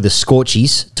Thunder for the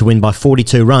Scorchies to win by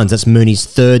 42 runs. That's Mooney's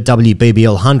third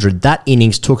WBBL 100. That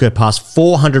innings took her past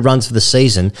 400 runs for the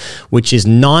season, which is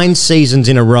 9 seasons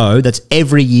in a row. That's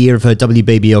every year of her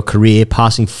WBBL career,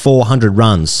 passing 400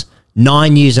 runs.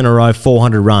 9 years in a row,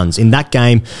 400 runs. In that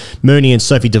game, Mooney and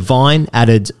Sophie Devine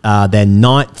added their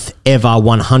 9th ever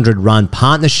 100-run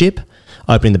partnership,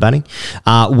 opening the batting.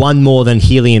 One more than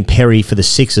Healy and Perry for the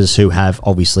Sixers, who have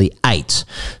obviously 8.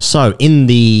 So in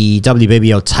the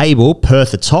WBBL table,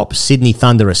 Perth atop, Sydney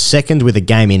Thunder are second with a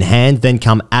game in hand. Then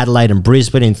come Adelaide and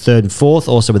Brisbane in third and fourth,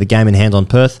 also with a game in hand on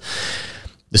Perth.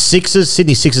 The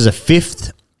Sydney Sixers are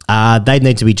fifth. They'd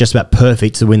need to be just about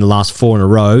perfect to win the last 4 in a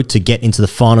row to get into the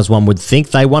finals, one would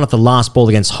think. They won at the last ball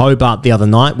against Hobart the other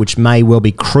night, which may well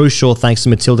be crucial thanks to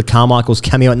Matilda Carmichael's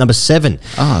cameo at number 7.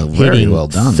 Oh, very well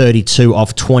done. 32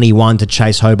 off 21 to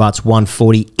chase Hobart's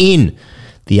 140 in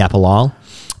the Apple Isle.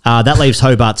 That leaves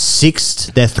Hobart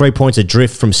 6th. They're 3 points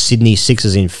adrift from Sydney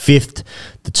Sixers in 5th.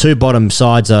 The two bottom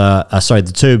sides are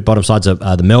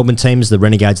the Melbourne teams, the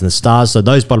Renegades and the Stars. So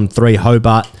those bottom 3,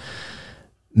 Hobart,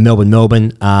 Melbourne,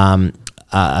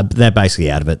 they're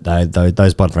basically out of it.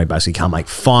 Those bottom 3 basically can't make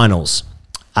finals.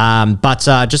 But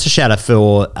just a shout out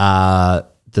for the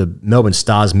Melbourne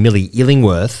Stars, Millie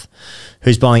Illingworth,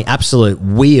 who's bowling absolute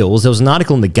wheels. There was an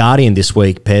article in The Guardian this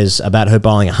week, Pez, about her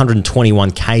bowling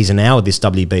 121 Ks an hour this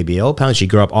WBBL. Apparently she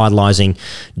grew up idolising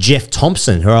Jeff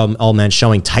Thompson, her old man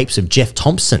showing tapes of Jeff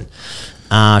Thompson.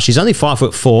 She's only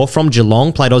 5'4", from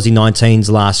Geelong, played Aussie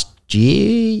 19s last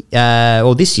year,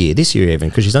 or this year even,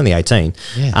 because she's only 18.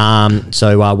 Yeah.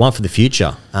 So one for the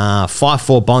future.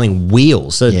 5'4" bowling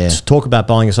wheels. So to talk about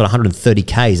bowling a sort of 130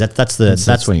 Ks, that's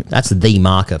the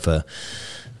marker for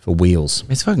wheels.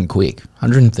 It's fucking quick.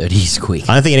 130 is quick.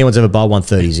 I don't think anyone's ever bowled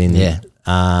 130s in. Yeah.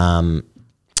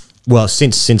 Well,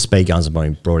 since speed guns have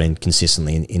been brought in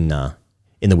consistently in the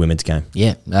women's game.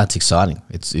 Yeah, that's exciting.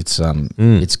 It's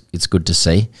good to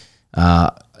see.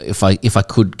 If I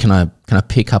could, can I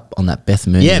pick up on that Beth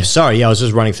Mooney? Yeah, sorry. Yeah, I was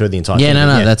just running through the entire thing.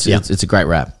 It's a great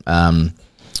wrap. 9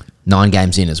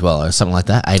 games in as well, or something like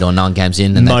that. 8 or 9 games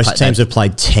in. And most teams have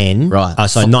played 10. Right.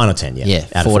 So 9 or 10, yeah. Yeah,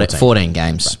 out of 14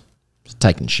 games. Right. It's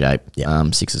taking shape. Yeah.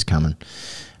 6 is coming.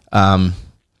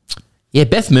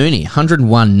 Beth Mooney,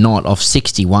 101 not off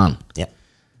 61. Yeah.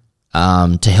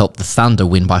 To help the Thunder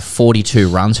win by 42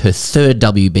 runs, her third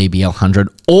WBBL 100,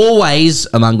 always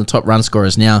among the top run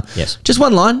scorers now. Yes. Just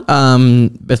one line,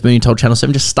 Beth Mooney told Channel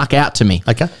 7, just stuck out to me.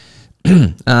 Okay.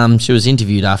 She was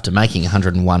interviewed after making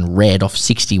 101 red off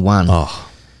 61. Oh.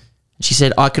 She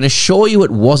said, "I can assure you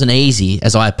it wasn't easy,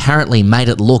 as I apparently made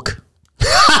it look."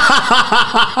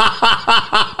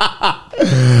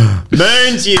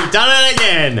 Moons, you've done it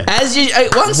again. As you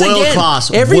once world again,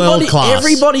 class,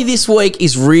 everybody this week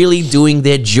is really doing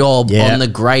their job on the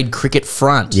grade cricket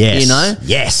front. Yes, you know.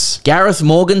 Yes. Gareth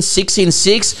Morgan 6 in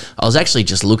 6. I was actually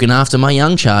just looking after my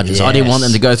young chargers. I didn't want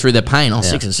them to go through their pain.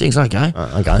 6 in 6. Okay.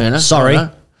 Okay. You know, sorry.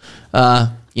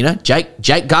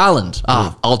 Jake Garland.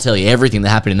 I'll tell you everything that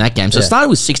happened in that game. So it started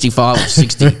with 65 or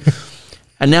 60.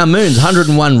 And now Moon's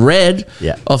 101 red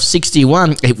of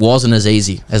 61. It wasn't as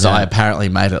easy as I apparently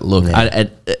made it look. Yeah.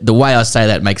 The way I say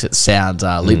that makes it sound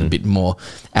a little bit more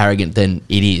arrogant than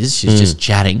it is. She's just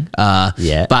chatting.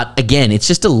 But again, it's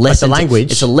just a lesson. Like the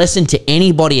language. It's a lesson to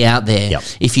anybody out there. Yep.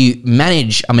 If you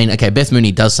manage, Beth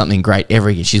Mooney does something great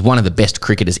every year. She's one of the best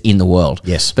cricketers in the world.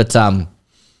 Yes. But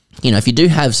if you do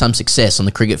have some success on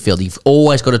the cricket field, you've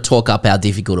always got to talk up how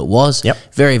difficult it was. Yep.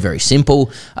 Very, very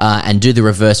simple. And do the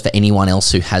reverse for anyone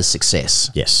else who has success.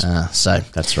 Yes. So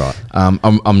that's right.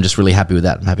 I'm just really happy with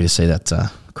that. I'm happy to see that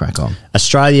crack on.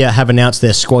 Australia have announced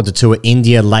their squad to tour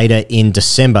India later in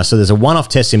December. So there's a one-off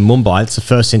test in Mumbai. It's the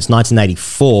first since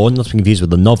 1984, not to be confused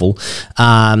with the novel,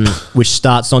 which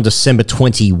starts on December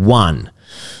 21.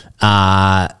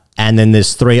 And then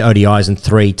there's 3 ODIs and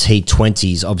 3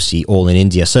 T20s, obviously all in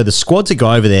India. So the squad to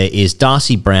go over there is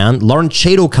Darcy Brown. Lauren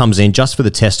Cheadle comes in just for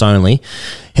the test only.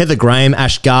 Heather Graham,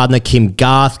 Ash Gardner, Kim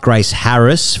Garth, Grace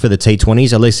Harris for the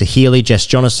T20s. Elisa Healy, Jess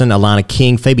Jonathan, Alana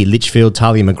King, Phoebe Litchfield,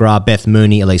 Talia McGrath, Beth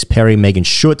Mooney, Elise Perry, Megan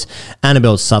Schutt,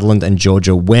 Annabelle Sutherland, and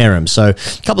Georgia Wareham. So a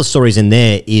couple of stories in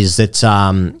there is that,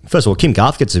 first of all, Kim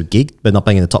Garth gets a gig, but not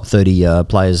being in the top 30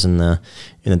 players in the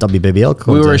WBBL.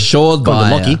 We were assured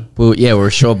by Lockie. We were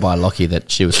assured by Lockie that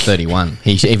she was 31.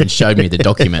 He even showed me the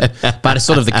document, but it's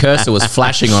sort of the cursor was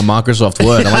flashing on Microsoft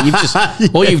Word. I'm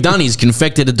like, all you've done is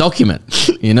confected a document,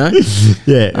 you know?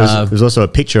 Yeah, it was also a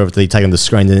picture of the taken on the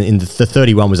screen, and the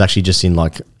 31 was actually just in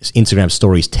like Instagram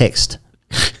stories text.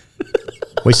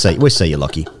 we see you,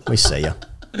 Lockie. We see you.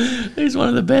 He's one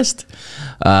of the best.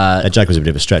 That joke was a bit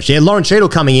of a stretch. Yeah, Lauren Cheadle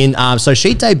coming in. So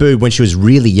she debuted when she was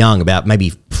really young, about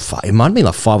maybe it might have been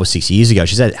like 5 or 6 years ago.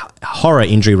 She's had horror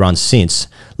injury runs since.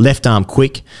 Left arm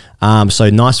quick. So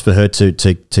nice for her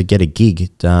to get a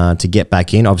gig, to get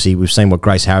back in. Obviously, we've seen what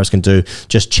Grace Harris can do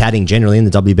just chatting generally in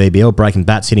the WBBL, breaking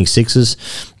bats, hitting sixes.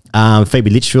 Phoebe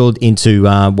Litchfield into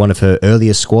one of her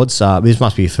earlier squads. This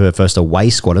must be her first away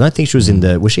squad. I don't think she was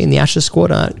was she in the Ashes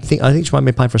squad? I think she might have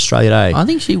been playing for Australia Day. I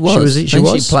think she was. She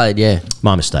played, yeah.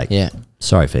 My mistake. Yeah.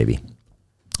 Sorry, Phoebe.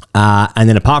 And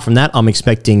then apart from that, I'm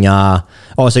expecting...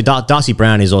 Darcy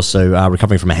Brown is also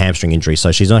recovering from a hamstring injury,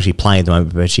 so she's not actually playing at the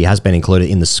moment, but she has been included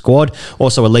in the squad.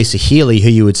 Also, Elisa Healy, who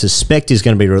you would suspect is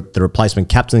going to be the replacement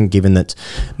captain, given that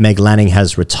Meg Lanning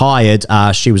has retired.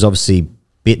 She was obviously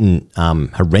bitten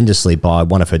horrendously by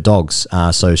one of her dogs,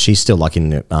 so she's still like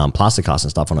in plaster cast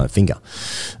and stuff on her finger.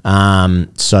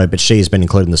 But she has been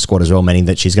included in the squad as well, meaning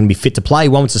that she's going to be fit to play,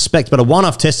 one would suspect. But a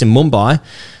one-off test in Mumbai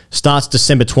starts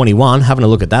December 21. Having a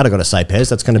look at that, I've got to say, Pez,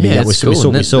 that's going to be...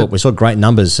 We saw great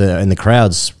numbers in the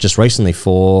crowds just recently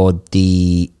for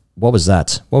the... What was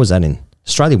that? What was that in?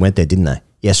 Australia went there, didn't they?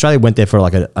 Yeah, Australia went there for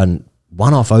like a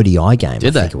one-off ODI game.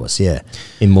 Did they? I think it was, yeah,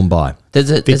 in Mumbai.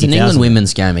 There's an England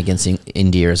women's game against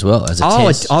India as well as a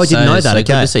test. I didn't know that. So okay.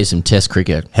 good to see some test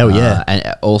cricket. Hell yeah.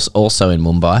 And also in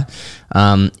Mumbai.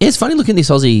 It's funny looking at this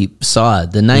Aussie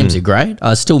side. The names are great.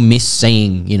 I still miss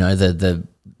seeing,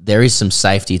 there is some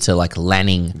safety to like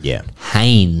Lanning,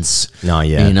 Haynes. No,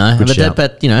 yeah.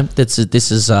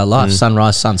 This is life.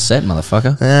 Sunrise, sunset,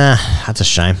 motherfucker. That's a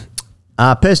shame.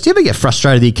 Pers, do you ever get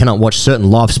frustrated that you cannot watch certain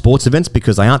live sports events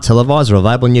because they aren't televised or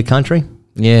available in your country?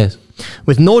 Yes.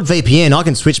 With NordVPN, I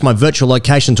can switch my virtual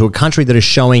location to a country that is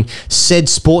showing said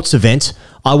sports event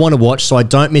I want to watch so I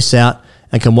don't miss out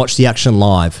and can watch the action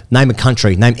live. Name a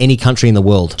country. Name any country in the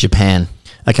world. Japan.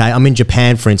 Okay, I'm in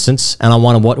Japan, for instance, and I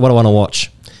want to what do I want to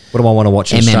watch? What do I want to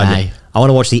watch in MMA. Australia? I want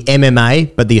to watch the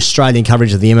MMA, but the Australian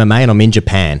coverage of the MMA, and I'm in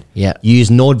Japan. Yeah. You use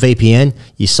NordVPN.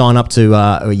 You sign up to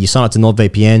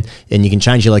NordVPN, and you can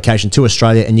change your location to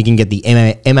Australia, and you can get the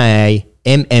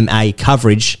MMA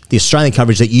coverage, the Australian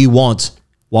coverage that you want,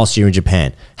 whilst you're in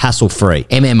Japan, hassle free.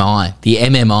 The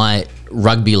MMI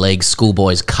Rugby League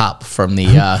Schoolboys Cup from the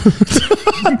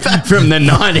from the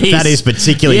 90s. That is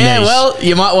particularly niche. Well,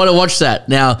 you might want to watch that.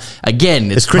 Now,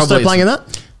 again, it's is Christo playing in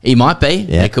that? He might be.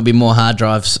 Yeah. There could be more hard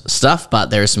drives stuff,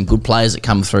 but there are some good players that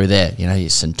come through there. Your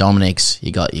St Dominic's,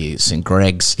 you got your St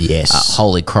Greg's, yes,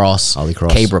 Holy Cross,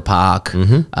 Keebra Park.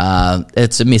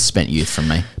 It's a misspent youth from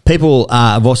me. People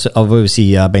have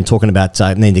obviously been talking about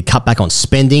needing to cut back on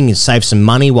spending and save some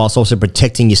money whilst also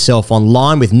protecting yourself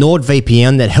online with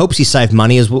NordVPN that helps you save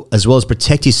money as well as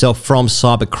protect yourself from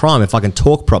cybercrime. If I can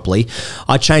talk properly,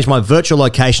 I changed my virtual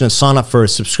location and sign up for a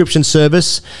subscription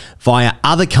service via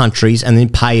other countries and then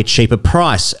pay a cheaper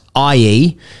price,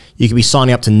 i.e. you could be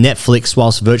signing up to Netflix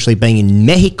whilst virtually being in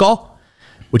Mexico,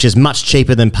 which is much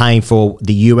cheaper than paying for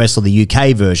the US or the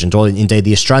UK versions, or indeed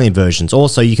the Australian versions.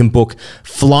 Also, you can book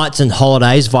flights and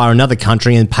holidays via another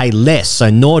country and pay less. So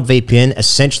NordVPN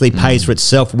essentially pays for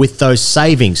itself with those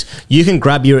savings. You can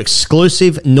grab your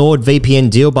exclusive NordVPN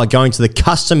deal by going to the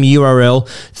custom URL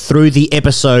through the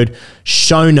episode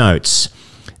show notes.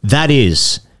 That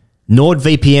is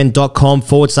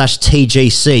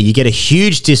nordvpn.com/TGC. You get a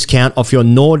huge discount off your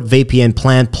NordVPN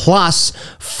plan plus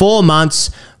 4 months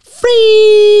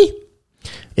free.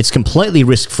 It's completely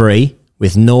risk-free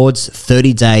with Nord's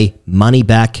 30-day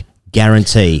money-back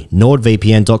guarantee.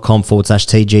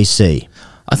 nordvpn.com/TGC.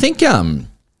 I think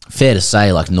fair to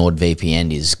say like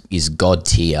NordVPN is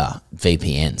god-tier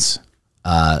VPNs.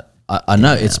 I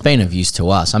know it's been of use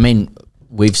to us. I mean,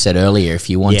 we've said earlier, if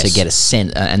you want to get a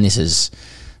sense, and this is...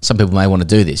 Some people may want to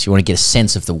do this. You want to get a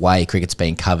sense of the way cricket's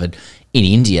being covered in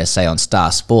India, say on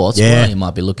Star Sports. Yeah. Well, you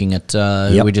might be looking at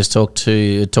who we just talked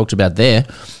about there,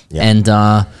 and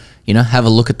have a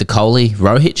look at the Kohli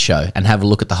Rohit show and have a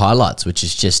look at the highlights, which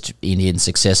is just Indian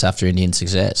success after Indian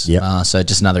success. Yep. So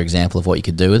just another example of what you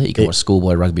could do with it. You can watch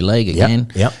Schoolboy Rugby League again.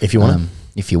 Yep. If you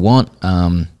want.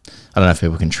 I don't know if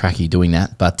people can track you doing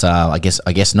that, but I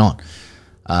guess not.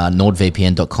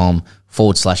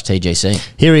 NordVPN.com/TGC.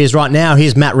 Here he is right now.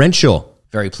 Here's Matt Renshaw.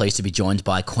 Very pleased to be joined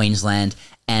by Queensland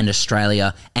and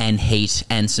Australia and Heat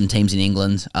and some teams in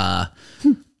England.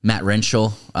 Matt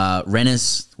Renshaw.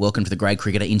 Renners, welcome to the Grade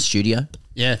Cricketer in studio.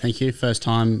 Yeah, thank you. First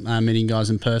time meeting guys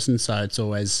in person, so it's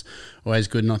always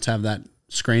good not to have that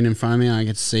screen in front of me. I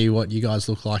get to see what you guys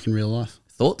look like in real life.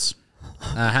 Thoughts?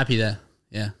 Happy there.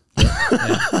 Yeah.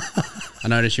 I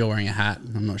noticed you're wearing a hat.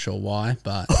 I'm not sure why,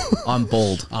 but I'm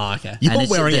bald. Oh, okay. You're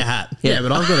wearing a hat. Yeah,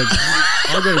 but I've got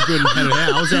I got a good head of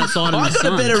hair. I was outside in the I got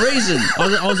sun. a better reason.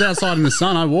 I was outside in the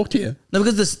sun. I walked here. No,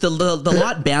 because the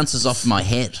light bounces off my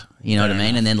head. You know what I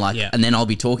mean? And then and then I'll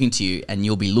be talking to you, and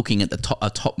you'll be looking at the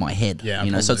atop my head. Yeah, you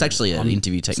know. So it's actually an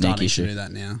interview technique starting issue. to do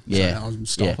that now. Yeah. So I'll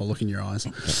stop. I'll look in your eyes.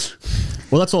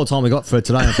 Well, that's all the time we got for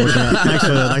today, unfortunately.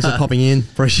 thanks for popping in.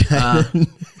 Appreciate it.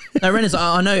 No, Rennes,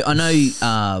 I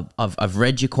know. I've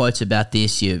read your quotes about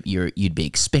this. You'd be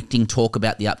expecting talk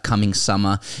about the upcoming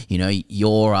summer. You know,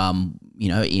 you're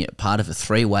part of a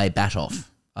 3-way bat off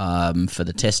for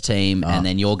the test team, and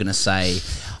then you're going to say,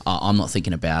 I'm not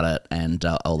thinking about it, and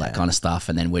all that kind of stuff,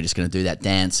 and then we're just going to do that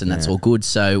dance, and that's all good.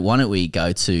 So why don't we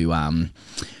go to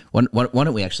why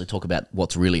don't we actually talk about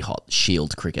what's really hot,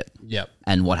 Shield cricket? Yep.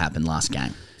 And what happened last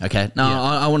game? Okay. No,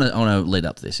 I want to lead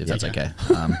up to this if that's okay.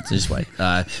 So just wait.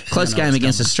 Close game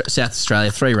against South Australia.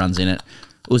 3 runs in it.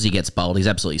 Uzi gets bowled. He's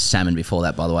absolutely salmon before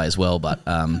that, by the way, as well. But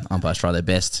umpires try their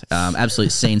best.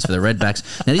 Absolute scenes for the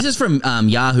Redbacks. Now this is from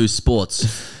Yahoo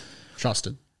Sports.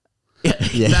 Trusted.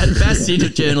 Best seat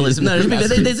of journalism. No,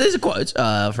 there's a quote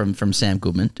from Sam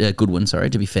Goodwin. Sorry,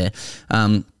 to be fair.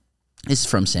 This is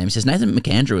from Sam. He says, Nathan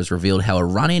McAndrew has revealed how a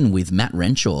run-in with Matt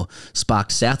Renshaw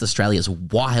sparked South Australia's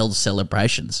wild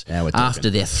celebrations after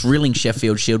their thrilling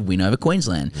Sheffield Shield win over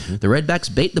Queensland. The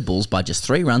Redbacks beat the Bulls by just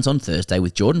 3 runs on Thursday,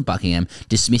 with Jordan Buckingham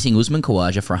dismissing Usman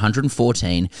Khawaja for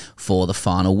 114 for the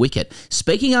final wicket.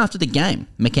 Speaking after the game,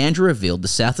 McAndrew revealed the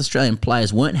South Australian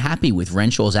players weren't happy with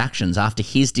Renshaw's actions after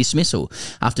his dismissal.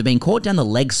 After being caught down the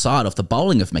leg side off the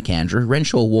bowling of McAndrew,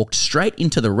 Renshaw walked straight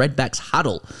into the Redbacks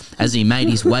huddle as he made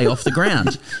his way off the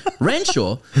ground.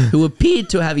 Renshaw, who appeared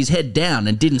to have his head down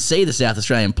and didn't see the South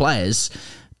Australian players,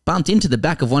 bumped into the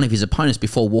back of one of his opponents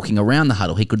before walking around the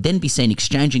huddle. He could then be seen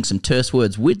exchanging some terse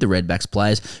words with the Redbacks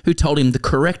players, who told him the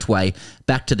correct way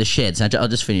back to the sheds. Now, I'll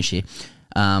just finish here.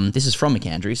 This is from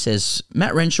McAndrew. He says,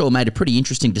 Matt Renshaw made a pretty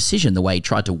interesting decision the way he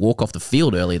tried to walk off the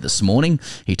field earlier this morning,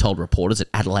 he told reporters at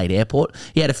Adelaide Airport.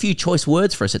 He had a few choice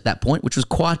words for us at that point, which was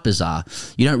quite bizarre.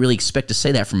 You don't really expect to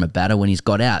see that from a batter when he's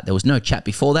got out. There was no chat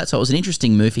before that, so it was an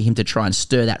interesting move for him to try and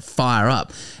stir that fire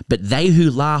up. But they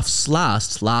who laughs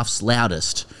last laughs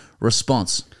loudest.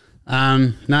 Response?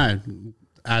 No,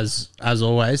 as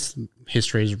always,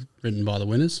 history is written by the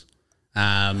winners.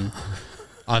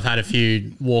 I've had a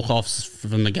few walk-offs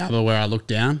from the Gabba where I looked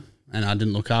down and I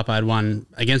didn't look up. I had one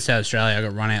against South Australia. I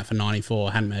got run out for 94.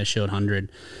 I hadn't made a Shield 100.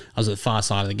 I was at the far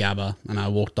side of the Gabba and I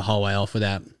walked the whole way off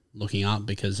without looking up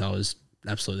because I was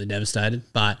absolutely devastated.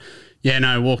 But, yeah,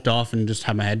 no, walked off and just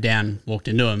had my head down, walked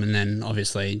into them, and then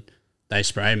obviously they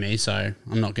sprayed me, so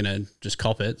I'm not going to just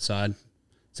cop it. So I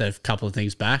said a couple of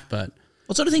things back. But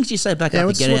what sort of things do you say back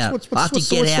after get out? What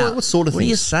sort of things? What do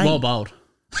you say? well bowled.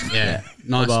 Yeah,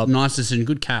 nice decision,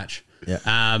 good catch.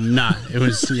 Yeah. No, it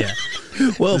was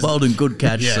Well bowled and good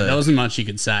catch. yeah. Sir. There wasn't much you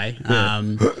could say.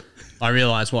 I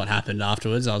realised what happened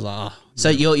afterwards. I was like, oh. So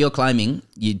you're claiming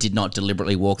you did not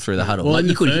deliberately walk through the huddle? Well, like in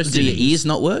you the could first do your innings- ears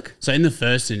not work? So in the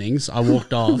first innings, I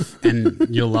walked off, and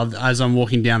you'll love. As I'm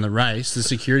walking down the race, the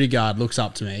security guard looks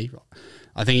up to me.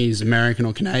 I think he's American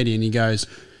or Canadian. He goes,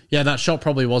 "Yeah, that shot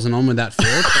probably wasn't on with that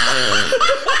field."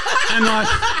 And like,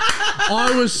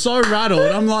 I was so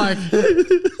rattled. I'm like,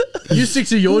 you stick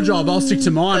to your job, I'll stick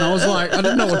to mine. I was like, I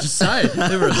didn't know what to say.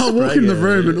 I walk in the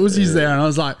room and Uzi's there, and I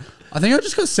was like, I think I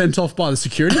just got sent off by the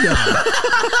security guard.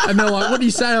 And they're like, what do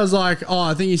you say? I was like, oh,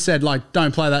 I think he said, like,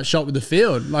 don't play that shot with the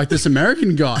field, like this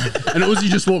American guy. And Uzi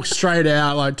just walked straight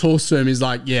out, like, talks to him. He's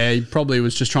like, yeah, he probably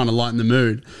was just trying to lighten the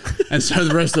mood. And so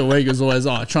the rest of the week was always,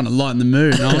 trying to lighten the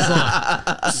mood. And I was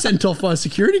like, sent off by a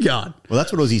security guard. Well,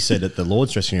 that's what Ozzy said at the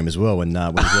Lord's dressing room as well when he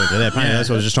worked there. Apparently that's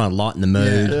what I was just trying to lighten the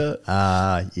mood.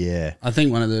 Yeah. I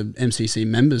think one of the MCC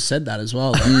members said that as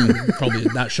well. Like, probably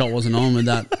that shot wasn't on with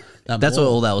that. That's ball.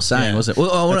 all they were saying, wasn't it?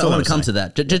 Well, I want to come to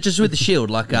that. Just with the Shield,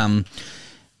 like,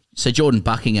 so Jordan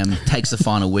Buckingham takes the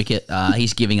final wicket.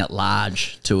 He's giving it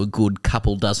large to a good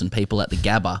couple dozen people at the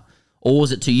Gabba. Or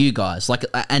was it to you guys? Like,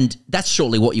 and that's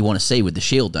surely what you want to see with the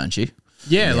Shield, don't you?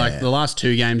 Yeah, like the last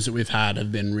 2 games that we've had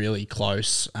have been really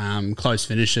close, close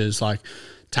finishes. Like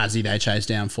Tassie, they chased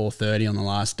down 430 on the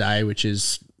last day, which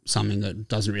is something that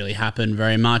doesn't really happen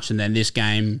very much. And then this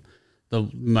game, the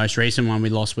most recent one, we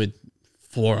lost with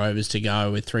 4 overs to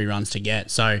go with 3 runs to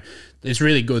get. So it's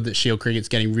really good that Shield cricket's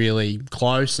getting really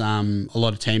close. A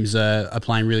lot of teams are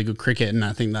playing really good cricket, and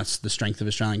I think that's the strength of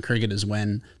Australian cricket is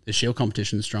when the Shield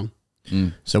competition is strong.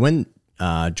 So when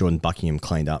Jordan Buckingham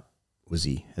cleaned up, was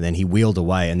he? And then he wheeled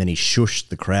away and then he shushed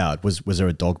the crowd. Was there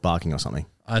a dog barking or something?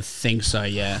 I think so.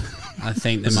 Yeah, I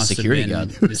think there Was a must security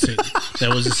have guard. been. There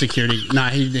was a security. No,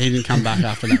 he didn't come back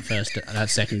after that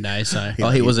second day. So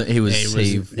He wasn't. He was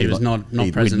not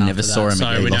we present. never after saw that, him so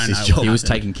again. we He don't lost know his what job. He was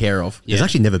happened. taken care of. There's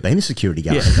actually never been a security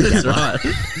guard. That's right.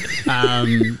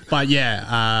 But yeah,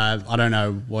 I don't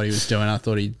know what he was doing. I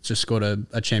thought he just scored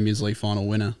a Champions League final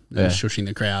winner and was shushing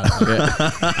the crowd.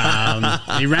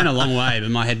 He ran a long way,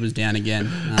 but my head was down again.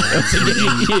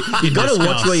 You got to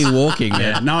watch where you're walking.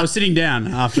 Yeah, Man. no, I was sitting down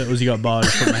after he got bowled. I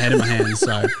just put my head in my hands.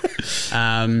 So,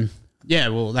 yeah,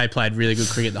 well, they played really good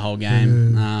cricket the whole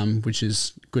game, which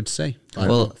is good to see.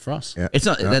 For us, It's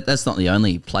not that's not the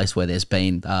only place where there's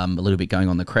been a little bit going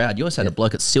on in the crowd. You also had a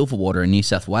bloke at Silverwater in New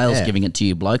South Wales giving it to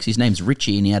you blokes. His name's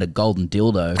Richie, and he had a golden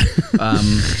dildo.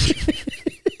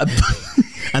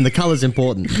 And the colour's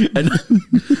important. And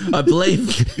I believe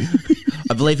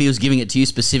he was giving it to you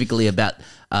specifically about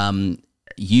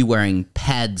you wearing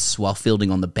pads while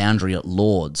fielding on the boundary at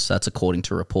Lords. That's according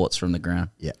to reports from the ground.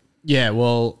 Yeah. Yeah,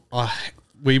 well,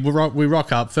 we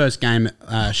rock up first game,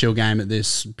 Shield game at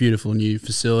this beautiful new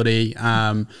facility.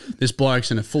 This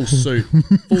bloke's in a full suit,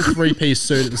 full 3-piece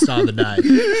suit at the start of the day,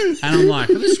 and I'm like,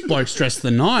 this bloke's dressed to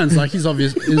the nines. Like he's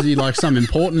obvious. Is he like some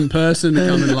important person to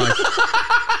come and like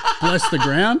bless the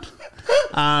ground?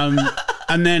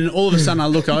 And then all of a sudden I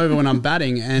look over when I'm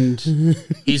batting and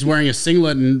he's wearing a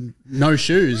singlet and no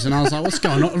shoes. And I was like, what's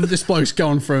going on? This bloke's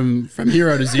going from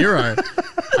hero to zero.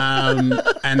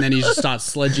 And then he just starts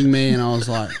sledging me and I was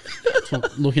like,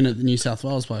 looking at the New South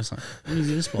Wales bloke, like, what is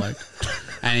this bloke?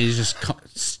 And he just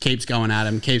keeps going at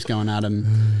him.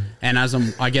 And as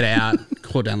I get out,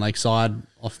 caught down lakeside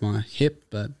off my hip,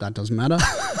 but that doesn't matter.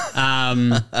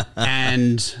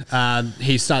 And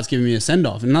he starts giving me a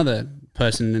send-off. Another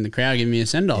person in the crowd giving me a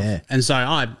send-off. Yeah. And so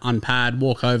I unpad,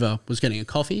 walk over, was getting a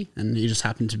coffee, and he just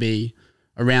happened to be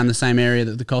around the same area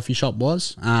that the coffee shop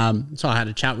was. So I had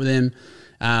a chat with him.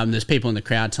 There's people in the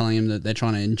crowd telling him that they're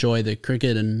trying to enjoy the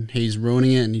cricket and he's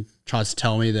ruining it, and he tries to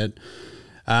tell me that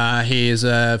he is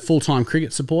a full-time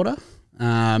cricket supporter who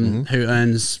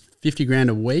earns 50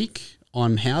 grand a week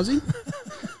on housing.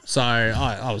 So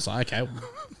I was like, okay,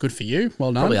 good for you.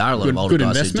 Well done. Probably are a lot of older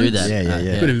guys who do that.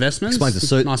 Yeah. Good investments. Explains the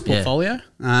suit. Nice portfolio. He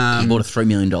bought a $3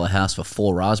 million house for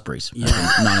 4 raspberries in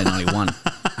 1991.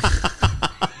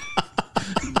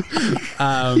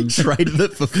 Traded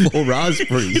it for 4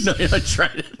 raspberries. No, I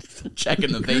traded it for Jack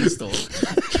in the Beanstalk.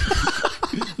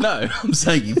 No, I'm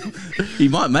saying he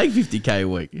might make 50k a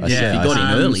week. If he got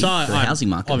in early so for the housing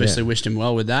market. Obviously wished him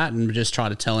well with that and just try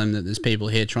to tell him that there's people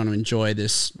here trying to enjoy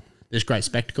this great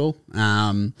spectacle.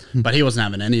 But he wasn't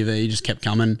having any of it. He just kept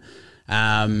coming.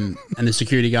 And the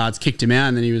security guards kicked him out,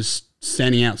 and then he was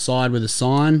standing outside with a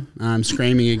sign,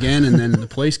 screaming again, and then the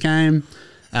police came.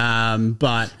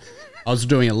 But I was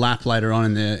doing a lap later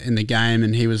on in the game,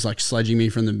 and he was like sledging me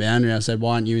from the boundary. I said,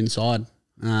 "Why aren't you inside?"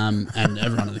 And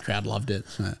everyone in the crowd loved it.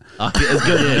 So. It's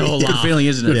good. It's a good feeling,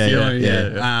 isn't it?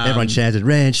 Yeah. Everyone chanted,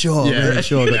 Renshaw,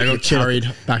 Renshaw. I got carried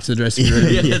back to the dressing room.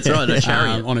 Yeah, that's right. A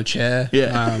chariot. On a chair.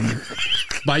 Yeah.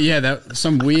 But yeah,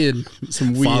 some weird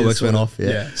fireworks went off.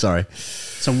 Yeah. Sorry.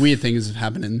 Some weird things have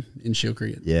happened in Shield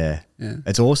cricket. Yeah.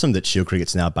 It's awesome that Shield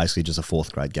cricket's now basically just a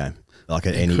 4th grade game. Like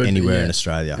anywhere in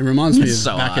Australia. It reminds me of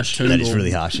so back harsh. at Toombul. That is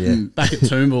really harsh, yeah. Back at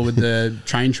Toombul with the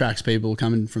train tracks, people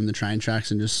coming from the train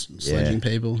tracks and just sledging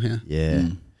people. Yeah. Yeah.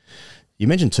 You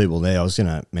mentioned Toombul there. I was going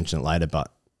to mention it later, but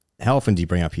how often do you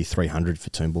bring up your 300 for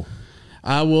Toombul?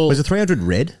 Was it 300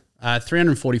 red?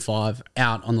 345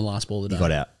 out on the last ball of the day. You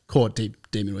got out. Caught deep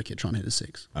mid wicket trying to hit a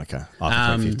 6. Okay.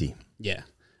 After 350. Yeah.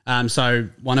 So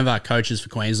one of our coaches for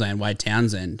Queensland, Wade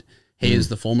Townsend, he is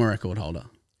the former record holder.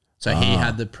 So he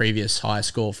had the previous highest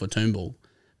score for Toombul,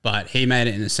 but he made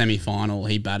it in the semi-final.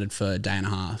 He batted for a day and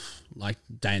a half, like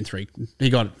day and 3.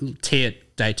 He got tea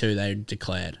at day 2, they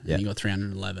declared, and he got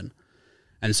 311.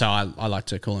 And so I like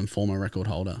to call him former record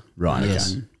holder. Right.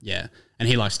 Yes. Yeah. And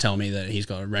he likes to tell me that he's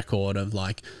got a record of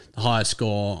like the highest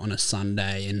score on a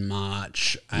Sunday in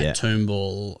March at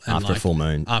Toombul. And After a full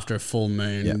moon. After a full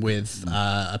moon with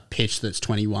a pitch that's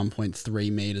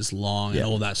 21.3 metres long and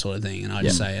all that sort of thing. And I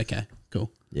just say, okay,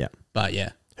 cool. Yeah. But yeah.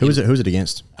 Who's it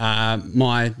against?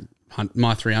 My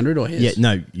 300 or his? Yeah,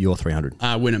 no, your 300.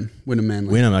 Wynnum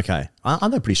Manly. Wynnum, okay.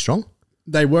 Aren't they pretty strong?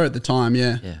 They were at the time,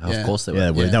 yeah. Yeah, of course they were.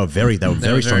 Yeah, they were very strong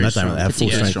that day. They had full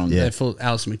strength. Strong. Yeah. They full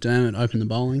Alison McDermott opened the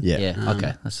bowling. Yeah. Yeah,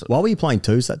 okay. Why were you playing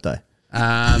 2s that day?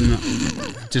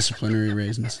 Disciplinary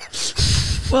reasons.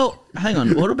 Well, hang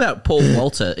on. What about Paul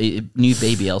Walter, a new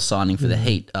BBL signing for the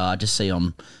Heat? I just see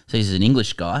he's an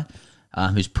English guy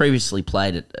who's previously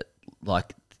played at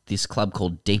like this club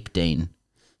called Deep Dean.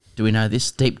 Do we know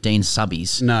this? Deep Dean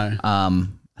Subbies. No. I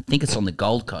think it's on the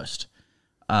Gold Coast.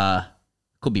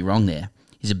 could be wrong there.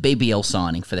 He's a BBL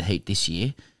signing for the Heat this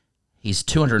year. He's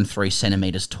 203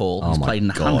 centimetres tall. He's played in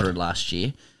the 100 last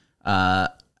year.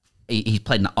 He's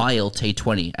played in the ILT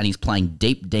 20, and he's playing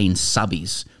deep Dean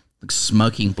subbies, like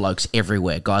smoking blokes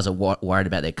everywhere. Guys are worried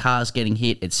about their cars getting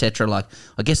hit, etc. Like,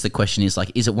 I guess the question is,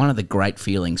 like, is it one of the great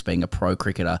feelings being a pro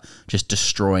cricketer, just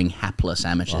destroying hapless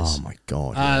amateurs? Oh my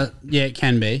god! Yeah, it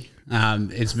can be.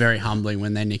 It's very humbling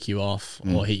when they nick you off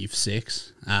or hit you for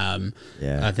 6.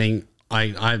 I think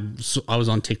I was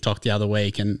on TikTok the other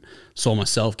week and saw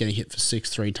myself getting hit for 6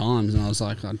 3 times, and I was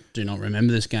like, I do not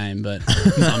remember this game, but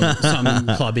some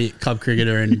club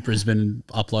cricketer in Brisbane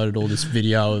uploaded all this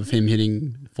video of him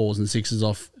hitting 4s and 6s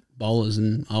off bowlers,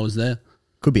 and I was there.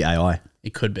 Could be AI.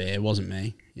 It could be. It wasn't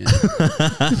me. Yeah.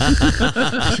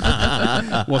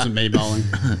 It wasn't me bowling.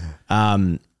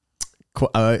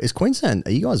 Is Queensland?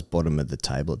 Are you guys bottom of the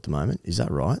table at the moment? Is that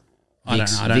right?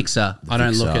 Vix are. I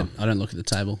don't look at the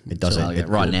table. It doesn't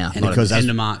right now. because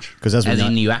end of March. Because as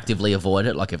in you actively avoid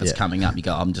it. Like if it's coming up, you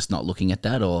go, I'm just not looking at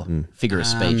that, or figure of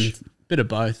speech. Bit of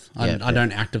both. Yeah. I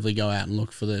don't actively go out and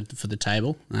look for the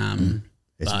table.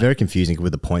 It's very confusing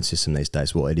with the point system these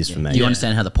days. Well, it is for me. Do you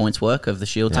understand how the points work of the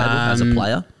Shield table as a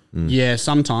player? Yeah,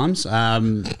 sometimes. I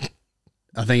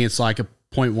think it's like a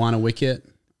 0.1 a wicket,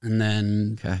 and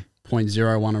then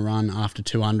 0.01 a run after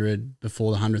 200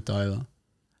 before the 100th over.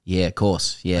 Yeah, of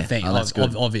course. Yeah, I think, that's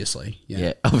good. Obviously.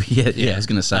 Yeah. I was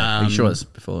going to say. Are you sure it's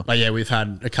before? But yeah, we've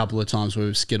had a couple of times where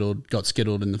we've got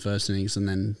skittled in the first innings and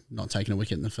then not taken a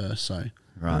wicket in the first. So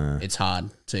it's hard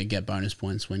to get bonus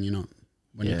points when you're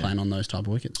playing on those type of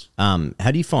wickets.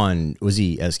 How do you find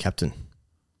Uzi as captain?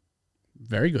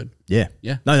 Very good. Yeah.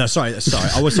 No, sorry. I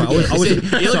was You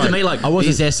looked at me like,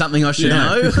 is there something I should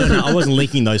know? No, I wasn't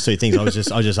linking those two things. I was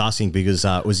just asking because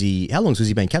how long has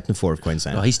he been captain for of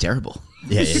Queensland? Oh, he's terrible.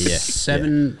 Yeah.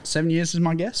 7 years is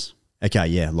my guess. Okay,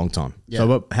 yeah, long time. Yeah.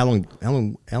 So how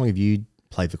long have you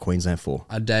played for Queensland for?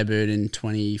 I debuted in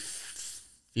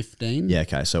 2015. Yeah,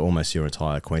 okay, so almost your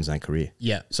entire Queensland career.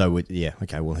 Yeah. So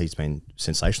okay, well he's been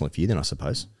sensational for you then, I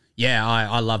suppose. Yeah,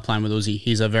 I love playing with Uzi.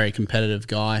 He's a very competitive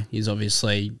guy. He's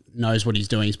obviously knows what he's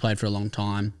doing. He's played for a long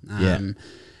time.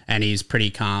 And he's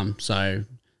pretty calm. So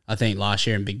I think last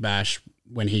year in Big Bash,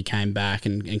 when he came back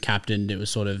and captained,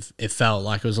 it felt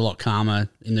like it was a lot calmer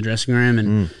in the dressing room,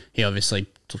 and he obviously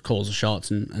calls the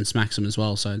shots and smacks them as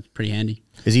well. So it's pretty handy.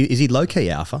 Is he low key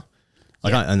alpha?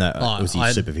 Like I know was he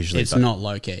superficially? It's not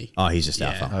low key. Oh, he's just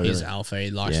alpha. Oh, he's alpha.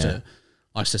 He likes to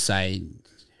say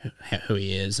who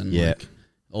he is, and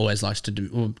always likes to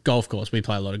do golf course. We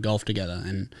play a lot of golf together,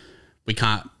 and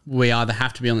we either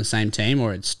have to be on the same team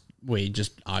or we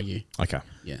just argue. Okay.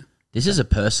 Yeah. This is a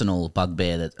personal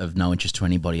bugbear that of no interest to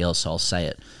anybody else, so I'll say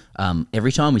it.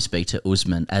 Every time we speak to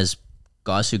Usman, as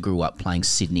guys who grew up playing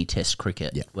Sydney Test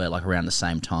cricket, we're like around the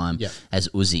same time as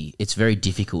Uzi, it's very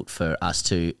difficult for us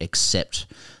to accept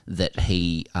that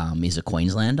he is a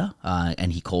Queenslander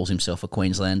and he calls himself a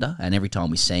Queenslander. And every time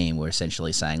we see him, we're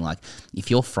essentially saying, like, if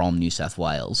you're from New South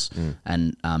Wales,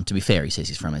 and to be fair, he says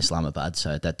he's from Islamabad,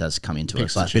 so that does come into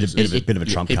it. But Bit of a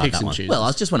trump card, that one. Well,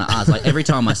 I just want to ask, like, every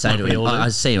time I say to him, I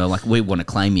see him, I'm like, we want to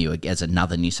claim you as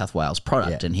another New South Wales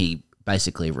product, and he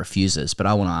basically refuses. But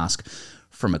I want to ask,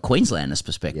 from a Queenslander's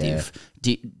perspective,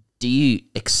 do you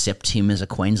accept him as a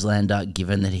Queenslander,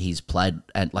 given that he's played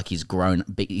and like he's born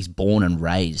and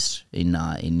raised in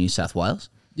New South Wales?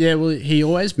 Yeah, well, he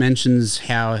always mentions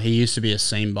how he used to be a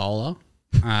seam bowler,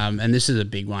 and this is a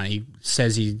big one. He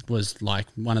says he was like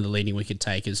one of the leading wicket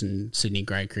takers in Sydney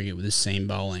grade cricket with his seam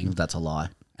bowling. That's a lie,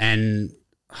 and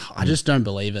I just don't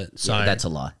believe it. So that's a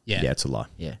lie. Yeah, it's a lie.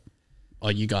 Yeah. Oh,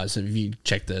 you guys, have you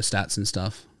checked the stats and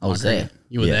stuff? I was there.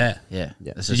 You were there. Yeah.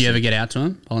 Did you ever get out to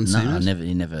him on No, I never.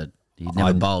 He never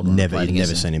bowled. Never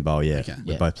seen him bowl. Yeah, Okay.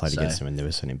 we both played against him and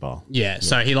never seen him bowl. Yeah,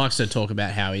 so he likes to talk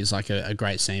about how he's like a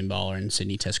great seam bowler in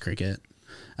Sydney Test cricket.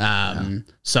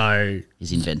 So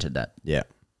He's invented that. Yeah.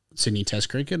 Sydney Test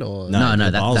cricket, or No, the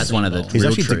that's one of the. He's real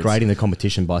actually truths. degrading the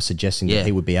competition by suggesting that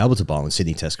he would be able to bowl in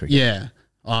Sydney Test cricket. Yeah.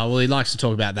 Well, he likes to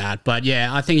talk about that, but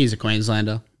yeah, I think he's a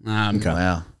Queenslander.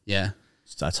 Wow. Yeah.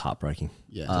 That's heartbreaking.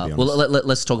 Yeah. Well,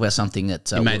 let's talk about something that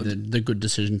He made the good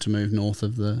decision to move north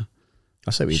of the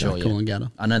I say we don't.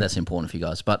 Coolangatta. I know that's important for you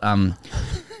guys, but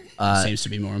Seems to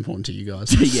be more important to you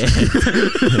guys. yeah.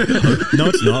 No,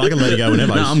 it's not. I can let it go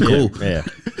whenever. No, I'm cool.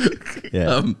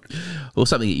 Yeah. Well,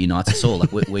 something that unites us all.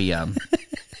 Like we had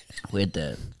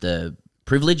the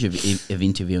privilege of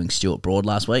interviewing Stuart Broad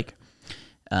last week,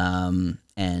 and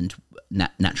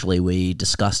naturally we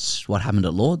discussed what happened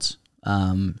at Lords.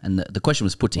 And the question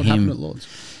was put to What him. happened at Lords?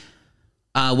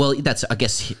 Well, that's, I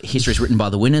guess, history is written by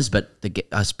the winners, but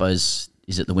I suppose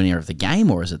is it the winner of the game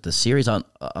or is it the series? I'm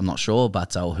not sure,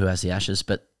 but who has the Ashes?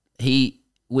 But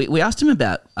we asked him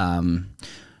about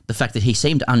the fact that he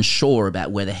seemed unsure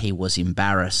about whether he was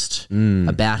embarrassed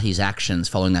about his actions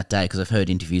following that day, because I've heard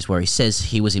interviews where he says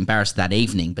he was embarrassed that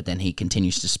evening, but then he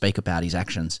continues to speak about his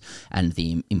actions and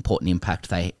the important impact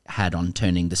they had on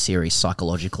turning the series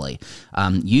psychologically.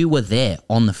 You were there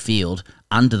on the field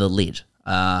under the lid.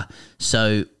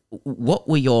 So what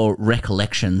were your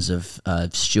recollections of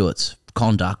Stewart's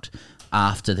conduct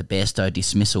after the Bairstow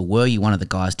dismissal? Were you one of the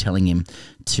guys telling him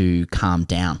to calm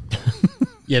down?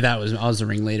 Yeah, I was the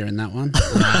ringleader in that one.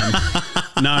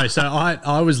 No, so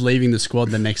I was leaving the squad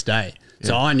the next day.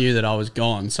 So I knew that I was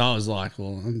gone. So I was like,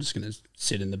 well, I'm just going to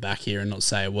sit in the back here and not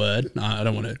say a word. I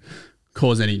don't want to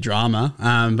cause any drama.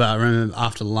 But I remember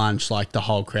after lunch, like the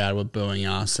whole crowd were booing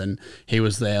us and he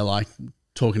was there like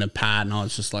talking to Pat and I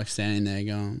was just like standing there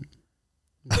going,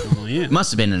 oh, yeah. It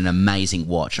must have been an amazing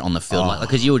watch on the field,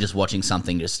 because you were just watching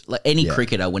something. Just like any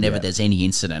cricketer, whenever there's any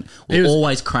incident, will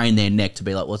always crane their neck to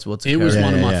be like, "What's It was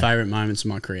one of my favourite moments of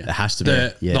my career. It has to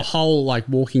be. The whole like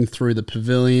walking through the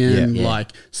pavilion,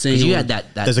 like seeing. You had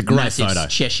that there's a great massive photo.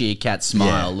 Cheshire cat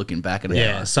smile looking back at it.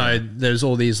 Yeah, so there's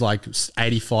all these like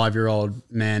 85-year-old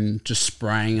men just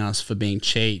spraying us for being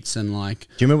cheats and like. Do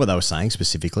you remember what they were saying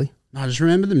specifically? I just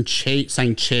remember them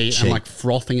saying cheat and like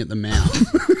frothing at the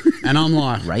mouth. And I'm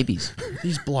like, rabies.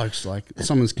 These blokes, like,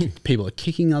 people are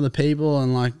kicking other people,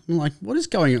 and like, I'm like, what is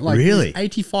going on? Like, Really?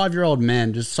 85-year-old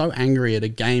man just so angry at a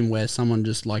game where someone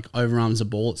just like overarms a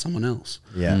ball at someone else.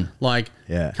 Yeah. Like,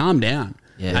 calm down.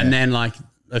 Yeah. And then like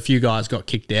a few guys got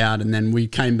kicked out, and then we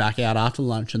came back out after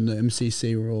lunch, and the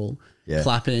MCC were all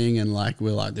clapping, and like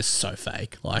we're like, this is so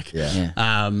fake. Like,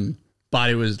 but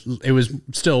it was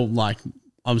still like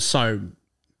I was so.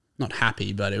 Not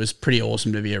happy, but it was pretty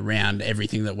awesome to be around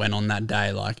everything that went on that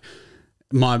day. Like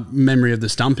my memory of the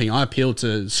stumping, I appealed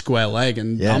to square leg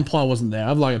and the umpire wasn't there.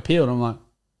 I've like appealed. I'm like,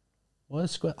 where's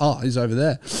square? Oh, he's over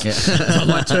there. Yeah. So I'm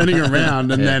like turning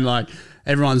around and then like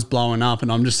everyone's blowing up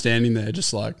and I'm just standing there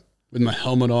just like with my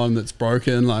helmet on that's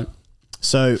broken. Like,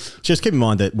 so just keep in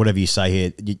mind that whatever you say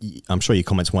here, I'm sure your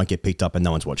comments won't get picked up and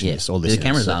no one's watching this or listening. The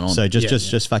cameras aren't on. So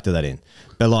just factor that in.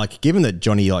 But like, given that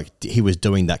Johnny, like he was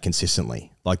doing that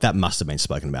consistently, like that must have been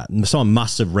spoken about. Someone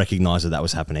must have recognised that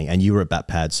was happening and you were at bat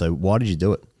pad. So why did you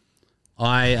do it?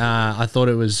 I thought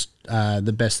it was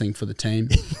the best thing for the team.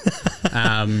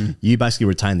 You basically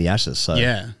retained the Ashes. So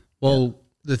yeah. Well,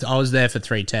 I was there for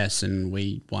 3 tests and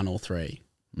we won all 3.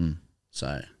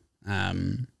 So,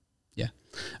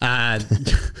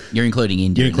 you're including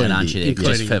India, aren't you?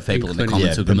 Just for people in the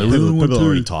comments who people are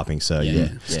already typing. So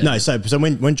no. So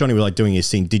when Johnny was like doing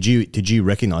his thing, did you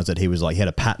recognise that he was like he had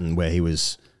a pattern where he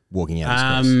was walking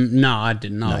out? No, I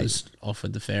didn't. I was off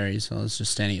with the fairies. I was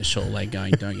just standing at short leg,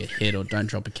 going, "Don't get hit or don't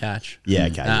drop a catch." Yeah.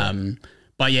 Okay.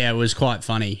 But yeah, it was quite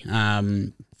funny.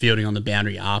 Fielding on the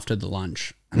boundary after the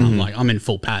lunch. And I'm like, I'm in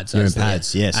full pads. You're in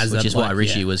pads, yes. Which is why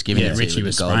Richie was giving it to Richie you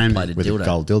was with spraying gold-plated with dildo. a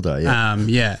gold dildo,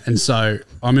 yeah. And so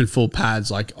I'm in full pads,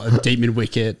 like a deep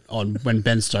mid-wicket on when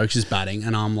Ben Stokes is batting,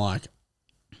 and I'm like,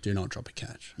 do not drop a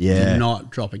catch. Yeah. Do not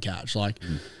drop a catch. Like,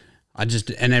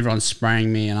 and everyone's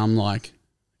spraying me, and I'm like,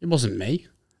 it wasn't me.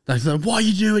 They're like, why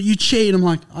you do it? You cheat. I'm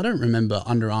like, I don't remember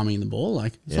underarming the ball.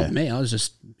 Like, it's not me. I was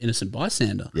just innocent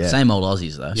bystander. Yeah. Same old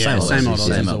Aussies, though. Yeah, same old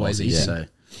Aussies, always Aussies, easy. so,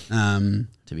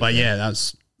 But yeah,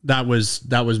 that was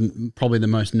probably the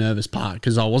most nervous part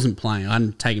because I wasn't playing. I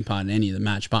hadn't taken part in any of the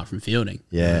match apart from fielding.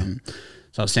 Yeah.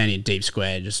 So I was standing at deep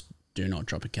square, just do not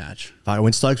drop a catch. But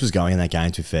when Stokes was going in that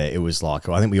game, to be fair, it was like,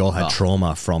 I think we all had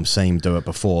trauma from seeing him do it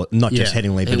before, not just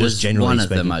heading lead, but it just was generally one of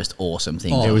speaking. the most awesome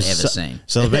things I've ever seen.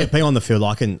 So being on the field,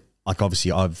 I can, like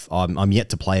obviously I'm yet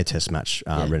to play a test match,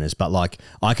 Renners, but like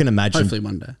I can imagine. Hopefully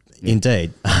one day.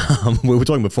 Indeed. We were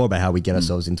talking before about how we get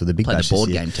ourselves into the big Play bash the board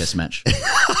this year. game test match.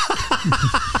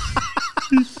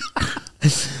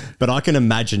 But I can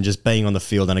imagine just being on the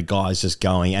field and a guy's just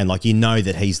going and like you know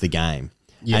that he's the game.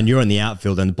 And you're in the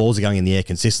outfield and the balls are going in the air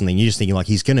consistently and you're just thinking like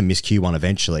he's going to miss Q1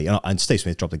 eventually. And Steve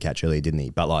Smith dropped the catch earlier, didn't he?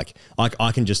 But like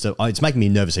I can just, it's making me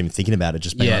nervous even thinking about it.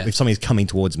 Just being like, if something's coming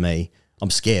towards me, I'm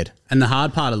scared. And the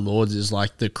hard part of Lords is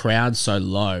like the crowd's so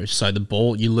low. So the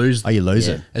ball, you lose. Oh, you lose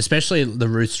it. Especially the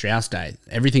Ruth Strauss day.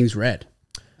 Everything's red.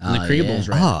 And the cricket ball's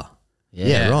red.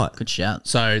 Yeah, right. Good shout.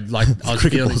 So like I was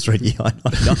Cricket feeling, ball's red. Yeah,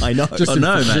 I know.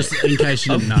 just in case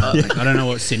you didn't know. Like, I don't know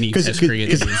what Sydney Test cricket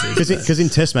is. Because in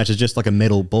test matches, just like a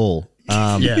metal ball,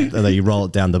 that you roll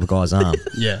it down the guy's arm.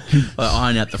 Yeah, I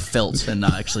iron out the felt and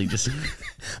actually just.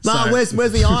 Mum, where's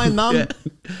the iron, Mum?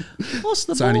 What's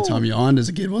the it's the only time you ironed as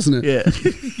a kid, wasn't it?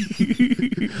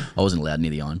 Yeah. I wasn't allowed near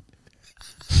the iron.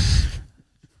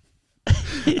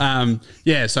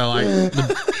 Yeah, so like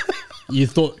you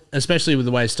thought, especially with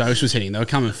the way Stokes was hitting, they were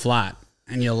coming flat,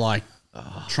 and you're like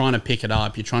trying to pick it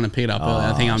up. You're trying to pick it up.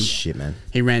 I think shit, man.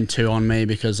 He ran 2 on me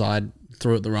because I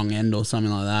threw it the wrong end or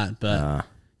something like that. But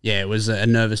yeah, it was a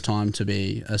nervous time to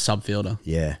be a sub fielder.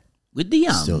 Yeah. With the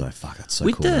Still though, fuck, that's so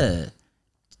with cool. the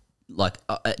like,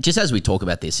 just as we talk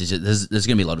about this, there's going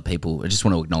to be a lot of people. I just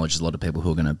want to acknowledge there's a lot of people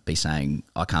who are going to be saying,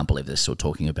 "I can't believe they're still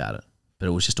talking about it." But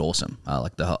it was just awesome.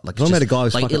 Like the like. Talking about a guy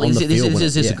who's fucking on the field when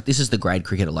This is the grade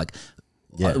cricketer. Like,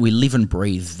 we live and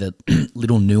breathe the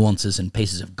little nuances and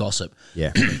pieces of gossip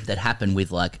that happen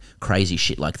with like crazy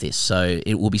shit like this. So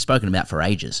it will be spoken about for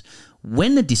ages.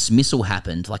 When the dismissal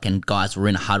happened, like, and guys were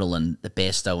in a huddle and the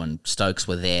Bairstow and Stokes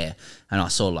were there, and I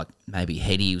saw like maybe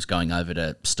Heady was going over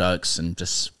to Stokes and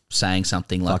just saying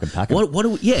something like, what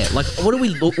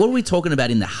are we talking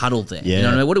about in the huddle there? You know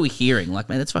what I mean? What are we hearing? Like,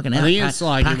 man, that's fucking out. I think it's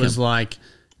like, it was like,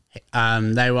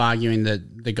 they were arguing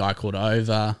that the guy called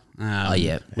over. We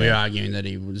were arguing that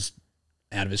he was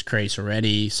out of his crease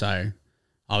already. So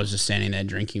I was just standing there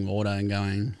drinking water and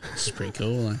going, this is pretty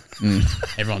cool. Like,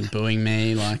 everyone booing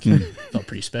me, like, felt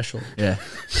pretty special. Yeah.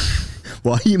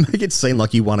 Why do you make it seem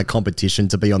like you won a competition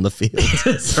to be on the field?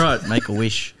 That's right. Make a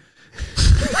wish.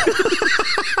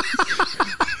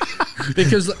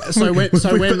 Because when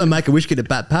the Make-A-Wish kid at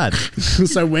bat pad.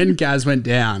 So when Gaz went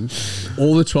down,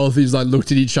 all the 12s like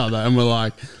looked at each other and were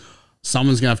like,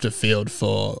 someone's gonna have to field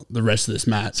for the rest of this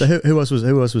match. So who else was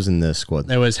in the squad?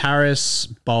 There was Harris,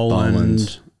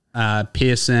 Boland.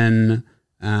 Pearson,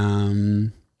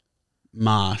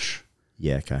 Marsh.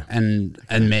 Yeah, okay. And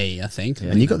me, I think.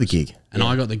 And you got the gig. And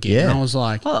I got the gig. Yeah. And I was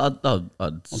like,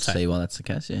 I'd see why that's the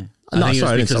case, yeah. I think it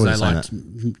was because they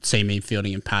liked see me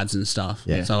fielding in pads and stuff.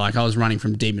 Yeah. So like I was running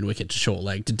from deep mid wicket to short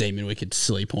leg to deep mid wicket to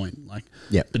silly point, like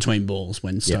between balls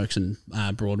when Stokes and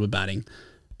Broad were batting.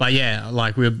 But yeah,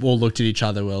 like we all looked at each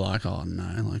other. We were like, oh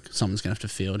no, like someone's gonna have to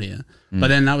field here. But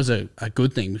then that was a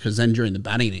good thing because then during the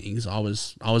batting innings, I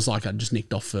was like I just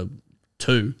nicked off for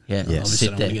 2. Yeah, obviously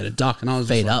I want to get a duck, and I was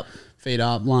feet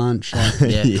up, lunch,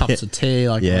 like cups of tea,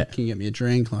 like, can you get me a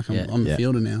drink? Like I'm a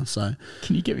fielder now, so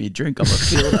can you get me a drink? I'm a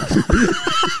fielder.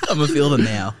 I'm a fielder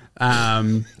now.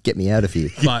 Get me out of here.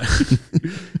 But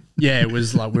yeah, it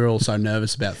was like we were all so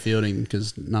nervous about fielding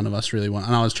because none of us really want.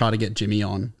 And I was trying to get Jimmy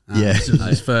on. This was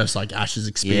his first like Ashes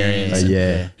experience.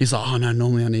 He's like, oh no,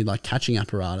 normally I need like catching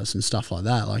apparatus and stuff like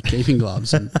that, like keeping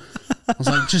gloves. And I was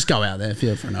like, just go out there,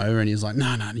 field for an over. And he's like,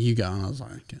 no, you go. And I was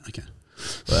like, okay.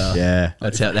 Well,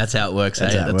 that's how it works.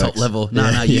 At the top level.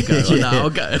 No, you go. No, I'll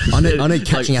go. I need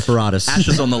catching apparatus.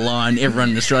 Ashes on the line.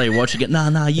 Everyone in Australia watching it.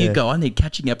 No, you go. I need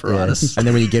catching apparatus. And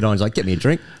then when you get on, it's like, get me a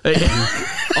drink.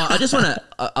 I just want to.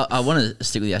 I want to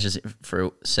stick with the Ashes for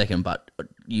a second, but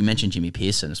you mentioned Jimmy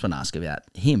Pearson. I just want to ask about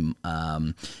him. I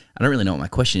don't really know what my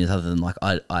question is, other than like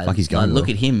I look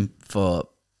at him for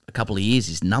a couple of years.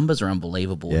 His numbers are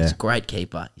unbelievable. He's a great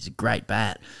keeper. He's a great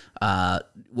bat.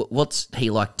 What's he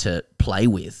like to play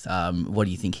with? What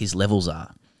do you think his levels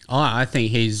are? Oh, I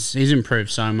think he's improved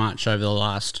so much over the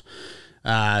last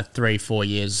 3-4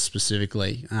 years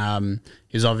specifically.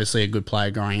 He's obviously a good player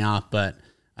growing up, but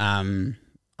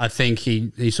I think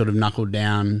he sort of knuckled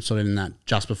down sort of in that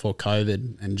just before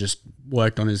COVID and just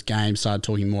worked on his game, started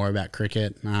talking more about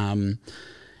cricket.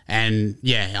 And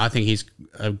yeah, I think he's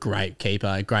a great keeper,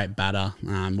 a great batter.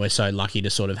 We're so lucky to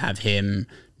sort of have him,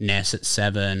 Ness at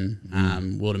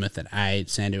 7, Wildermuth at 8,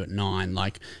 Sandhu at 9.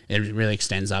 Like, it really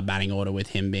extends our batting order with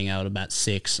him being able to bat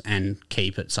 6 and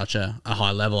keep at such a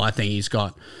high level. I think he's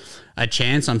got a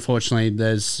chance. Unfortunately,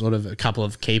 there's sort of a couple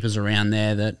of keepers around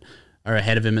there that are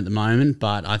ahead of him at the moment,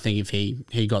 but I think if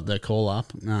he got the call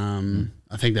up,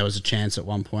 I think there was a chance at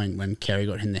one point when Kerry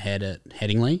got hit in the head at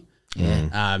Headingley.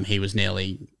 He was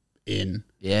nearly in.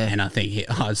 And I think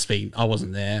I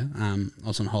wasn't there. I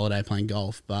was on holiday playing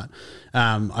golf, but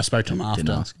I spoke to him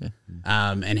after.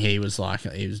 And he was like,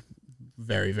 he was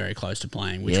very, very close to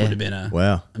playing, which would have been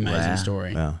a amazing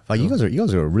story. Wow. Like, you guys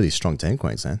are a really strong team,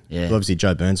 Queensland. Yeah. Well, obviously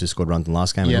Joe Burns, who scored runs in the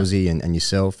last game, and Uzi and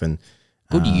yourself, and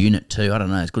good unit too. I don't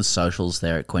know. It's good socials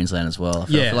there at Queensland as well. I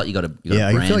feel like you got a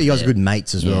I feel like you guys are good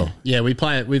mates as well. Yeah, we've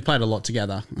played a lot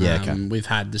together. We've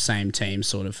had the same team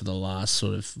sort of for the last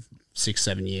sort of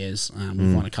 6-7 years.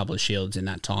 We've won a couple of shields in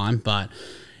that time, but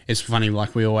it's funny,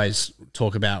 like we always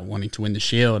talk about wanting to win the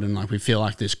shield, and like we feel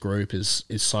like this group is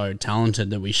so talented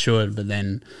that we should, but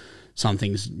then some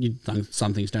things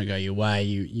don't go your way.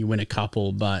 You win a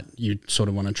couple, but you sort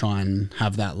of want to try and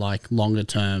have that like longer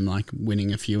term, like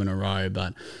winning a few in a row.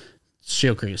 But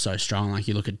shield cricket is so strong. Like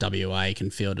you look at WA, can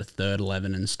field a third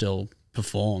 11 and still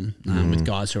perform with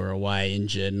guys who are away,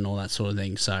 injured, and all that sort of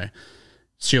thing. So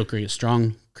Shield cricket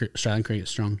strong, Australian cricket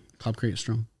strong, club cricket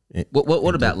strong.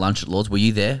 What about lunch at Lords? Were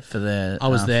you there for the? I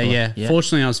was there, yeah.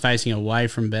 Fortunately, I was facing away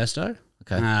from Bairstow.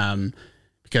 Okay.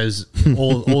 Because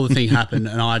all the thing happened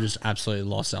and I just absolutely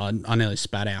lost it. I nearly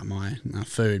spat out my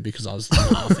food because I was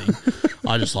laughing.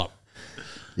 I just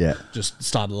just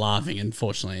started laughing, and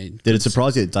fortunately, Did it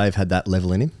surprise you that Dave had that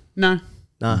level in him? No.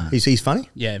 No, he's funny.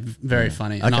 Yeah, very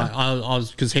funny. And I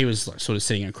was, because he was like sort of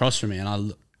sitting across from me,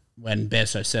 and when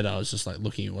Bairstow said it, I was just like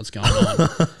looking at what's going on.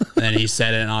 And then he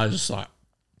said it, and I was just like.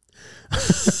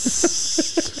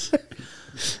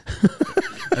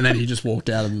 And then he just walked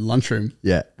out of the lunchroom.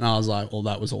 Yeah. And I was like, well,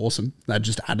 that was awesome. That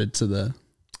just added to the...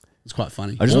 It's quite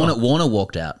funny. Warner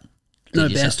walked out. No,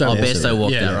 Bairstow. Oh, Bairstow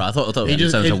walked out, right. I thought he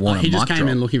just, it was a Warner he just mic came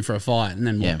drop. in looking for a fight and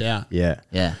then walked out. Yeah.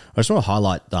 Yeah. I just want to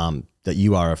highlight that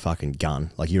you are a fucking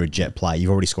gun. Like, you're a jet player.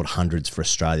 You've already scored hundreds for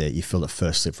Australia. You filled the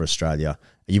first slip for Australia.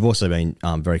 You've also been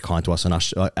very kind to us. And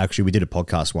actually, we did a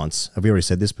podcast once. Have we already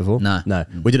said this before? No.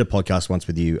 We did a podcast once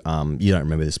with you. You don't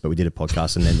remember this, but we did a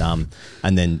podcast, and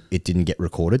then it didn't get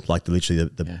recorded. Like,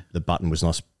 the button was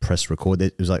not press record.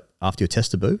 It was like after your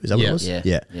test debut. Is that what it was?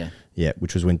 Yeah.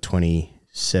 Which was when 16.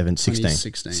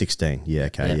 Yeah.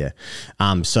 Okay. Yeah.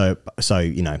 So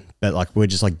but like, we're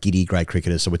just like giddy great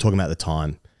cricketers. So we're talking about the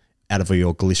time out of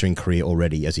your glittering career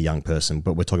already as a young person,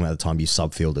 but we're talking about the time you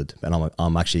subfielded, and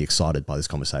I'm actually excited by this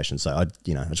conversation. So I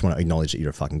just want to acknowledge that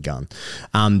you're a fucking gun.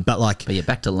 But yeah,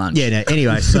 back to lunch. Yeah. No,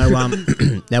 anyway, so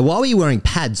now why were you wearing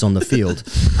pads on the field?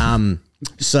 Can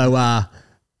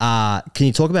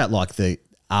you talk about like the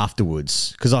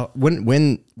afterwards? Because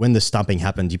when the stumping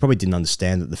happened, you probably didn't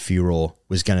understand that the furor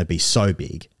was going to be so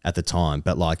big at the time,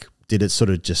 but like, did it sort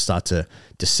of just start to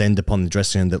descend upon the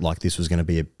dressing room that like this was going to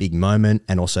be a big moment?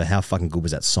 And also, how fucking good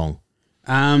was that song?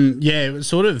 Yeah, it was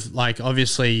sort of like,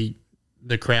 obviously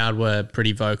the crowd were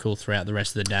pretty vocal throughout the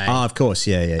rest of the day. Oh, of course,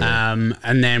 yeah.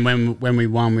 And then when we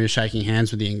won, we were shaking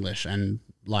hands with the English, and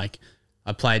like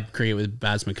I played cricket with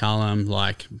Baz McCullum,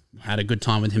 like had a good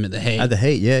time with him at the Heat. At the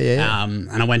Heat, yeah.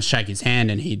 And I went to shake his hand,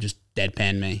 and he just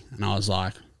deadpanned me, and I was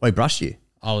like, "Oh, he brushed you."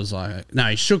 I was like, no,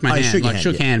 he shook my hand,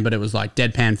 shook hand, but it was like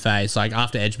deadpan face. Like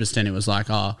after Edgbaston, it was like,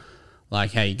 oh,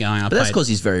 like, how you going? But that's because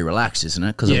he's very relaxed, isn't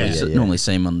it? Because normally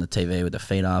see him on the TV with the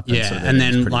feet up. And sort of and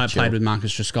then I played with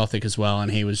Marcus Trescothic as well,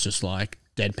 and he was just like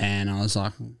deadpan. I was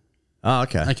like, oh,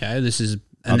 okay, this is.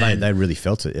 And they really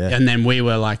felt it, yeah. And then we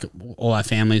were like, all our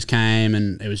families came,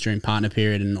 and it was during partner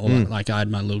period, and all like I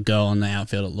had my little girl on the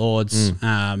outfield at Lords.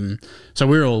 So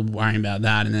we were all worrying about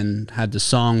that, and then had the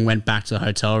song, went back to the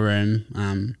hotel room.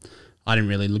 I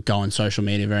didn't really go on social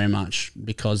media very much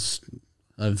because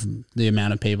of the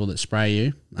amount of people that spray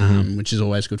you, which is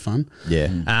always good fun. Yeah.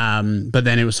 But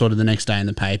then it was sort of the next day in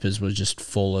the papers was just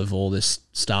full of all this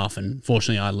stuff, and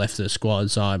fortunately I left the squad,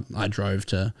 so I drove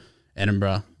to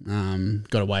Edinburgh,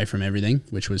 got away from everything,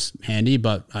 which was handy.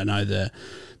 But I know the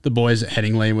boys at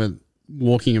Headingley were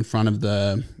walking in front of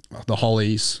the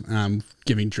Hollies,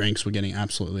 giving drinks, were getting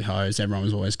absolutely hosed. Everyone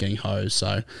was always getting hosed.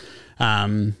 So,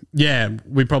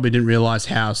 we probably didn't realise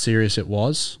how serious it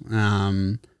was.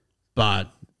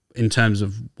 But in terms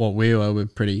of what we're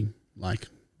pretty like,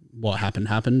 what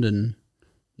happened, and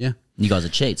yeah. You guys are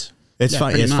cheats. It's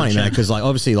funny, man, because like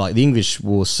obviously, like the English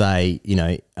will say,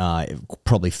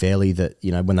 probably fairly that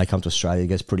when they come to Australia, it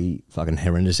gets pretty fucking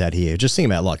horrendous out here. Just think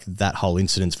about like that whole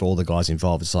incident for all the guys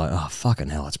involved. It's like, oh fucking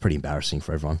hell, it's pretty embarrassing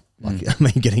for everyone. Like, I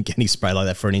mean, getting sprayed like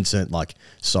that for an incident, like,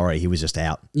 sorry, he was just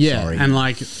out. Yeah, sorry. and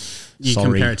like you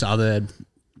compare it to other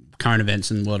current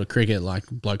events in the world of cricket, like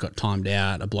a bloke got timed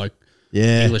out,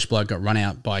 English bloke got run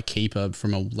out by a keeper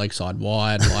from a leg side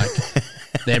wide. Like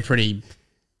they're pretty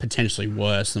potentially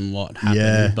worse than what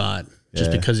happened, but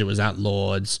just because it was at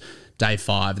Lords, day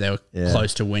 5, they were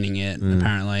close to winning it,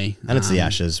 apparently. And it's the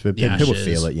Ashes, but people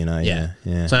feel it,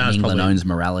 Yeah. So England owns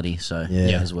morality, so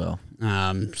as well.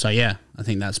 I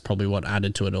think that's probably what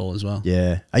added to it all as well.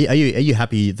 Yeah. Are you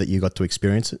happy that you got to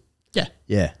experience it? Yeah.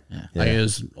 Like, it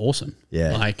was awesome.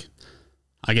 Yeah. Like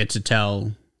I get to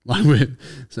tell, like with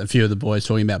a few of the boys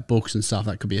talking about books and stuff,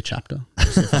 that could be a chapter.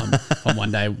 If I'm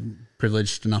one day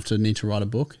privileged enough to need to write a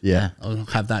book. Yeah. I'll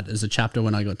have that as a chapter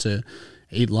when I got to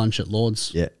eat lunch at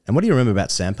Lords. Yeah. And what do you remember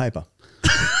about sandpaper?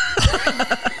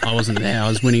 I wasn't there. I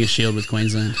was winning a shield with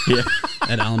Queensland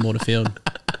at Allan Waterfield.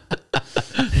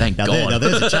 Thank God. Now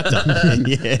there's a chapter.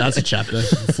 That's a chapter.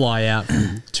 Fly out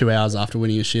 2 hours after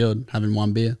winning a shield, having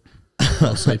one beer.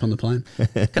 I'll sleep on the plane.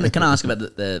 Can I ask about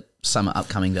the summer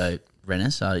upcoming though,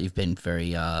 Rennes? You've been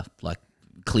very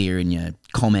clear in your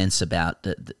comments about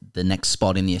the next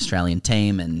spot in the Australian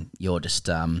team, and you're just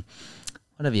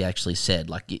what Whatever you actually said,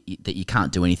 like that you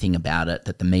can't do anything about it,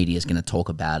 that the media is going to talk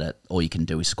about it, all you can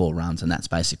do is score runs, and that's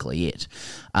basically it.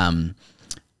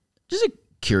 Just a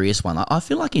curious one. I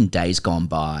feel like in days gone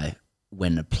by,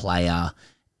 when a player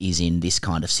is in this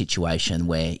kind of situation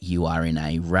where you are in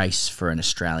a race for an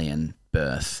Australian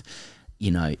berth, you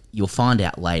know, you'll find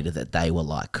out later that they were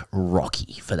like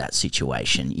Rocky for that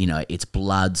situation. You know, it's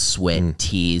blood, sweat,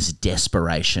 tears,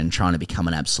 desperation, trying to become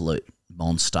an absolute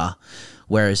monster.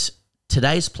 Whereas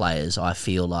today's players, I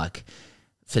feel like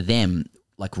for them,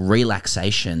 like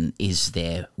relaxation is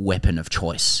their weapon of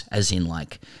choice, as in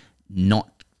like not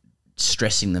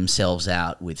stressing themselves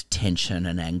out with tension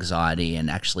and anxiety and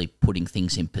actually putting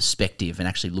things in perspective and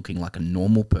actually looking like a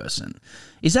normal person.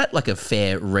 Is that like a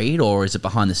fair read, or is it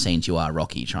behind the scenes you are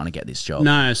Rocky trying to get this job?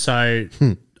 No, so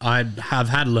I have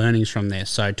had learnings from this.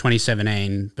 So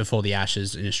 2017, before the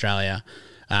Ashes in Australia,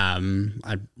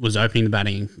 I was opening the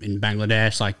batting in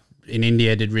Bangladesh, like in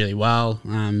India, did really well.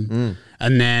 And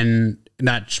then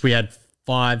we had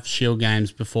 5 Shield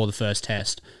games before the first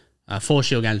test. 4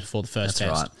 Shield games before the first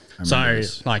test. Right. So,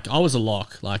 like, I was a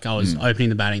lock. Like, I was opening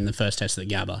the batting in the first test at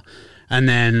the Gabba. And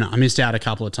then I missed out a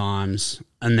couple of times.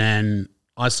 And then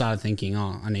I started thinking,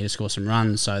 I need to score some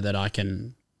runs so that I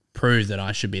can prove that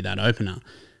I should be that opener.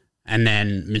 And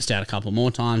then missed out a couple more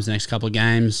times the next couple of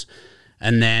games.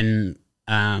 And then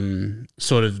then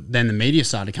the media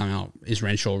started coming out, is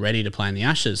Renshaw ready to play in the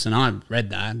Ashes? And I read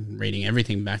that, reading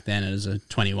everything back then as a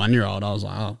 21-year-old. I was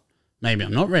like, maybe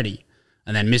I'm not ready.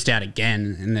 And then missed out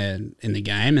again in the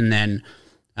game. And then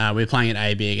we were playing at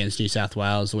AB against New South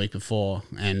Wales the week before,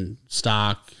 and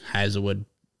Stark, Hazelwood,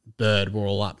 Bird were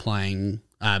all up training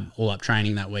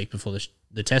that week before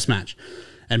the test match.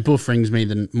 And Buff rings me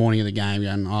the morning of the game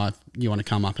going, you want to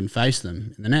come up and face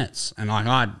them in the nets? And like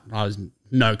I was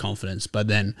no confidence, but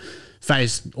then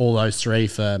faced all those 3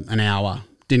 for an hour,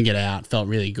 didn't get out, felt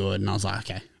really good, and I was like,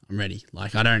 okay, I'm ready.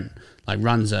 Like I don't, like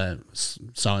runs are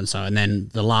so-and-so. And then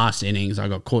the last innings, I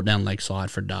got caught down leg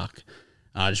side for a duck.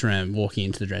 I just remember walking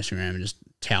into the dressing room and just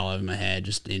towel over my head,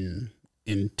 just in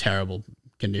terrible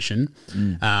condition.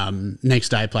 Next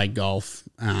day, played golf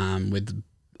with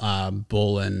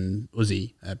Bull and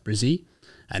Uzi at Brizzy,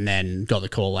 and then got the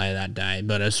call later that day.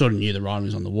 But I sort of knew the writing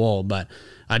was on the wall. But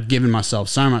I'd given myself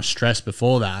so much stress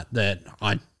before that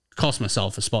I cost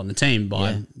myself a spot in the team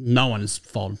by no one's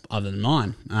fault other than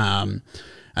mine.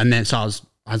 And then so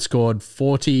I'd scored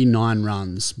 49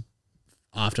 runs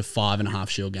after 5.5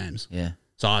 Shield games. Yeah.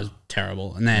 So I was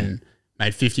terrible. And then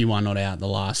made 51 not out the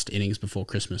last innings before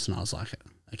Christmas, and I was like,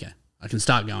 okay, I can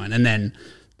start going. And then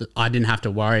I didn't have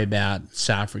to worry about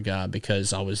South Africa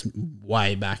because I was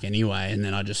way back anyway. And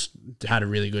then I just had a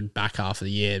really good back half of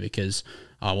the year because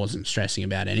I wasn't stressing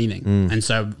about anything. And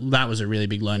so that was a really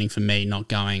big learning for me,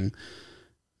 not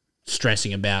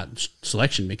stressing about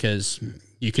selection, because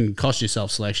you can cost yourself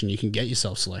selection, you can get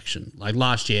yourself selection. Like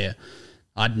last year,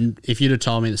 if you'd have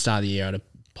told me at the start of the year I'd have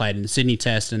played in the Sydney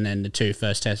test and then the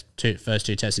first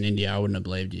two tests in India, I wouldn't have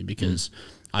believed you, because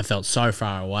I felt so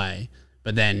far away.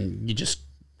 But then you just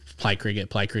play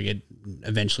cricket,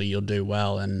 eventually you'll do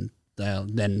well, and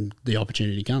then the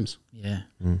opportunity comes. Yeah.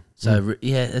 So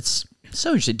it's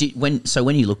so interesting.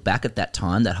 When you look back at that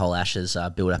time, that whole Ashes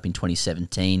build up in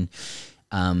 2017,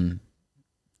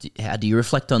 how do you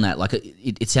reflect on that? Like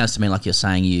it sounds to me like you're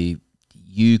saying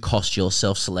you cost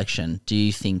yourself selection. Do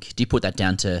you put that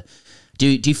down to, do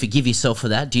you forgive yourself for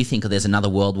that? Do you think there's another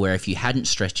world where if you hadn't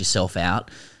stressed yourself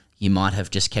out, you might have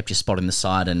just kept your spot in the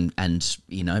side and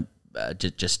you know,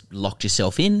 just locked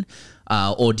yourself in?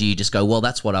 Or do you just go, well,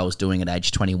 that's what I was doing at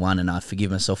age 21 and I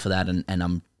forgive myself for that,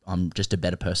 and I'm just a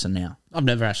better person now? I've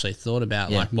never actually thought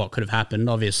about like what could have happened.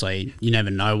 Obviously, you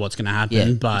never know what's going to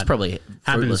happen, but it's probably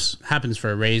happens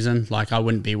for a reason. Like I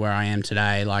wouldn't be where I am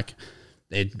today. Like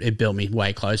it built me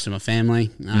way close to my family.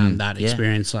 That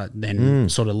experience then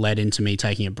sort of led into me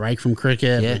taking a break from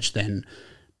cricket, which then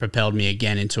propelled me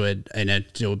again into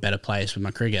a better place with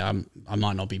my cricket. I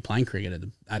might not be playing cricket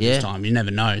at this time. You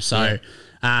never know. So,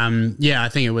 I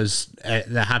think it was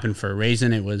that happened for a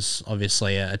reason. It was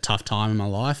obviously a tough time in my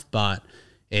life, but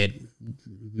it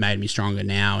made me stronger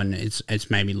now, and it's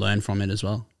made me learn from it as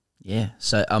well. Yeah.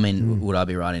 So, I mean, would I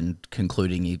be right in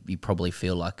concluding you probably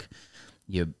feel like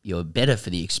you're better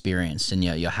for the experience, and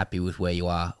you're happy with where you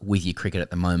are with your cricket at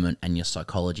the moment and your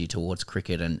psychology towards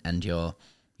cricket and your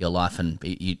life, and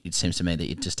it seems to me that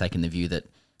you're just taking the view that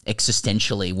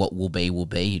existentially what will be,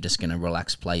 you're just going to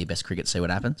relax, play your best cricket, see what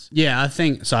happens? Yeah, I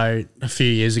think so. A few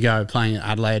years ago playing at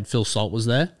Adelaide, Phil Salt was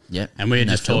there. Yeah. And we were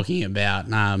just talking about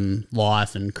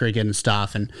life and cricket and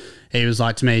stuff, and he was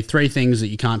like to me, 3 things that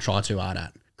you can't try too hard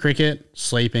at: cricket,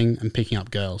 sleeping, and picking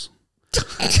up girls.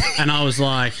 And I was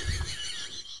like,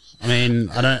 I mean,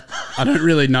 I don't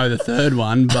really know the third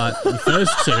one, but the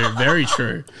first two, very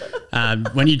true.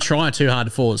 When you try too hard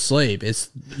to fall asleep, you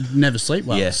never sleep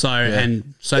well. Yeah.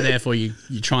 So therefore you're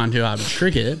trying too hard with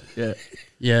cricket.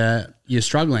 Yeah, you're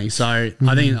struggling. So I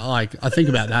think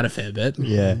about that a fair bit.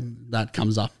 Yeah, that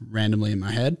comes up randomly in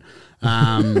my head.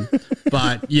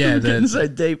 But yeah, Getting so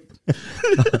deep.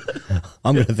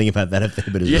 I'm going to think about that a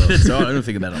fair bit as Yeah, well. that's all right. I'm gonna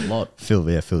think about it a lot.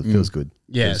 Feels good.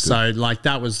 yeah. Feels So like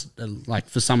that was like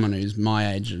for someone who's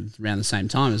my age around the same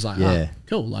time, it's like, Yeah. oh,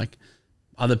 cool. Like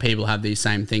other people have these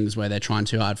same things where they're trying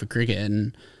too hard for cricket,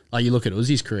 and like you look at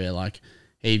Uzi's career, like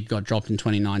he got dropped in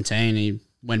 2019. He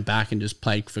went back and just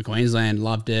played for Queensland,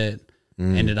 loved it,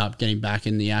 ended up getting back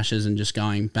in the Ashes and just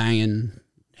going bang, and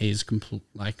he's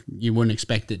like you wouldn't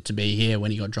expect it to be here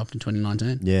when he got dropped in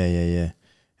 2019. Yeah.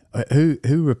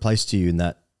 Who replaced you in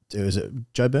that? Was it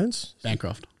Joe Burns?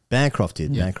 Bancroft. Bancroft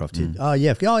did. Bancroft did. Oh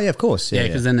yeah. Of course. Yeah,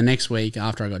 because then the next week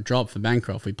after I got dropped for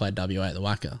Bancroft, we played WA at the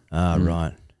Wacker.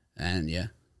 Right. And Yeah,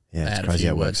 they it's had a crazy few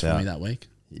how it words works for out. me that week.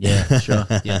 Yeah, sure.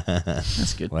 Yeah.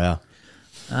 That's good. Wow.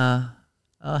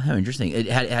 Oh, how interesting.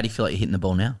 How do you feel like you're hitting the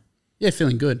ball now? Yeah,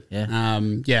 feeling good. Yeah.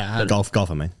 I had Golf.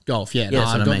 I mean. golf. Yeah, Yeah, no, that's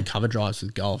I've what I got mean. the cover drives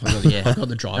with golf. I've got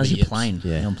the driver How's your yips. plane?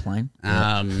 Yeah. You on plane?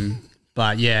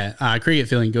 But yeah, cricket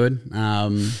feeling good.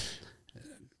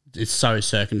 It's so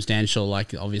circumstantial.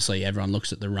 Like obviously everyone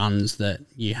looks at the runs that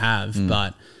you have,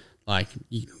 but like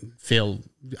you feel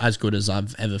as good as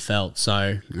I've ever felt.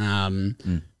 So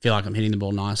feel like I'm hitting the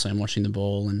ball nicely. I'm watching the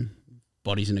ball and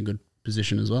body's in a good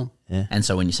position as well. Yeah. And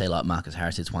so when you say like Marcus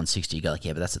Harris, it's 160, you go like,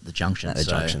 yeah, but that's at the junction. At the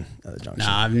so junction. No,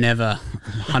 I've never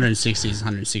 160 is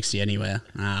 160 anywhere.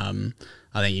 I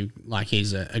think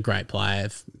he's a great player.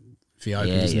 If he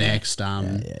opens next,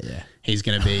 he's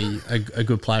going to be a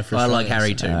good player for us. I like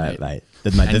Harry too, mate. Mate.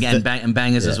 And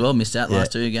bangers as well. Missed out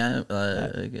last two games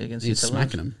against He's the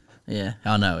smacking him. Yeah,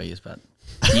 I know he is, but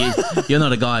you're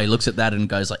not a guy who looks at that and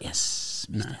goes like, yes,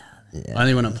 missed out. Yeah.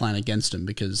 Only when I'm playing against him,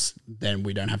 because then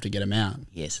we don't have to get him out.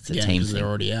 Yes, it's a Yeah, team 'cause thing. they're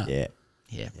already out. Yeah.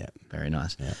 Yeah, very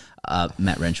nice.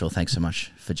 Matt Renshaw, thanks so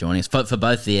much for joining us for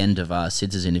both the end of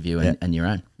Sid's interview and your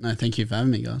own. No, thank you for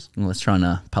having me, guys. Well, let's try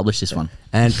and publish this one.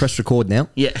 And press record now.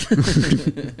 Yeah.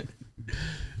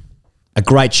 A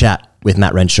great chat with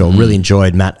Matt Renshaw. Really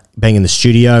enjoyed Matt being in the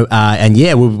studio. And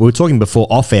yeah, we were talking before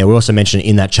off air. We also mentioned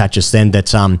in that chat just then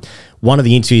that one of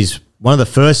the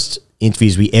first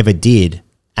interviews we ever did,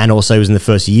 and also it was in the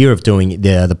first year of doing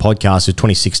the podcast of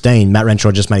 2016, Matt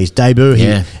Renshaw just made his debut.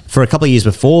 For a couple of years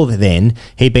before then,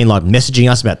 he'd been like messaging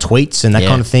us about tweets and that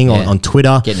kind of thing on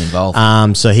Twitter. Getting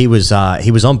involved. So he was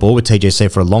on board with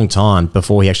TGC for a long time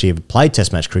before he actually ever played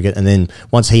Test match cricket. And then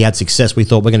once he had success, we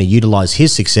thought we're going to utilise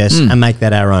his success and make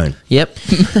that our own. Yep.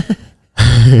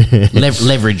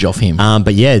 Leverage off him.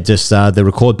 But yeah, just the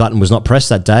record button was not pressed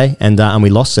that day, and we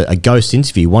lost it. A ghost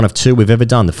interview, one of two we've ever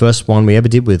done. The first one we ever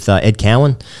did with Ed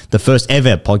Cowan, the first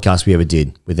ever podcast we ever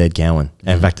did with Ed Cowan.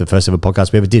 In fact, the first ever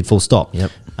podcast we ever did, full stop.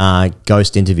 Yep.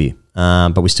 Ghost interview.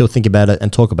 But we still think about it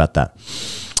and talk about that.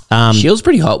 Shield's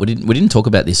pretty hot. We didn't talk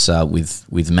about this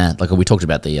with Matt. Like we talked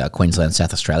about the Queensland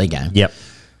South Australia game. Yep.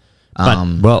 But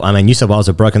New South Wales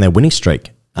have broken their winning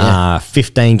streak.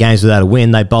 15 games without a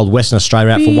win. They bowled Western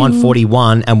Australia out for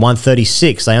 141 and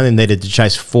 136. They only needed to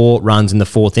chase 4 runs in the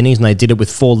 4th innings, and they did it with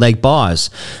 4-leg buys.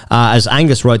 As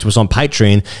Angus wrote to us on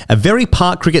Patreon, a very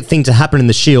park cricket thing to happen in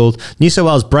the Shield. New South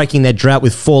Wales breaking their drought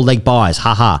with 4-leg buys.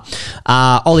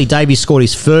 Ollie Davies scored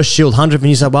his first Shield 100 for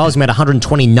New South Wales. He made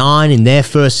 129 in their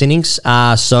first innings.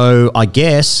 So I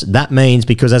guess that means,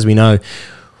 because as we know,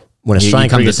 when Australian you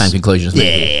come to the cricket's- same conclusion as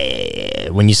me.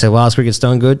 when New South Wales cricket's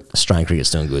doing good, Australian cricket's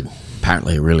doing good.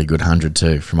 Apparently a really good 100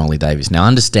 too from Ollie Davies. Now, I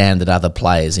understand that other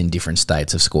players in different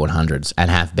states have scored hundreds and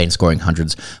have been scoring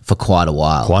hundreds for quite a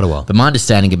while. But my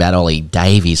understanding about Ollie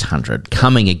Davies' 100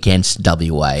 coming against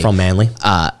WA. From Manly.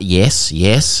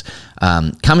 Yes.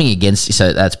 Coming against,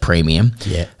 so that's premium.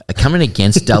 Yeah. Coming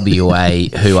against WA,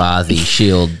 who are the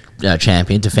Shield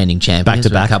defending champions. Back to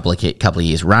back. A couple of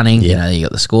years running. You know, you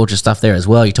got the Scorcher stuff there as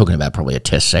well. You're talking about probably a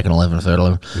Test second 11, third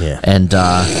 11. Yeah. And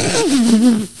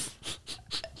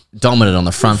dominant on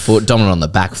the front foot, dominant on the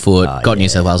back foot, got New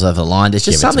South Wales over the line. There's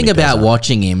just something about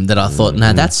watching him that I thought,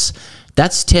 no, that's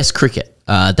Test cricket.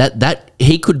 That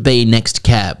he could be next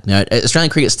cab. You know, Australian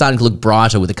cricket's starting to look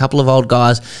brighter with a couple of old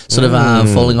guys sort of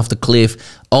falling off the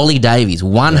cliff. Ollie Davies,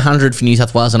 100 for New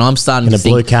South Wales, and I'm starting to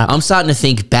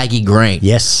think baggy green.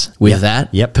 Yes. With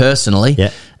that, personally.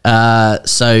 Yep.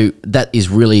 So that is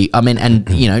really, I mean, and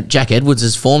you know, Jack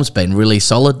Edwards' form's been really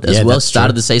solid as well.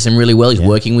 Started the season really well. He's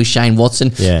working with Shane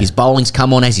Watson. Yeah. His bowling's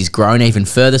come on as he's grown even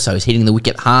further. So he's hitting the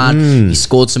wicket hard. He's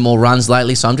scored some more runs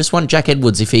lately. So I'm just wondering, Jack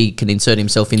Edwards, if he can insert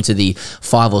himself into the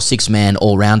 5 or 6 man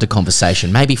all rounder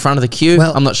conversation, maybe front of the queue.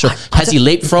 Well, I'm not sure. Has he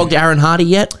leapfrogged Aaron Hardy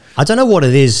yet? I don't know what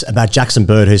it is about Jackson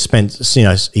Bird, who's spent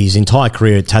his entire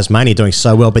career at Tasmania doing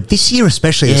so well, but this year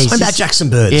especially, there's something about Jackson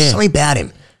Bird. There's something about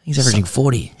him. He's averaging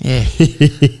 40. Yeah.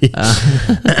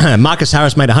 Marcus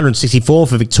Harris made 164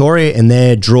 for Victoria in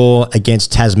their draw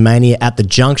against Tasmania at the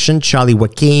Junction. Charlie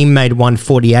Wakeem made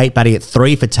 148, batting at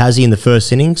 3 for Tassie in the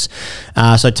first innings.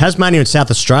 So Tasmania and South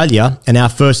Australia are now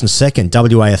first and second.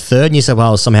 WA are third. New South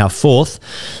Wales somehow fourth.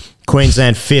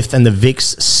 Queensland 5th and the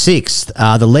Vics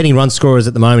 6th. The leading run scorers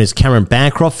at the moment is Cameron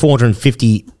Bancroft,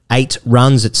 458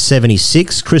 runs at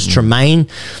 76. Chris Tremaine,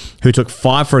 who took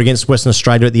 5 for against Western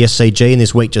Australia at the SCG in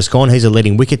this week just gone. He's a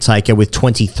leading wicket taker with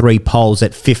 23 poles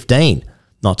at 15.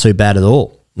 Not too bad at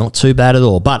all. Not too bad at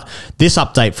all. But this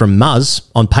update from Muzz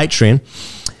on Patreon,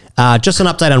 just an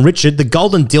update on Richard, the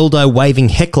golden dildo waving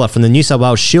heckler from the New South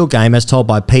Wales Shield game, as told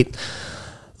by Pete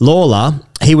Lawler.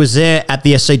 He was there at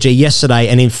the SCG yesterday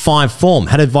and in fine form.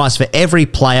 Had advice for every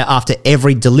player after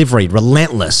every delivery.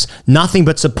 Relentless. Nothing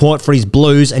but support for his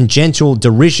Blues and gentle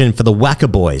derision for the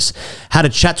Wacker boys. Had a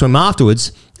chat to him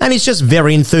afterwards and he's just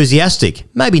very enthusiastic.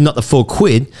 Maybe not the full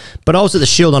quid, but I was at the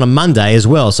Shield on a Monday as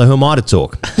well, so who am I to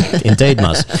talk? Indeed,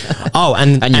 Muzz. Oh,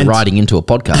 and you're riding into a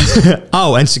podcast.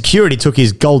 Oh, and security took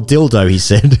his gold dildo, he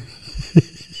said.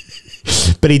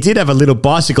 But he did have a little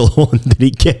bicycle horn that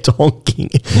he kept honking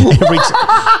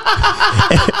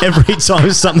every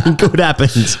time something good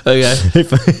happens. Okay.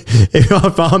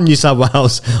 If I'm New South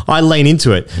Wales, I lean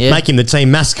into it, make him the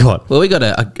team mascot. Well, we got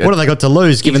what have they got to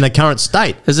lose given the current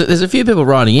state? There's a few people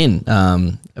writing in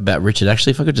about Richard.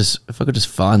 Actually, if I could just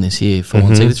find this here for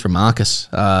one second. This is from Marcus,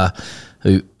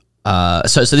 who. So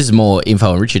this is more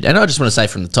info on Richard, and I just want to say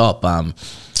from the top.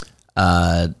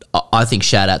 I think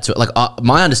shout out to it. Like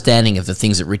my understanding of the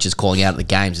things that Rich is calling out at the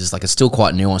games is like it's still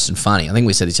quite nuanced and funny. I think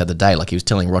we said this the other day. Like he was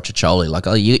telling Roger Choli, like,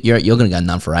 "Oh, you're going to go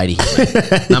none for 80,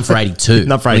 none for 82,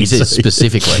 none for 82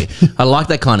 specifically." I like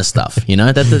that kind of stuff. You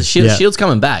know that the Shield's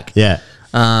coming back. Yeah.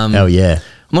 Hell yeah.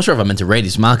 I'm not sure if I meant to read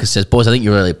this. Marcus says, boys, I think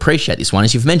you really appreciate this one.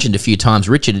 As you've mentioned a few times,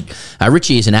 Richie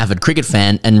is an avid cricket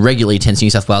fan and regularly attends New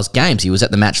South Wales games. He was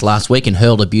at the match last week and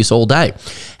hurled abuse all day.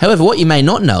 However, what you may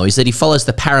not know is that he follows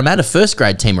the Parramatta first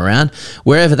grade team around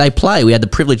wherever they play. We had the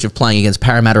privilege of playing against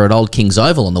Parramatta at Old Kings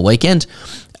Oval on the weekend.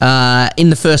 In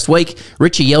the first week,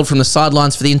 Richie yelled from the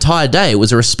sidelines for the entire day. It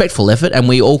was a respectful effort and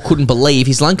we all couldn't believe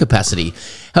his lung capacity.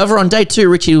 However, on day 2,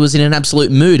 Richie was in an absolute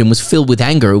mood and was filled with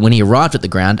anger when he arrived at the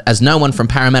ground, as no one from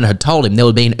Parramatta had told him there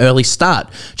would be an early start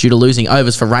due to losing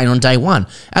overs for rain on day 1.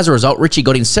 As a result, Richie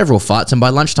got in several fights and by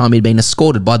lunchtime he'd been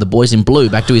escorted by the boys in blue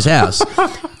back to his house.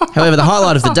 However, the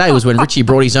highlight of the day was when Richie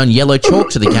brought his own yellow chalk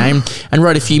to the game and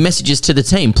wrote a few messages to the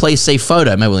team. Please see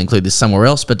photo. Maybe we'll include this somewhere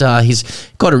else, but he's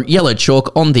got a yellow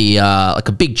chalk on the like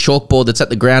a big chalkboard that's at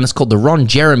the ground. It's called the Ron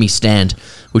Jeremy stand,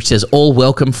 which says all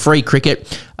welcome, free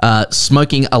cricket,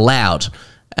 smoking allowed.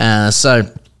 So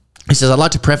he says, I'd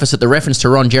like to preface that the reference to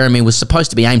Ron Jeremy was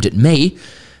supposed to be aimed at me.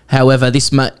 However,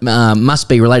 this must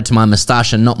be related to my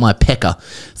moustache and not my pecker.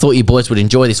 Thought you boys would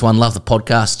enjoy this one. Love the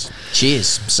podcast. Cheers.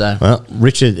 So, well,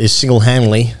 Richard is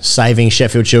single-handedly saving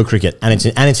Sheffield Shield cricket and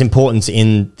its importance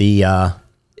in the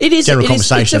general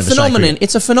conversation. It's a phenomenon.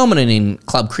 It's a phenomenon in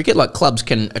club cricket. Like clubs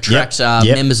can attract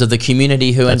members of the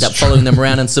community who end up following them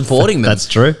around and supporting them. That's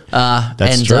true.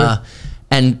 That's true.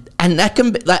 And that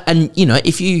can be, and you know,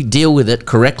 if you deal with it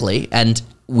correctly and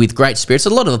with great spirits, a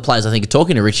lot of the players I think are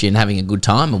talking to Richie and having a good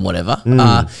time and whatever,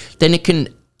 then it can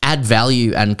add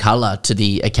value and colour to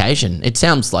the occasion. It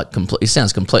sounds like it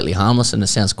sounds completely harmless and it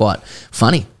sounds quite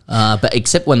funny. But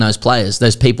except when those players,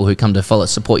 those people who come to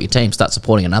support your team, start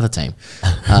supporting another team,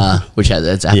 which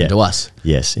has happened to us.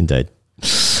 Yes, indeed.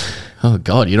 Oh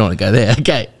God, you don't want to go there.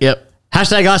 Okay, yep.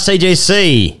 Hashtag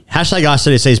ICGC. Hashtag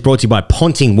ICGC is brought to you by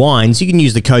Ponting Wines. You can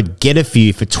use the code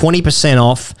GETAFEW for 20%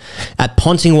 off at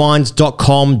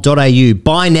pontingwines.com.au.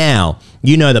 By now,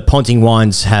 you know that Ponting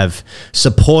Wines have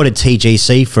supported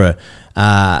TGC for,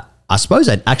 I suppose,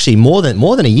 actually more than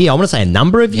a year. I want to say a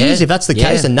number of years, if that's the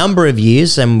case, a number of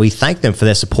years, and we thank them for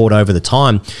their support over the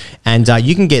time. And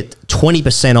you can get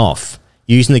 20% off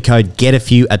using the code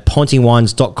GETAFEW at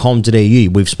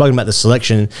pontingwines.com.au. We've spoken about the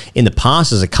selection in the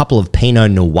past. There's a couple of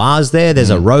Pinot Noirs there.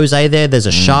 There's a Rosé there. There's a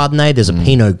Chardonnay. There's a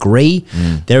Pinot Gris.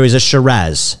 There is a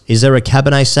Shiraz. Is there a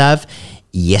Cabernet Sauv?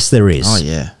 Yes, there is. Oh,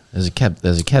 yeah. There's a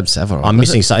Cab Sav. I'm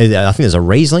missing. I think there's a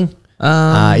Riesling.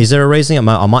 Is there a reasoning?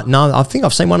 I might. No, I think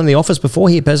I've seen one in the office before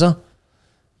here, Pezza.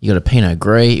 You got a Pinot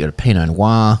Gris, you got a Pinot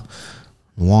Noir,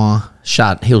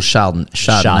 Chardonnay.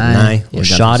 Chardonnay or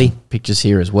Shardy. Pictures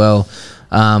here as well.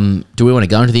 Do we want to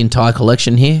go into the entire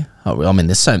collection here? Oh, I mean,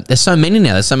 there's so many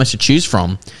now. There's so much to choose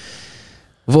from.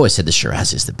 We've always said the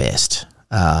Shiraz is the best.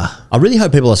 I really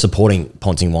hope people are supporting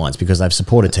Ponting wines because they've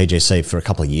supported TGC for a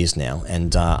couple of years now,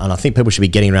 and I think people should be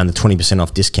getting around the 20%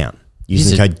 off discount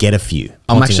using the code GETAFEW.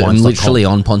 I'm literally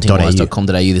on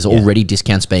pontingwines.com.au. There's already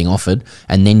discounts being offered,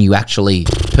 and then you actually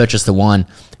purchase the wine,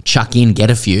 chuck in Get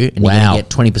a Few, and you're going to get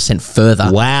 20% further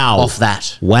off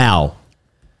that. Wow.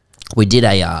 We did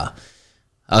I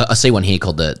see one here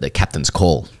called the Captain's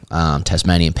Call,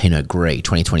 Tasmanian Pinot Gris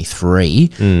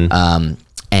 2023.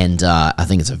 And I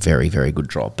think it's a very, very good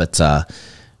drop. But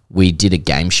we did a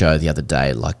game show the other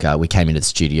day. We came into the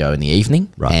studio in the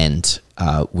evening, and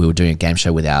we were doing a game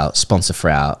show with our sponsor for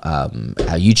our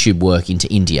YouTube work into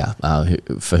India,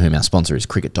 for whom our sponsor is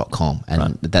cricket.com.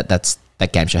 And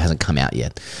that game show hasn't come out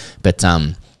yet. But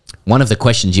one of the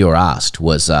questions you were asked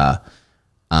was,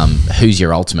 who's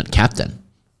your ultimate captain?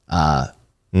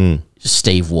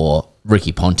 Steve Waugh,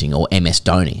 Ricky Ponting, or MS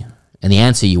Dhoni? And the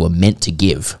answer you were meant to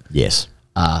give was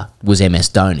MS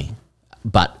Dhoni.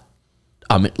 But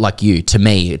like you, to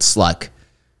me, it's like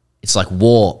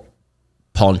Waugh,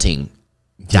 Ponting,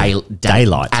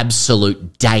 daylight,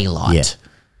 absolute daylight.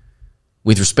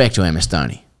 With respect to MS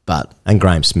Dhoni, and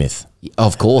Graham Smith,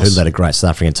 of course, who led a great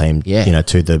South African team,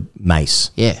 to the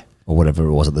Mace, or whatever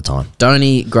it was at the time.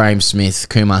 Dhoni, Graham Smith,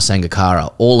 Kumar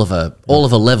Sangakkara, all of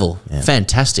a level,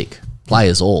 fantastic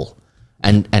players, all,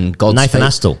 and Nathan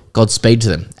Astle, Godspeed to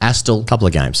them. Astle, couple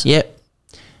of games,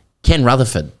 Ken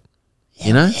Rutherford,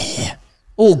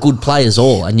 all good players,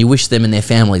 all, and you wish them and their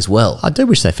families well. I do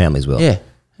wish their families well.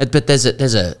 But there's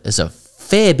a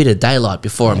fair bit of daylight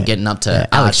before I'm getting up to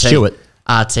Alex Stewart,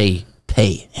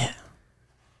 RTP.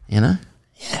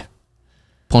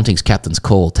 Ponting's Captain's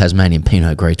Call, Tasmanian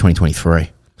Pinot Gris 2023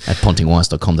 at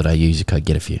pontingwines.com.au. Use your code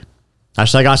GETAFEW.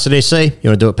 Hashtag ICDC. You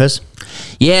want to do it, Pez?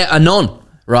 Yeah, Anon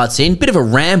writes in. Bit of a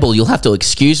ramble. You'll have to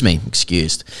excuse me.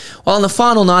 Excused. Well, on the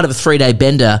final night of a 3-day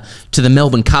bender to the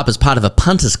Melbourne Cup as part of a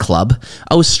punters club,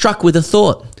 I was struck with a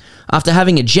thought. After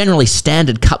having a generally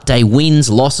standard Cup day wins,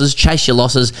 losses, chase your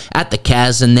losses at the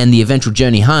Cas and then the eventual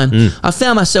journey home, I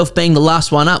found myself being the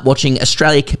last one up watching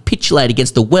Australia capitulate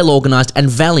against the well-organised and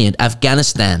valiant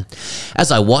Afghanistan.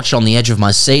 As I watched on the edge of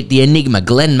my seat, the enigma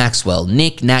Glenn Maxwell,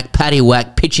 nick, knack,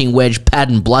 paddywhack, pitching wedge, pad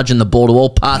and bludgeon the ball to all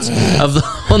parts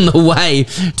on the way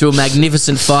to a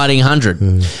magnificent fighting 100.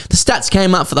 The stats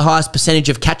came up for the highest percentage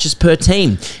of catches per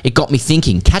team. It got me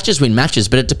thinking, catches win matches,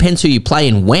 but it depends who you play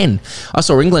and when. I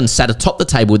saw England sat atop the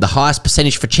table with the highest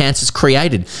percentage for chances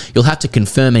created. You'll have to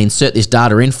confirm and insert this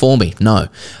data in for me. No.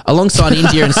 Alongside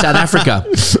India and South Africa,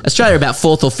 Australia about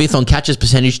 4th or 5th on catches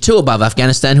percentage, 2 above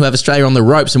Afghanistan, who have Australia on the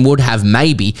ropes and will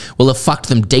have fucked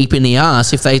them deep in the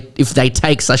arse if they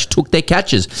took their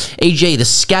catches. E.g. the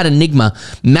scat enigma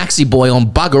Maxi boy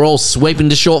on bugger all sweeping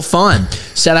to short fine.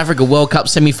 South Africa World Cup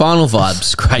semi-final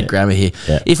vibes. Great grammar here.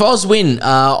 Yeah. If Oz win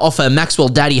off a Maxwell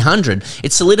Daddy 100,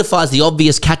 it solidifies the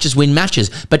obvious catches win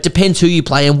matches, but depends who you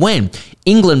play and when.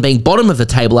 England being bottom of the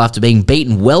table after being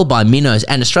beaten well by minnows,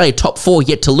 and Australia top 4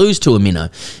 yet to lose to a minnow.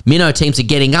 Minnow teams are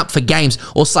getting up for games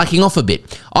or slacking off a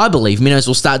bit. I believe minnows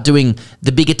will start doing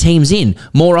the bigger teams in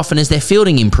more often as their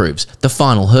fielding improves, the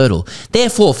final hurdle.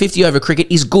 Therefore, 50-over cricket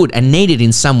is good and needed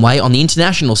in some way on the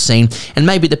international scene, and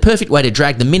maybe the perfect way to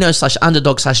drag the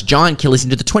minnow/underdog/giant killers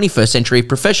into the 21st century of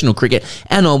professional cricket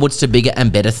and onwards to bigger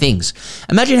and better things.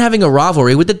 Imagine having a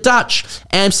rivalry with the Dutch.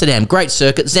 Amsterdam, great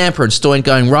circuit, Zampa and Stoinis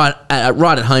going right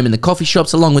at home in the coffee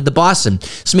shops along with the Bison.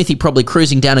 Smithy probably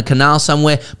cruising down a canal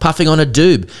somewhere, puffing on a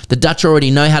doob. The Dutch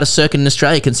already know how to circuit in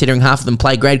Australia, considering half of them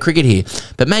play grade cricket here.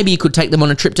 But maybe you could take them on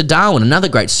a trip to Darwin, another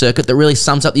great circuit that really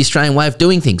sums up the Australian way of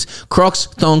doing things. Crocs,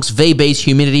 thongs, VBs,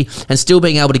 humidity, and still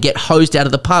being able to get hosed out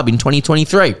of the pub in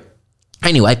 2023.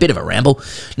 Anyway, bit of a ramble.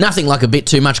 Nothing like a bit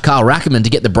too much Carl Rackerman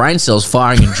to get the brain cells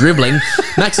firing and dribbling.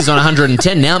 Max is on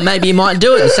 110 now. Maybe he might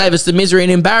do it and save us the misery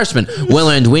and embarrassment.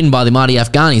 Well-earned win by the mighty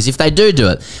Afghanis, if they do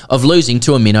it, of losing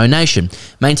to a minnow nation.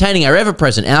 Maintaining our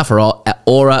ever-present alpha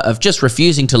aura of just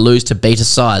refusing to lose to beta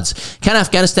sides. Can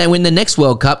Afghanistan win the next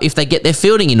World Cup if they get their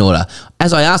fielding in order?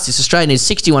 As I asked this, Australia needs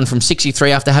 61 from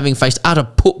 63 after having faced utter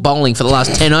put bowling for the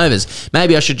last 10 overs.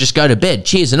 Maybe I should just go to bed.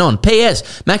 Cheers and on.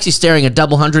 P.S. Maxi staring a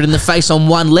double 100 in the face on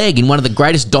one leg in one of the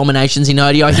greatest dominations in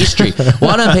ODI history.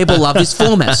 Why don't people love this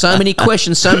format? So many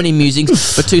questions, so many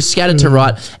musings, but too scattered to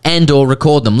write and or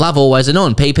record them. Love always and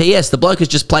on. PPS, the bloke has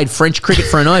just played French cricket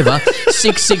for an over,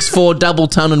 664 double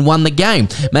ton and won the game.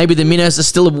 Maybe the minnows are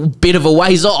still a bit of a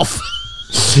ways off.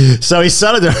 So he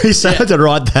started to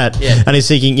write that, and he's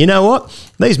thinking, you know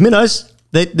what? These minnows,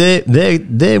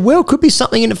 there well could be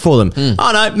something in it for them.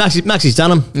 Oh no, Maxi's done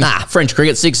them. Nah, French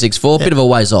cricket 664, bit of a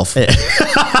ways off.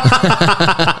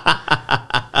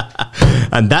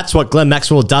 And that's what Glenn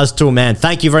Maxwell does to a man.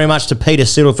 Thank you very much to Peter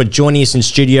Siddle for joining us in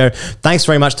studio. Thanks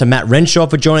very much to Matt Renshaw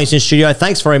for joining us in studio.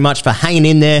 Thanks very much for hanging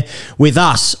in there with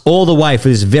us all the way for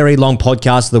this very long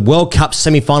podcast. The World Cup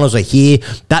semi-finals are here.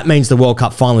 That means the World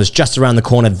Cup final is just around the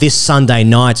corner this Sunday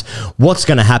night. What's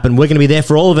going to happen? We're going to be there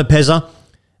for all of it, Pezza.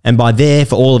 And by there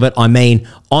for all of it, I mean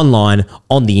online,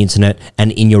 on the internet,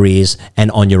 and in your ears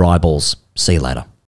and on your eyeballs. See you later.